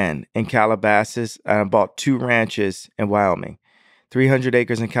land in Calabasas, and I bought 2 ranches in Wyoming. 300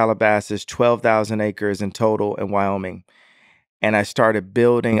 acres in Calabasas, 12,000 acres in total in Wyoming. And I started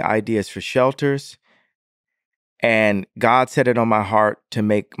building ideas for shelters. And God set it on my heart to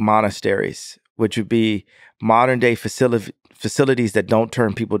make monasteries, which would be modern day facilities that don't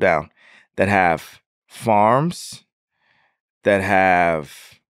turn people down, that have farms, that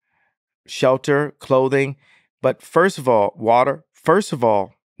have shelter, clothing, but first of all, water, first of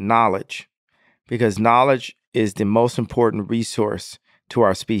all, knowledge, because knowledge is the most important resource to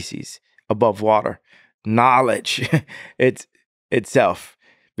our species above water. Knowledge it's itself,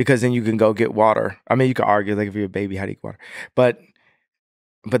 because then you can go get water. I mean, you can argue, like, if you're a baby, how do you get water? But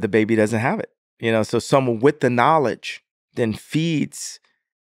the baby doesn't have it, you know? So someone with the knowledge then feeds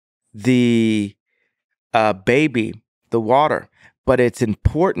the baby the water. But it's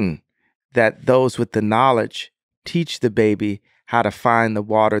important that those with the knowledge teach the baby how to find the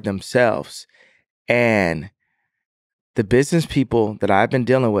water themselves. And the business people that I've been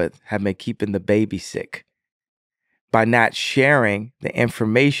dealing with have been keeping the baby sick by not sharing the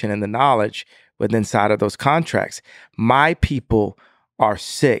information and the knowledge within inside of those contracts. My people are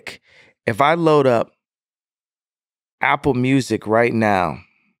sick. If I load up Apple Music right now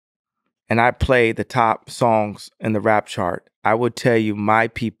and I play the top songs in the rap chart, I would tell you my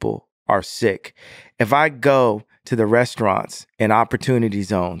people are sick. If I go to the restaurants and opportunity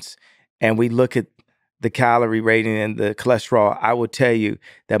zones and we look at the calorie rating and the cholesterol, I will tell you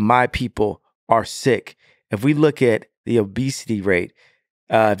that my people are sick. If we look at the obesity rate,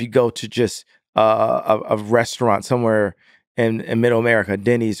 if you go to just a restaurant somewhere in Middle America,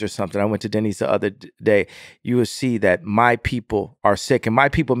 Denny's or something, I went to Denny's the other day, you will see that my people are sick. And my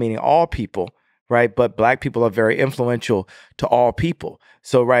people meaning all people, right? But Black people are very influential to all people.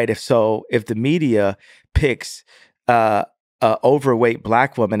 So, right, if the media picks a overweight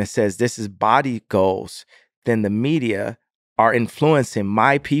Black woman and says this is body goals, then the media are influencing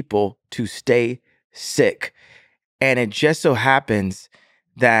my people to stay sick. And it just so happens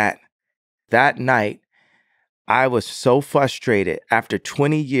that night, I was so frustrated after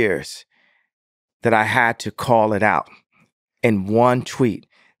 20 years that I had to call it out in one tweet,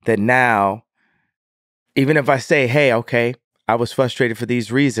 that now, even if I say, hey, okay, I was frustrated for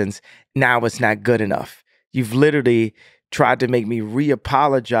these reasons, now it's not good enough. You've literally tried to make me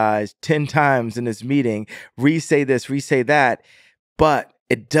re-apologize 10 times in this meeting, re-say this, re-say that, but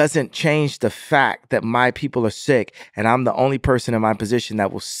it doesn't change the fact that my people are sick, and I'm the only person in my position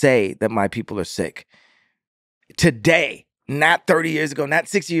that will say that my people are sick. Today, not 30 years ago, not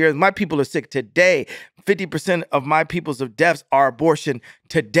 60 years, my people are sick today. 50% of my people's of deaths are abortion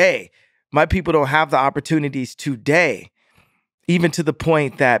today. My people don't have the opportunities today. Even to the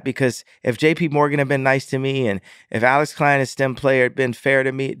point that, because if JP Morgan had been nice to me, and if Alex Klein, a STEM player, had been fair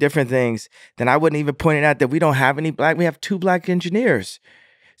to me, different things, then I wouldn't even point it out that we don't have any Black, we have 2 Black engineers.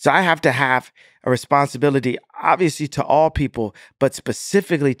 So I have to have a responsibility, obviously, to all people, but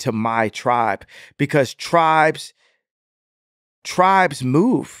specifically to my tribe, because tribes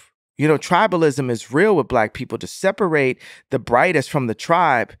move. You know, tribalism is real with Black people. To separate the brightest from the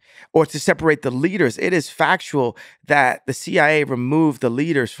tribe, or to separate the leaders, it is factual that the CIA removed the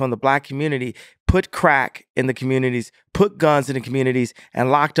leaders from the Black community, put crack in the communities, put guns in the communities,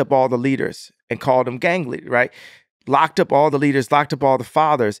 and locked up all the leaders and called them gang leaders, right? Locked up all the leaders, locked up all the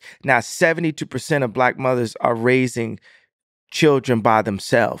fathers. Now, 72% of Black mothers are raising children by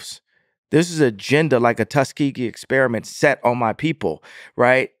themselves. This is an agenda, like a Tuskegee experiment, set on my people,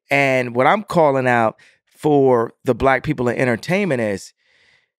 right? And what I'm calling out for the Black people in entertainment is,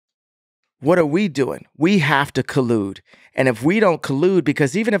 what are we doing? We have to collude. And if we don't collude,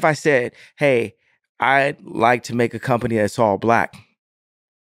 because even if I said, hey, I'd like to make a company that's all Black,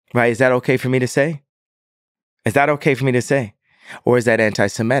 right? Is that okay for me to say? Is that okay for me to say? Or is that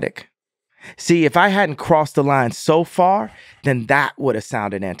anti-Semitic? See, if I hadn't crossed the line so far, then that would have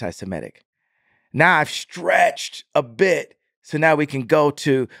sounded anti-Semitic. Now I've stretched a bit So now we can go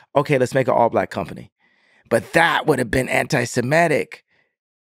to, okay, let's make an all-black company. But that would have been anti-Semitic.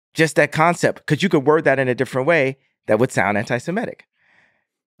 Just that concept, because you could word that in a different way that would sound anti-Semitic.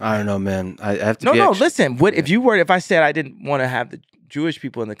 I don't know, man. I have to No, be no, extra. listen. What if I said I didn't want to have the Jewish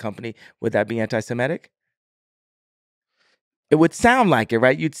people in the company, would that be anti-Semitic? It would sound like it,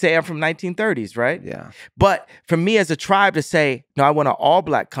 right? You'd say I'm from 1930s, right? Yeah. But for me as a tribe to say, no, I want an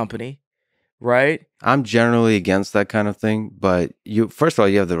all-black company, right? I'm generally against that kind of thing, but first of all,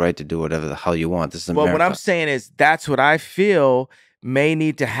 you have the right to do whatever the hell you want. This is Well, what I'm America. saying is that's what I feel may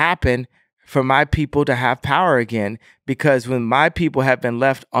need to happen for my people to have power again. Because when my people have been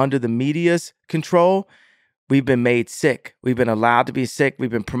left under the media's control, we've been made sick. We've been allowed to be sick. We're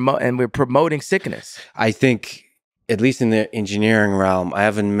promoting sickness. I think, at least in the engineering realm, I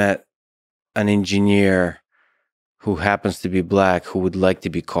haven't met an engineer who happens to be black who would like to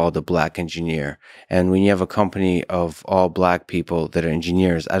be called a black engineer. And when you have a company of all black people that are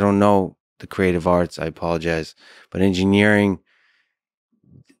engineers, I don't know the creative arts, I apologize, but engineering,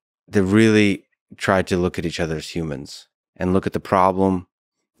 they really try to look at each other as humans and look at the problem.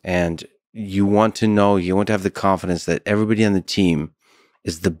 And you want to have the confidence that everybody on the team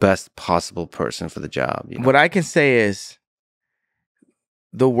is the best possible person for the job. You know? What I can say is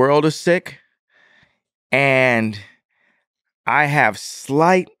the world is sick, and I have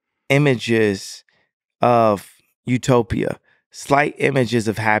slight images of utopia, slight images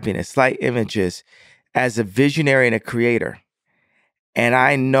of happiness, slight images as a visionary and a creator. And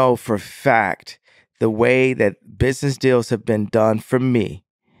I know for a fact the way that business deals have been done for me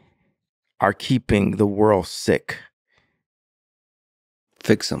are keeping the world sick.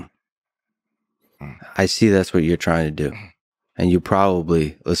 Fix them. I see that's what you're trying to do. And you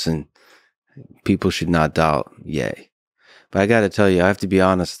probably, listen, people should not doubt, yay. But I got to tell you, I have to be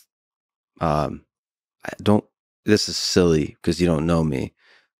honest. This is silly because you don't know me,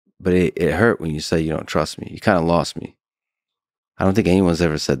 but it hurt when you say you don't trust me. You kind of lost me. I don't think anyone's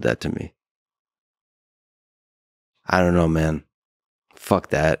ever said that to me. I don't know, man. Fuck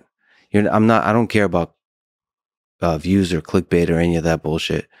that. I don't care about views or clickbait or any of that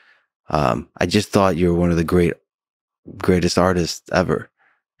bullshit. I just thought you were one of the greatest artists ever.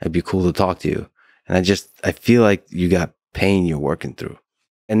 It'd be cool to talk to you. And I feel like you got pain you're working through.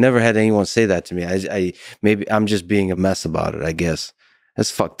 And never had anyone say that to me. Maybe I'm just being a mess about it, I guess. That's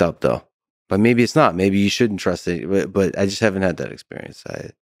fucked up though. But maybe it's not. Maybe you shouldn't trust it. But I just haven't had that experience.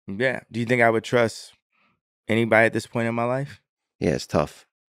 Yeah. Do you think I would trust anybody at this point in my life? Yeah, it's tough.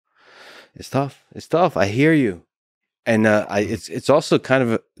 It's tough. It's tough. I hear you. And it's also kind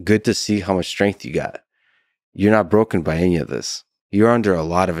of good to see how much strength you got. You're not broken by any of this. You're under a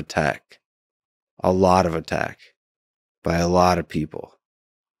lot of attack by a lot of people.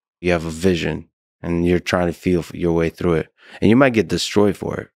 You have a vision and you're trying to feel your way through it. And you might get destroyed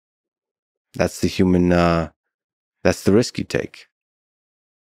for it. That's that's the risk you take.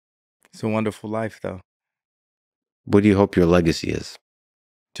 It's a wonderful life, though. What do you hope your legacy is?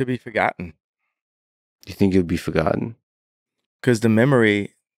 To be forgotten. Do you think you'll be forgotten? Because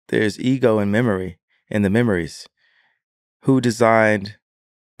there's ego in memory, in the memories. Who designed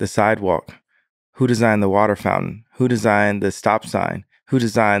the sidewalk? Who designed the water fountain? Who designed the stop sign? Who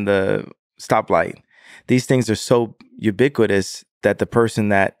designed the stoplight? These things are so ubiquitous that the person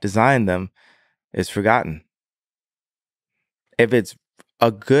that designed them is forgotten. If it's a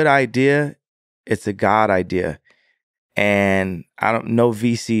good idea, it's a God idea. And no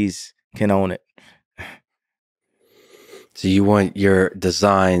VCs can own it. So you want your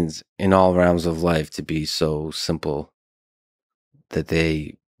designs in all realms of life to be so simple that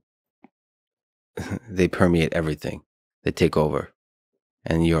they permeate everything. They take over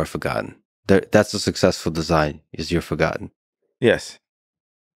and you are forgotten. That's a successful design, is you're forgotten. Yes.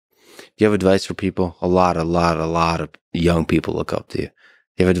 Do you have advice for people? A lot of young people look up to you. Do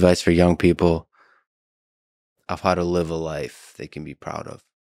you have advice for young people of how to live a life they can be proud of?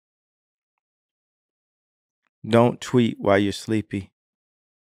 Don't tweet while you're sleepy.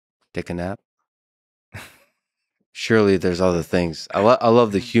 Take a nap? Surely there's other things. I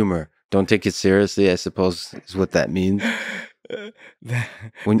love the humor. Don't take it seriously, I suppose is what that means.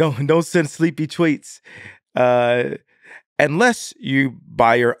 Don't send sleepy tweets. Unless you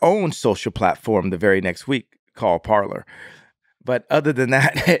buy your own social platform the very next week called Parler. But other than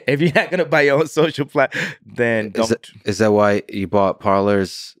that, if you're not going to buy your own social platform, then don't. Is that why you bought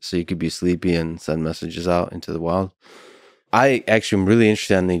Parlors, so you could be sleepy and send messages out into the wild? I actually am really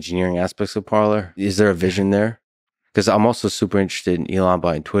interested in the engineering aspects of Parler. Is there a vision there? Because I'm also super interested in Elon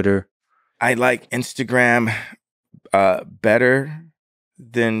buying Twitter. I like Instagram better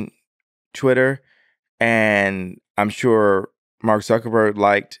than Twitter. And I'm sure Mark Zuckerberg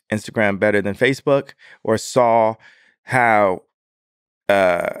liked Instagram better than Facebook, or saw how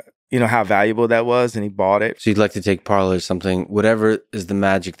how valuable that was, and he bought it. So you'd like to take Parler, something, whatever is the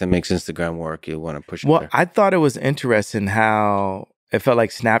magic that makes Instagram work, you want to push it Well, there. I thought it was interesting how it felt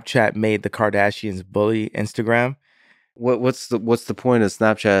like Snapchat made the Kardashians bully Instagram. What's the point of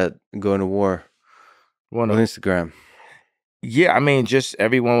Snapchat going to war with Instagram? Yeah, I mean, just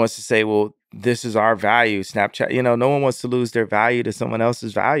everyone wants to say, well, this is our value. Snapchat, no one wants to lose their value to someone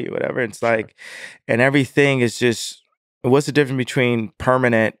else's value, whatever. It's like, and everything is just, what's the difference between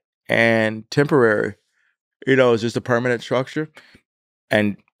permanent and temporary? It's just a permanent structure.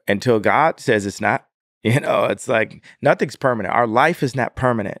 And until God says it's not, it's like nothing's permanent. Our life is not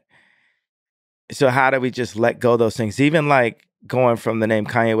permanent. So how do we just let go of those things? Even like going from the name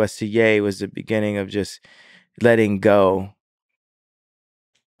Kanye West to Ye was the beginning of just letting go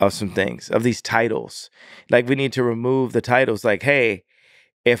of some things, of these titles. Like, we need to remove the titles. Like, hey,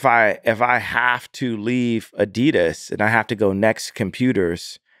 if I have to leave Adidas and I have to go Next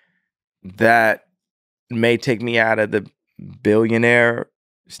Computers, that may take me out of the billionaire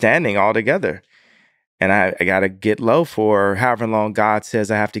standing altogether. And I got to get low for however long God says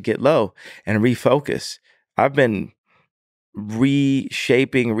I have to get low and refocus. I've been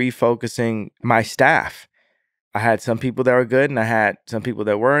reshaping, refocusing my staff. I had some people that were good and I had some people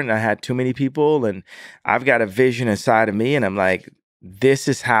that weren't. I had too many people, and I've got a vision inside of me, and I'm like, this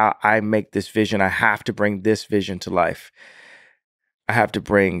is how I make this vision. I have to bring this vision to life. I have to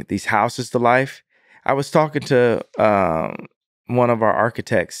bring these houses to life. I was talking to one of our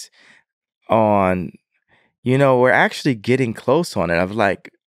architects on, we're actually getting close on it. I've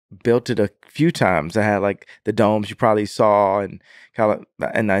like built it a few times. I had like the domes you probably saw, and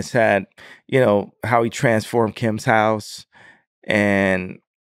I said, how he transformed Kim's house, and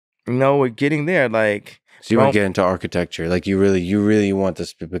we're getting there. Like, so you want to get into architecture, like you really want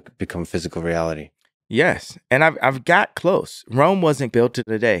this to become physical reality. Yes, and I've got close. Rome wasn't built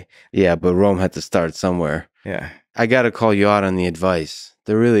in a day. Yeah, but Rome had to start somewhere. Yeah, I got to call you out on the advice.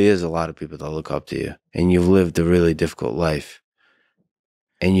 There really is a lot of people that look up to you, and you've lived a really difficult life,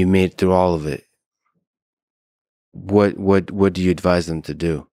 and you made it through all of it. What do you advise them to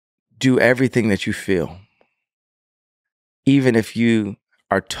do? Do everything that you feel, even if you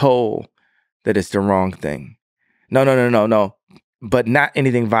are told that it's the wrong thing. No, but not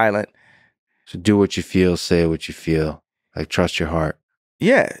anything violent. So do what you feel, say what you feel. Like, trust your heart.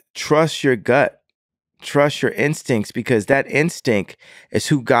 Yeah, trust your gut. Trust your instincts, because that instinct is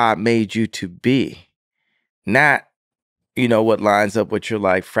who God made you to be. Not, what lines up with your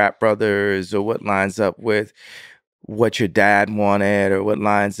like frat brothers, or what lines up with what your dad wanted, or what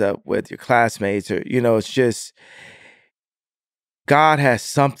lines up with your classmates, or, it's just God has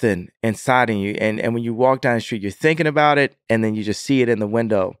something inside of you. And when you walk down the street, you're thinking about it, and then you just see it in the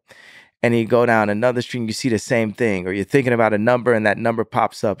window. And you go down another street and you see the same thing, or you're thinking about a number and that number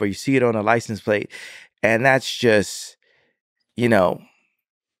pops up, or you see it on a license plate. And that's just,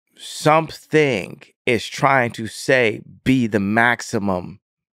 something is trying to say, be the maximum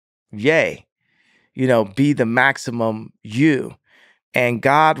Ye, be the maximum you. And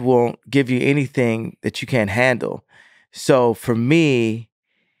God won't give you anything that you can't handle. So for me,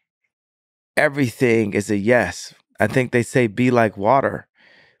 everything is a yes. I think they say be like water.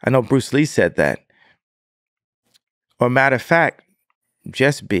 I know Bruce Lee said that. Or matter of fact,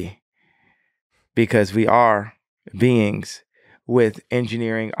 just be. Because we are beings with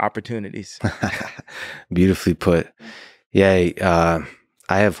engineering opportunities. Beautifully put. Yeah,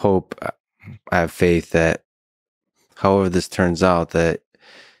 I have hope. I have faith that however this turns out, that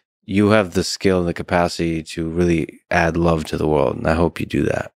you have the skill and the capacity to really add love to the world. And I hope you do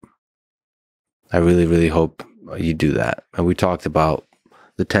that. I really, really hope you do that. And we talked about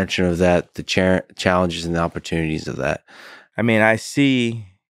the tension of that, the challenges and the opportunities of that. I mean, I see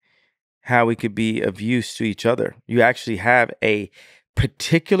how we could be of use to each other. You actually have a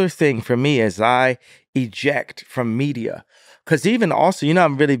particular thing for me as I eject from media. Because even also,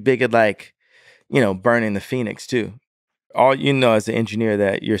 I'm really big at like, burning the phoenix too. All as an engineer,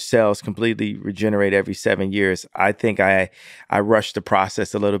 that your cells completely regenerate every 7 years. I think I rush the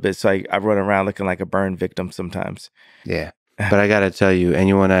process a little bit, so I run around looking like a burn victim sometimes. Yeah. But I got to tell you,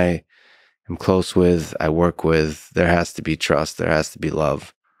 anyone I am close with, I work with, there has to be trust, there has to be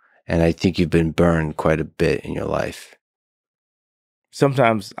love. And I think you've been burned quite a bit in your life.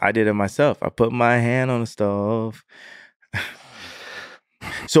 Sometimes I did it myself. I put my hand on the stove.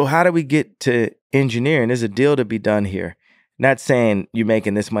 So how do we get to engineering? There's a deal to be done here. Not saying you're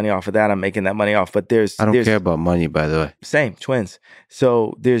making this money off of that, I'm making that money off, but I don't care about money, by the way. Same, twins.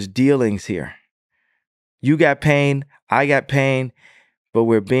 So there's dealings here. You got pain, I got pain, but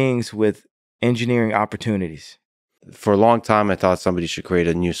we're beings with engineering opportunities. For a long time, I thought somebody should create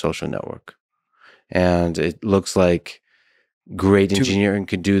a new social network. And it looks like great engineering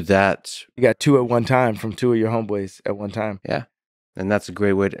could do that. You got two at one time from two of your homeboys at one time. Yeah. And that's a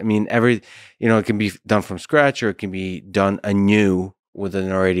great way to, I mean, it can be done from scratch or it can be done anew with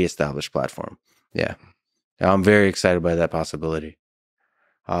an already established platform. Yeah. I'm very excited by that possibility.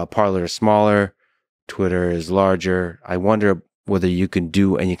 Parler is smaller. Twitter is larger. I wonder whether you can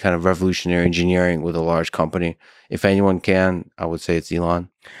do any kind of revolutionary engineering with a large company. If anyone can, I would say it's Elon.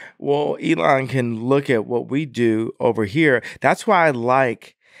 Well, Elon can look at what we do over here. That's why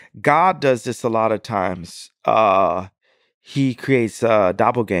God does this a lot of times. He creates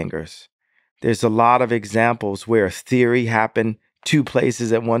doppelgangers. There's a lot of examples where a theory happened two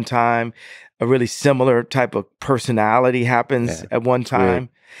places at one time. A really similar type of personality happens at one time.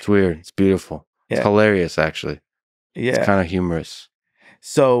 It's weird. It's beautiful. Yeah. It's hilarious, actually. Yeah. It's kind of humorous.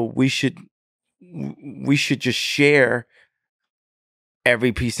 So we should just share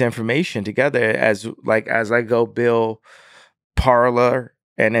every piece of information together as I go build Parler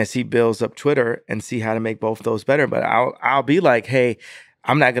and as he builds up Twitter and see how to make both those better. But I'll be like, hey,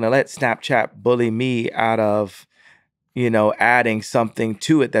 I'm not gonna let Snapchat bully me out of, adding something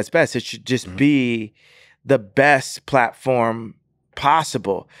to it that's best. It should just be the best platform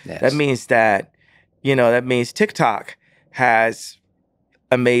possible. Yes. That means that TikTok has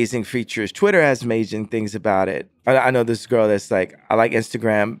amazing features. Twitter has amazing things about it. I know this girl that's like, I like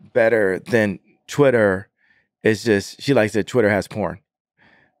Instagram better than Twitter. It's just, she likes that Twitter has porn.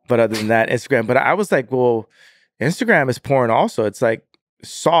 But other than that, Instagram. But I was like, well, Instagram is porn also. It's like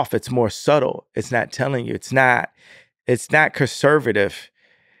soft. It's more subtle. It's not telling you. It's not conservative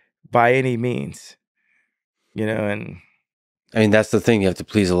by any means. And I mean, that's the thing. You have to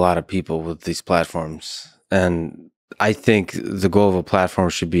please a lot of people with these platforms. And I think the goal of a platform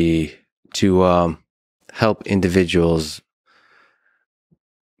should be to help individuals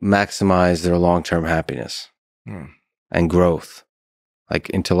maximize their long-term happiness and growth, like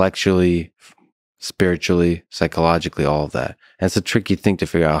intellectually, spiritually, psychologically, all of that. And it's a tricky thing to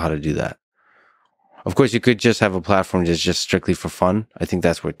figure out how to do that. Of course, you could just have a platform that's just strictly for fun. I think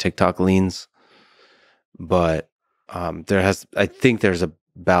that's where TikTok leans. But I think there's a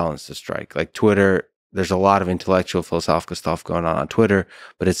balance to strike. Like Twitter, there's a lot of intellectual, philosophical stuff going on Twitter,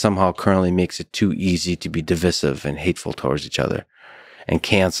 but it somehow currently makes it too easy to be divisive and hateful towards each other and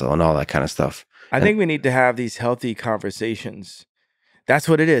cancel and all that kind of stuff. I think we need to have these healthy conversations. That's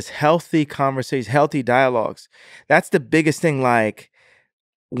what it is. Healthy conversations, healthy dialogues. That's the biggest thing. Like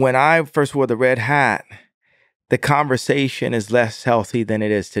when I first wore the red hat, the conversation is less healthy than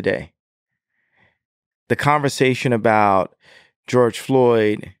it is today. The conversation about George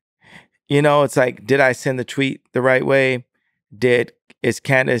Floyd, it's like, did I send the tweet the right way? Is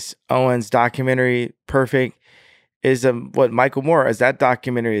Candace Owens' documentary perfect? Is Michael Moore, is that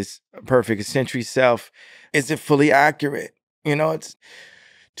documentary is perfect? Is Century Self, is it fully accurate? It's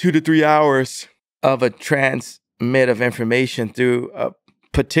 2 to 3 hours of a transmit of information through a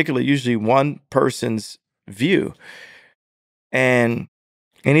particular, usually one person's view. And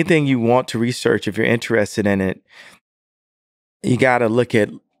anything you want to research, if you're interested in it, you got to look at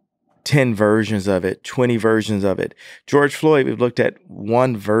 10 versions of it, 20 versions of it. George Floyd, we've looked at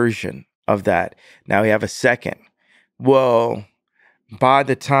one version of that. Now we have a second. Well, by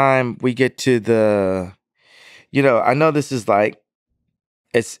the time we get to I know this is like,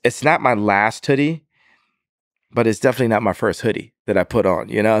 it's not my last hoodie, but it's definitely not my first hoodie that I put on.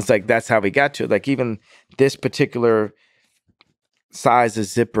 It's like, that's how we got to it. Like even this particular size of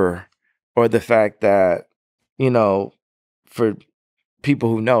zipper, or the fact that, for people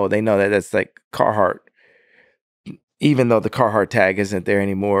who know, they know that that's like Carhartt. Even though the Carhartt tag isn't there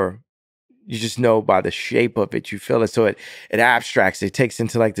anymore, you just know by the shape of it, you feel it. So it abstracts, it takes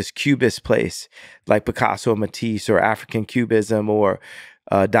into like this cubist place, like Picasso, Matisse, or African Cubism, or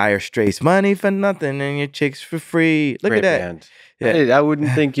Dire Straits. Money for nothing and your chicks for free. Look Great at that. Band. Yeah. Hey, I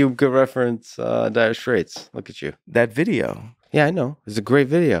wouldn't think you could reference Dire Straits. Look at you. That video. Yeah, I know. It's a great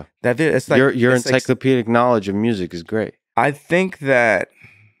video. That video. It's like your encyclopedic knowledge of music is great. I think that,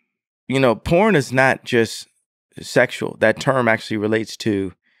 porn is not just sexual. That term actually relates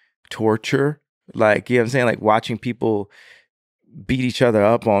to torture. Like, you know what I'm saying? Like watching people beat each other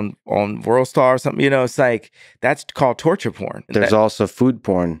up on World Star or something. It's like, that's called torture porn. There's also food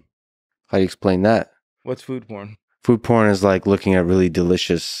porn. How do you explain that? What's food porn? Food porn is like looking at really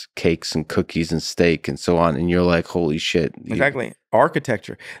delicious cakes and cookies and steak and so on. And you're like, holy shit. Exactly.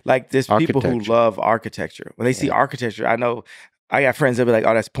 Architecture. Like there's people who love architecture. When they see architecture, I know I got friends that be like,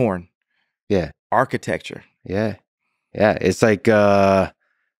 oh, that's porn. Yeah. architecture. Yeah. Yeah. It's like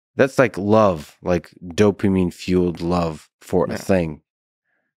that's like love, like dopamine fueled love for a Yeah. thing.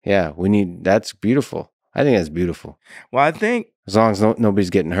 Yeah, that's beautiful. I think that's beautiful. Well, I think As long as nobody's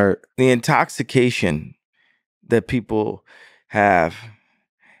getting hurt. the intoxication that people have,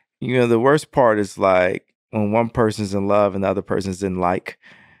 the worst part is like when one person's in love and the other person's in like.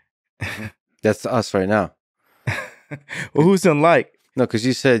 That's us right now. Well, who's in like? No, because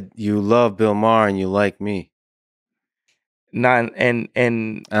you said you love Bill Maher and you like me. Not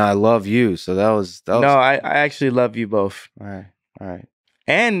and I love you. So that was no, I actually love you both. all right. All right.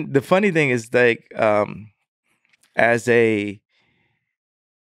 And the funny thing is, like, as a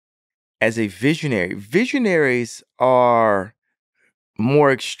visionary, visionaries are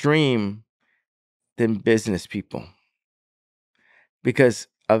more extreme than business people, because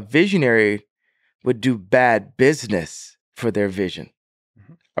a visionary would do bad business for their vision.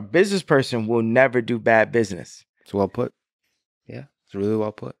 Mhm. A business person will never do bad business. It's well put. Yeah, it's really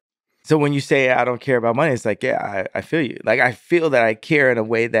well put. So when you say I don't care about money, it's like, yeah, I feel you. Like, I feel that I care in a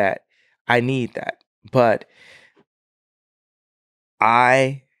way that I need that. But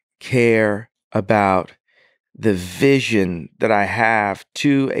I care about the vision that I have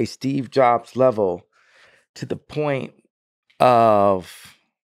to a Steve Jobs level, to the point of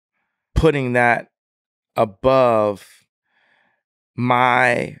putting that above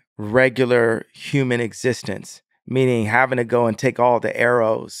my regular human existence, meaning having to go and take all the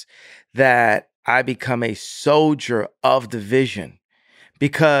arrows, that I become a soldier of the vision.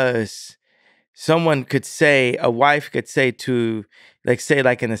 Because someone could say, a wife could say to, like, say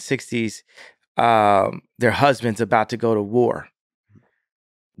like in the 60s, their husband's about to go to war.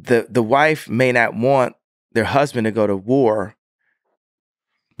 The wife may not want their husband to go to war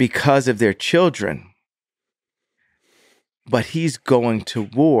because of their children, but he's going to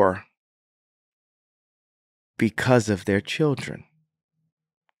war because of their children.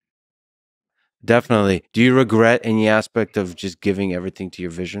 Definitely. Do you regret any aspect of just giving everything to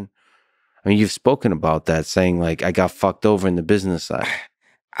your vision? I mean, you've spoken about that, saying like, I got fucked over in the business side.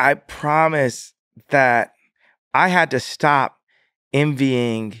 I promise that I had to stop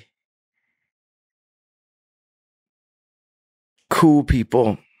envying cool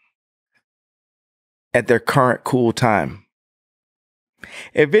people at their current cool time.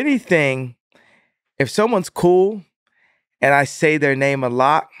 If anything, if someone's cool and I say their name a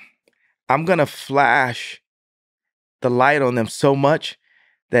lot, I'm going to flash the light on them so much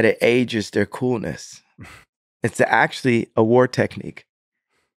that it ages their coolness. It's actually a war technique,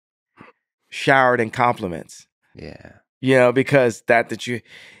 showered in compliments. Yeah. Because that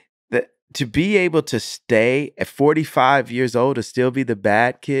to be able to stay at 45 years old, to still be the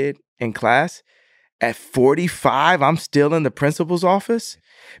bad kid in class. At 45, I'm still in the principal's office.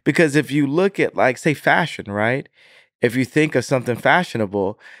 Because if you look at, like, say, fashion, right? If you think of something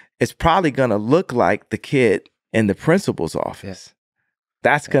fashionable, it's probably going to look like the kid in the principal's office.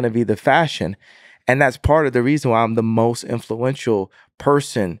 That's going to be the fashion. And that's part of the reason why I'm the most influential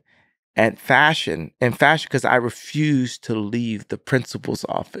person at fashion, because I refuse to leave the principal's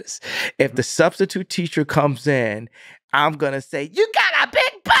office. If the substitute teacher comes in, I'm going to say, "You got a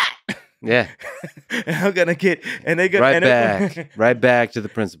big butt." Yeah. And I'm going to get, and they're going to right back to the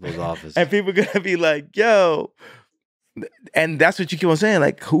principal's office. And people are going to be like, "Yo." And that's what you keep on saying.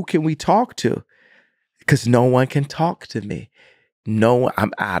 Like, who can we talk to? Because no one can talk to me. No,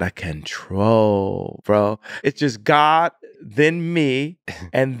 I'm out of control, bro. It's just God, then me,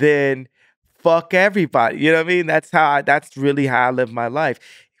 and then fuck everybody. You know what I mean? That's really how I live my life.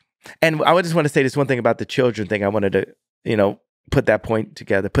 And I just want to say this one thing about the children thing. I wanted to, put that point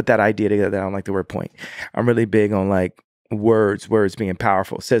together, put that idea together. I don't like the word point. I'm really big on like words being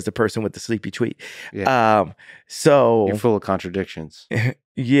powerful, says the person with the sleepy tweet. Yeah. So you're full of contradictions.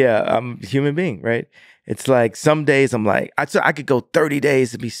 Yeah, I'm a human being, right? It's like some days I'm like, I could go 30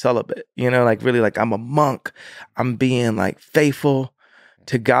 days to be celibate, like really like I'm a monk. I'm being like faithful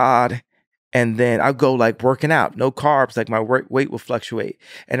to God. And then I'll go like working out, no carbs, like my weight will fluctuate.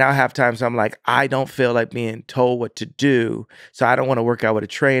 And I'll have times I'm like, I don't feel like being told what to do. So I don't want to work out with a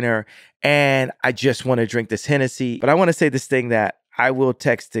trainer. And I just want to drink this Hennessy. But I want to say this thing that I will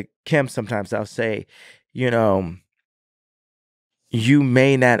text to Kim sometimes. I'll say, you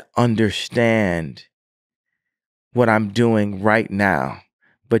may not understand what I'm doing right now,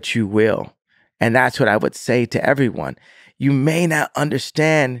 but you will. And that's what I would say to everyone. You may not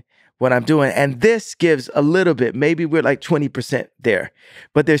understand what I'm doing. And this gives a little bit, maybe we're like 20% there,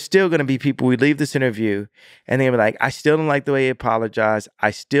 but there's still going to be people, we leave this interview and they'll be like, I still don't like the way he apologized. I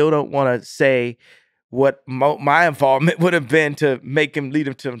still don't want to say what my involvement would have been to make him lead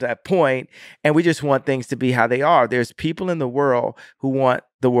him to that point. And we just want things to be how they are. There's people in the world who want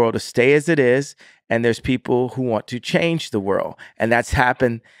the world to stay as it is, and there's people who want to change the world. And that's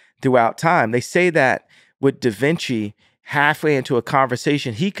happened throughout time. They say that with Da Vinci, halfway into a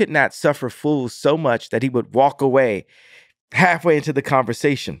conversation, he could not suffer fools so much that he would walk away halfway into the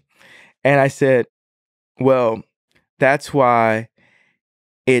conversation. And I said, well, that's why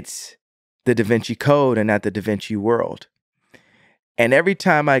it's the Da Vinci Code and not the Da Vinci world. And every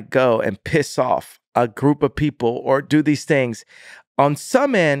time I go and piss off a group of people or do these things, on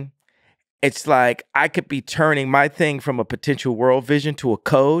some end, it's like I could be turning my thing from a potential world vision to a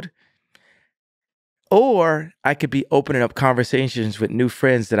code, or I could be opening up conversations with new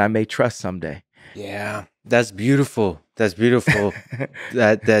friends that I may trust someday. Yeah, that's beautiful. That's beautiful.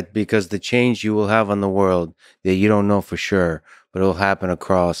 that because the change you will have on the world that you don't know for sure, but it'll happen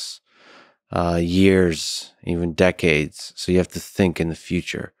across years, even decades. So you have to think in the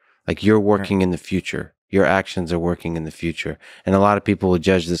future. Like you're working in the future. Your actions are working in the future. And a lot of people will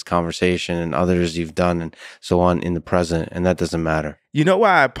judge this conversation and others you've done and so on in the present. And that doesn't matter. You know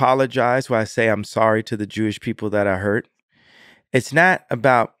why I apologize, why I say I'm sorry to the Jewish people that I hurt? It's not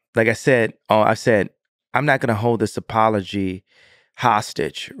about, like I said, I'm not going to hold this apology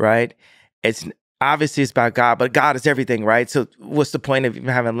hostage, right? It's obviously it's about God, but God is everything, right? So what's the point of even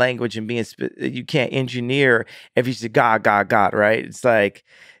having language and being, you can't engineer if you say God, God, God, right? It's like,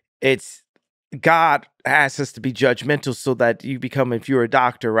 God asks us to be judgmental so that you become, if you're a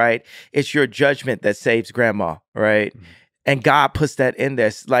doctor, right? It's your judgment that saves grandma, right? Mm-hmm. And God puts that in there.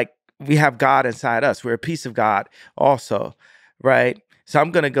 It's like we have God inside us. We're a piece of God also, right? So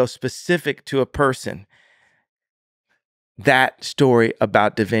I'm going to go specific to a person. That story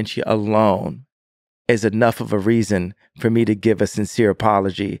about Da Vinci alone is enough of a reason for me to give a sincere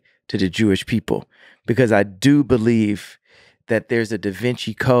apology to the Jewish people, because I do believe that there's a Da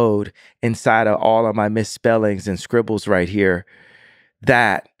Vinci Code inside of all of my misspellings and scribbles right here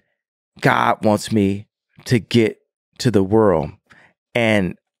that God wants me to get to the world.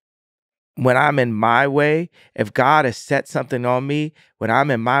 And when I'm in my way, if God has set something on me, when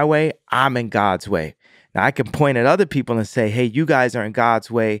I'm in my way, I'm in God's way. Now, I can point at other people and say, hey, you guys are in God's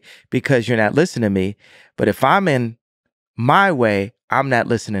way because you're not listening to me. But if I'm in my way, I'm not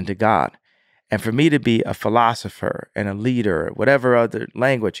listening to God. And for me to be a philosopher and a leader, whatever other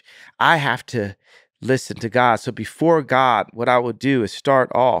language, I have to listen to God. So before God, what I will do is start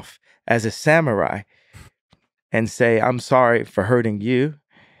off as a samurai and say, I'm sorry for hurting you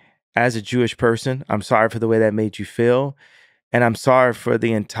as a Jewish person. I'm sorry for the way that made you feel. And I'm sorry for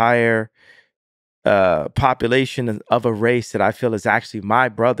the entire population of a race that I feel is actually my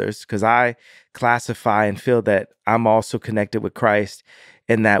brothers, because I classify and feel that I'm also connected with Christ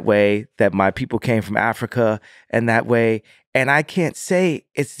in that way, that my people came from Africa in that way. And I can't say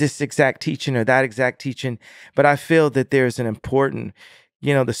it's this exact teaching or that exact teaching, but I feel that there's an important,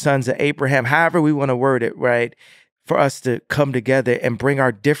 the sons of Abraham, however we want to word it, right? For us to come together and bring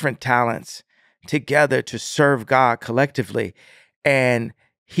our different talents together to serve God collectively. And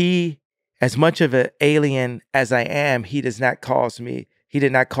he, as much of an alien as I am, he did not call for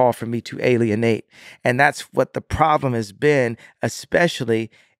me to alienate. And that's what the problem has been, especially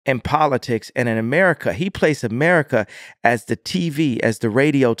in politics and in America. He placed America as the TV, as the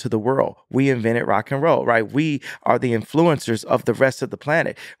radio to the world. We invented rock and roll, right? We are the influencers of the rest of the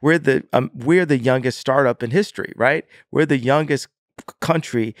planet. We're the youngest startup in history, right? We're the youngest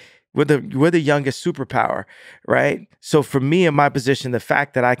country. We're the youngest superpower, right? So for me in my position, the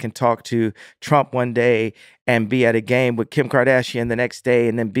fact that I can talk to Trump one day and be at a game with Kim Kardashian the next day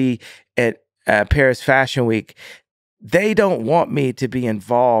and then be at Paris Fashion Week, they don't want me to be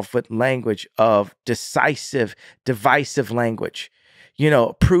involved with language of divisive language,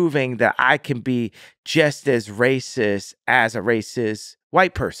 proving that I can be just as racist as a racist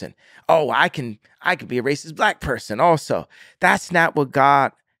white person. Oh, I can be a racist black person also. That's not what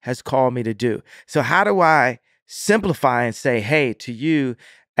God has called me to do. So how do I simplify and say, hey, to you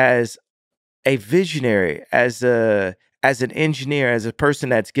as a visionary, as an engineer, as a person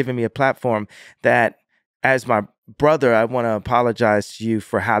that's given me a platform, that as my brother, I want to apologize to you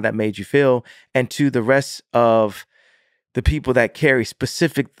for how that made you feel, and to the rest of the people that carry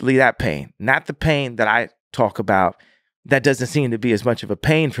specifically that pain, not the pain that I talk about. That doesn't seem to be as much of a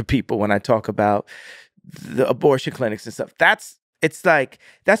pain for people when I talk about the abortion clinics and stuff. It's like,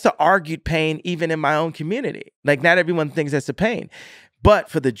 that's the argued pain even in my own community. Like, not everyone thinks that's a pain. But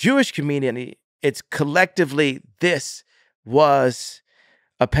for the Jewish community, it's collectively, this was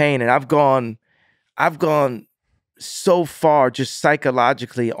a pain. And I've gone so far just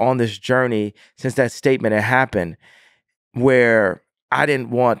psychologically on this journey since that statement had happened, where I didn't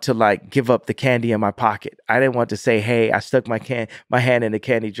want to like give up the candy in my pocket. I didn't want to say, hey, I stuck my hand in the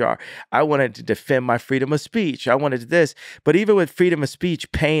candy jar. I wanted to defend my freedom of speech. I wanted this. But even with freedom of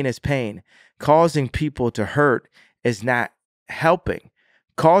speech, pain is pain. Causing people to hurt is not helping.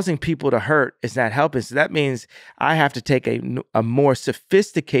 Causing people to hurt is not helping. So that means I have to take a more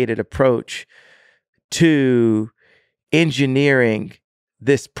sophisticated approach to engineering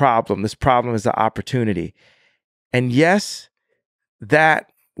this problem. This problem is an opportunity. And yes,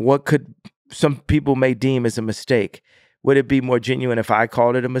 that what could some people may deem as a mistake. Would it be more genuine if I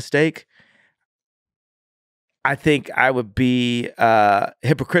called it a mistake? I think I would be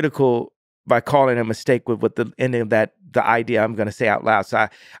hypocritical by calling it a mistake with the ending of that, the idea I'm going to say out loud. So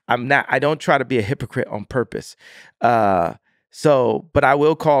I don't try to be a hypocrite on purpose. But I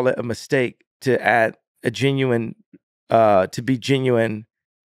will call it a mistake to add a genuine, to be genuine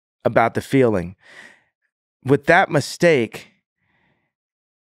about the feeling. With that mistake,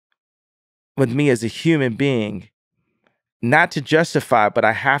 with me as a human being, not to justify, but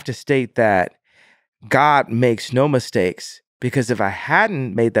I have to state that God makes no mistakes, because if I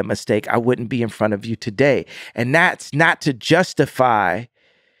hadn't made that mistake, I wouldn't be in front of you today. And that's not to justify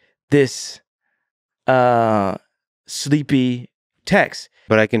this sleepy text.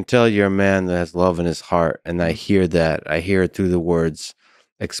 But I can tell you're a man that has love in his heart, and I hear that. I hear it through the words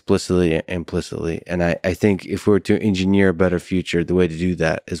explicitly and implicitly. And I think if we were to engineer a better future, the way to do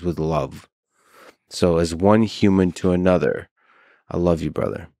that is with love. So as one human to another, I love you,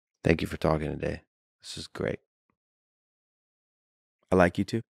 brother. Thank you for talking today. This is great. I like you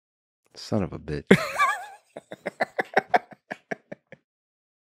too. Son of a bitch.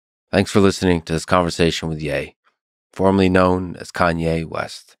 Thanks for listening to this conversation with Ye, formerly known as Kanye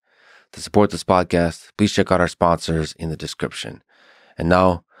West. To support this podcast, please check out our sponsors in the description. And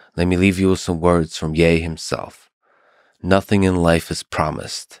now, let me leave you with some words from Ye himself. Nothing in life is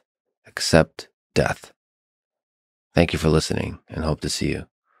promised except death. Thank you for listening, and hope to see you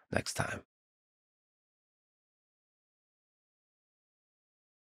next time.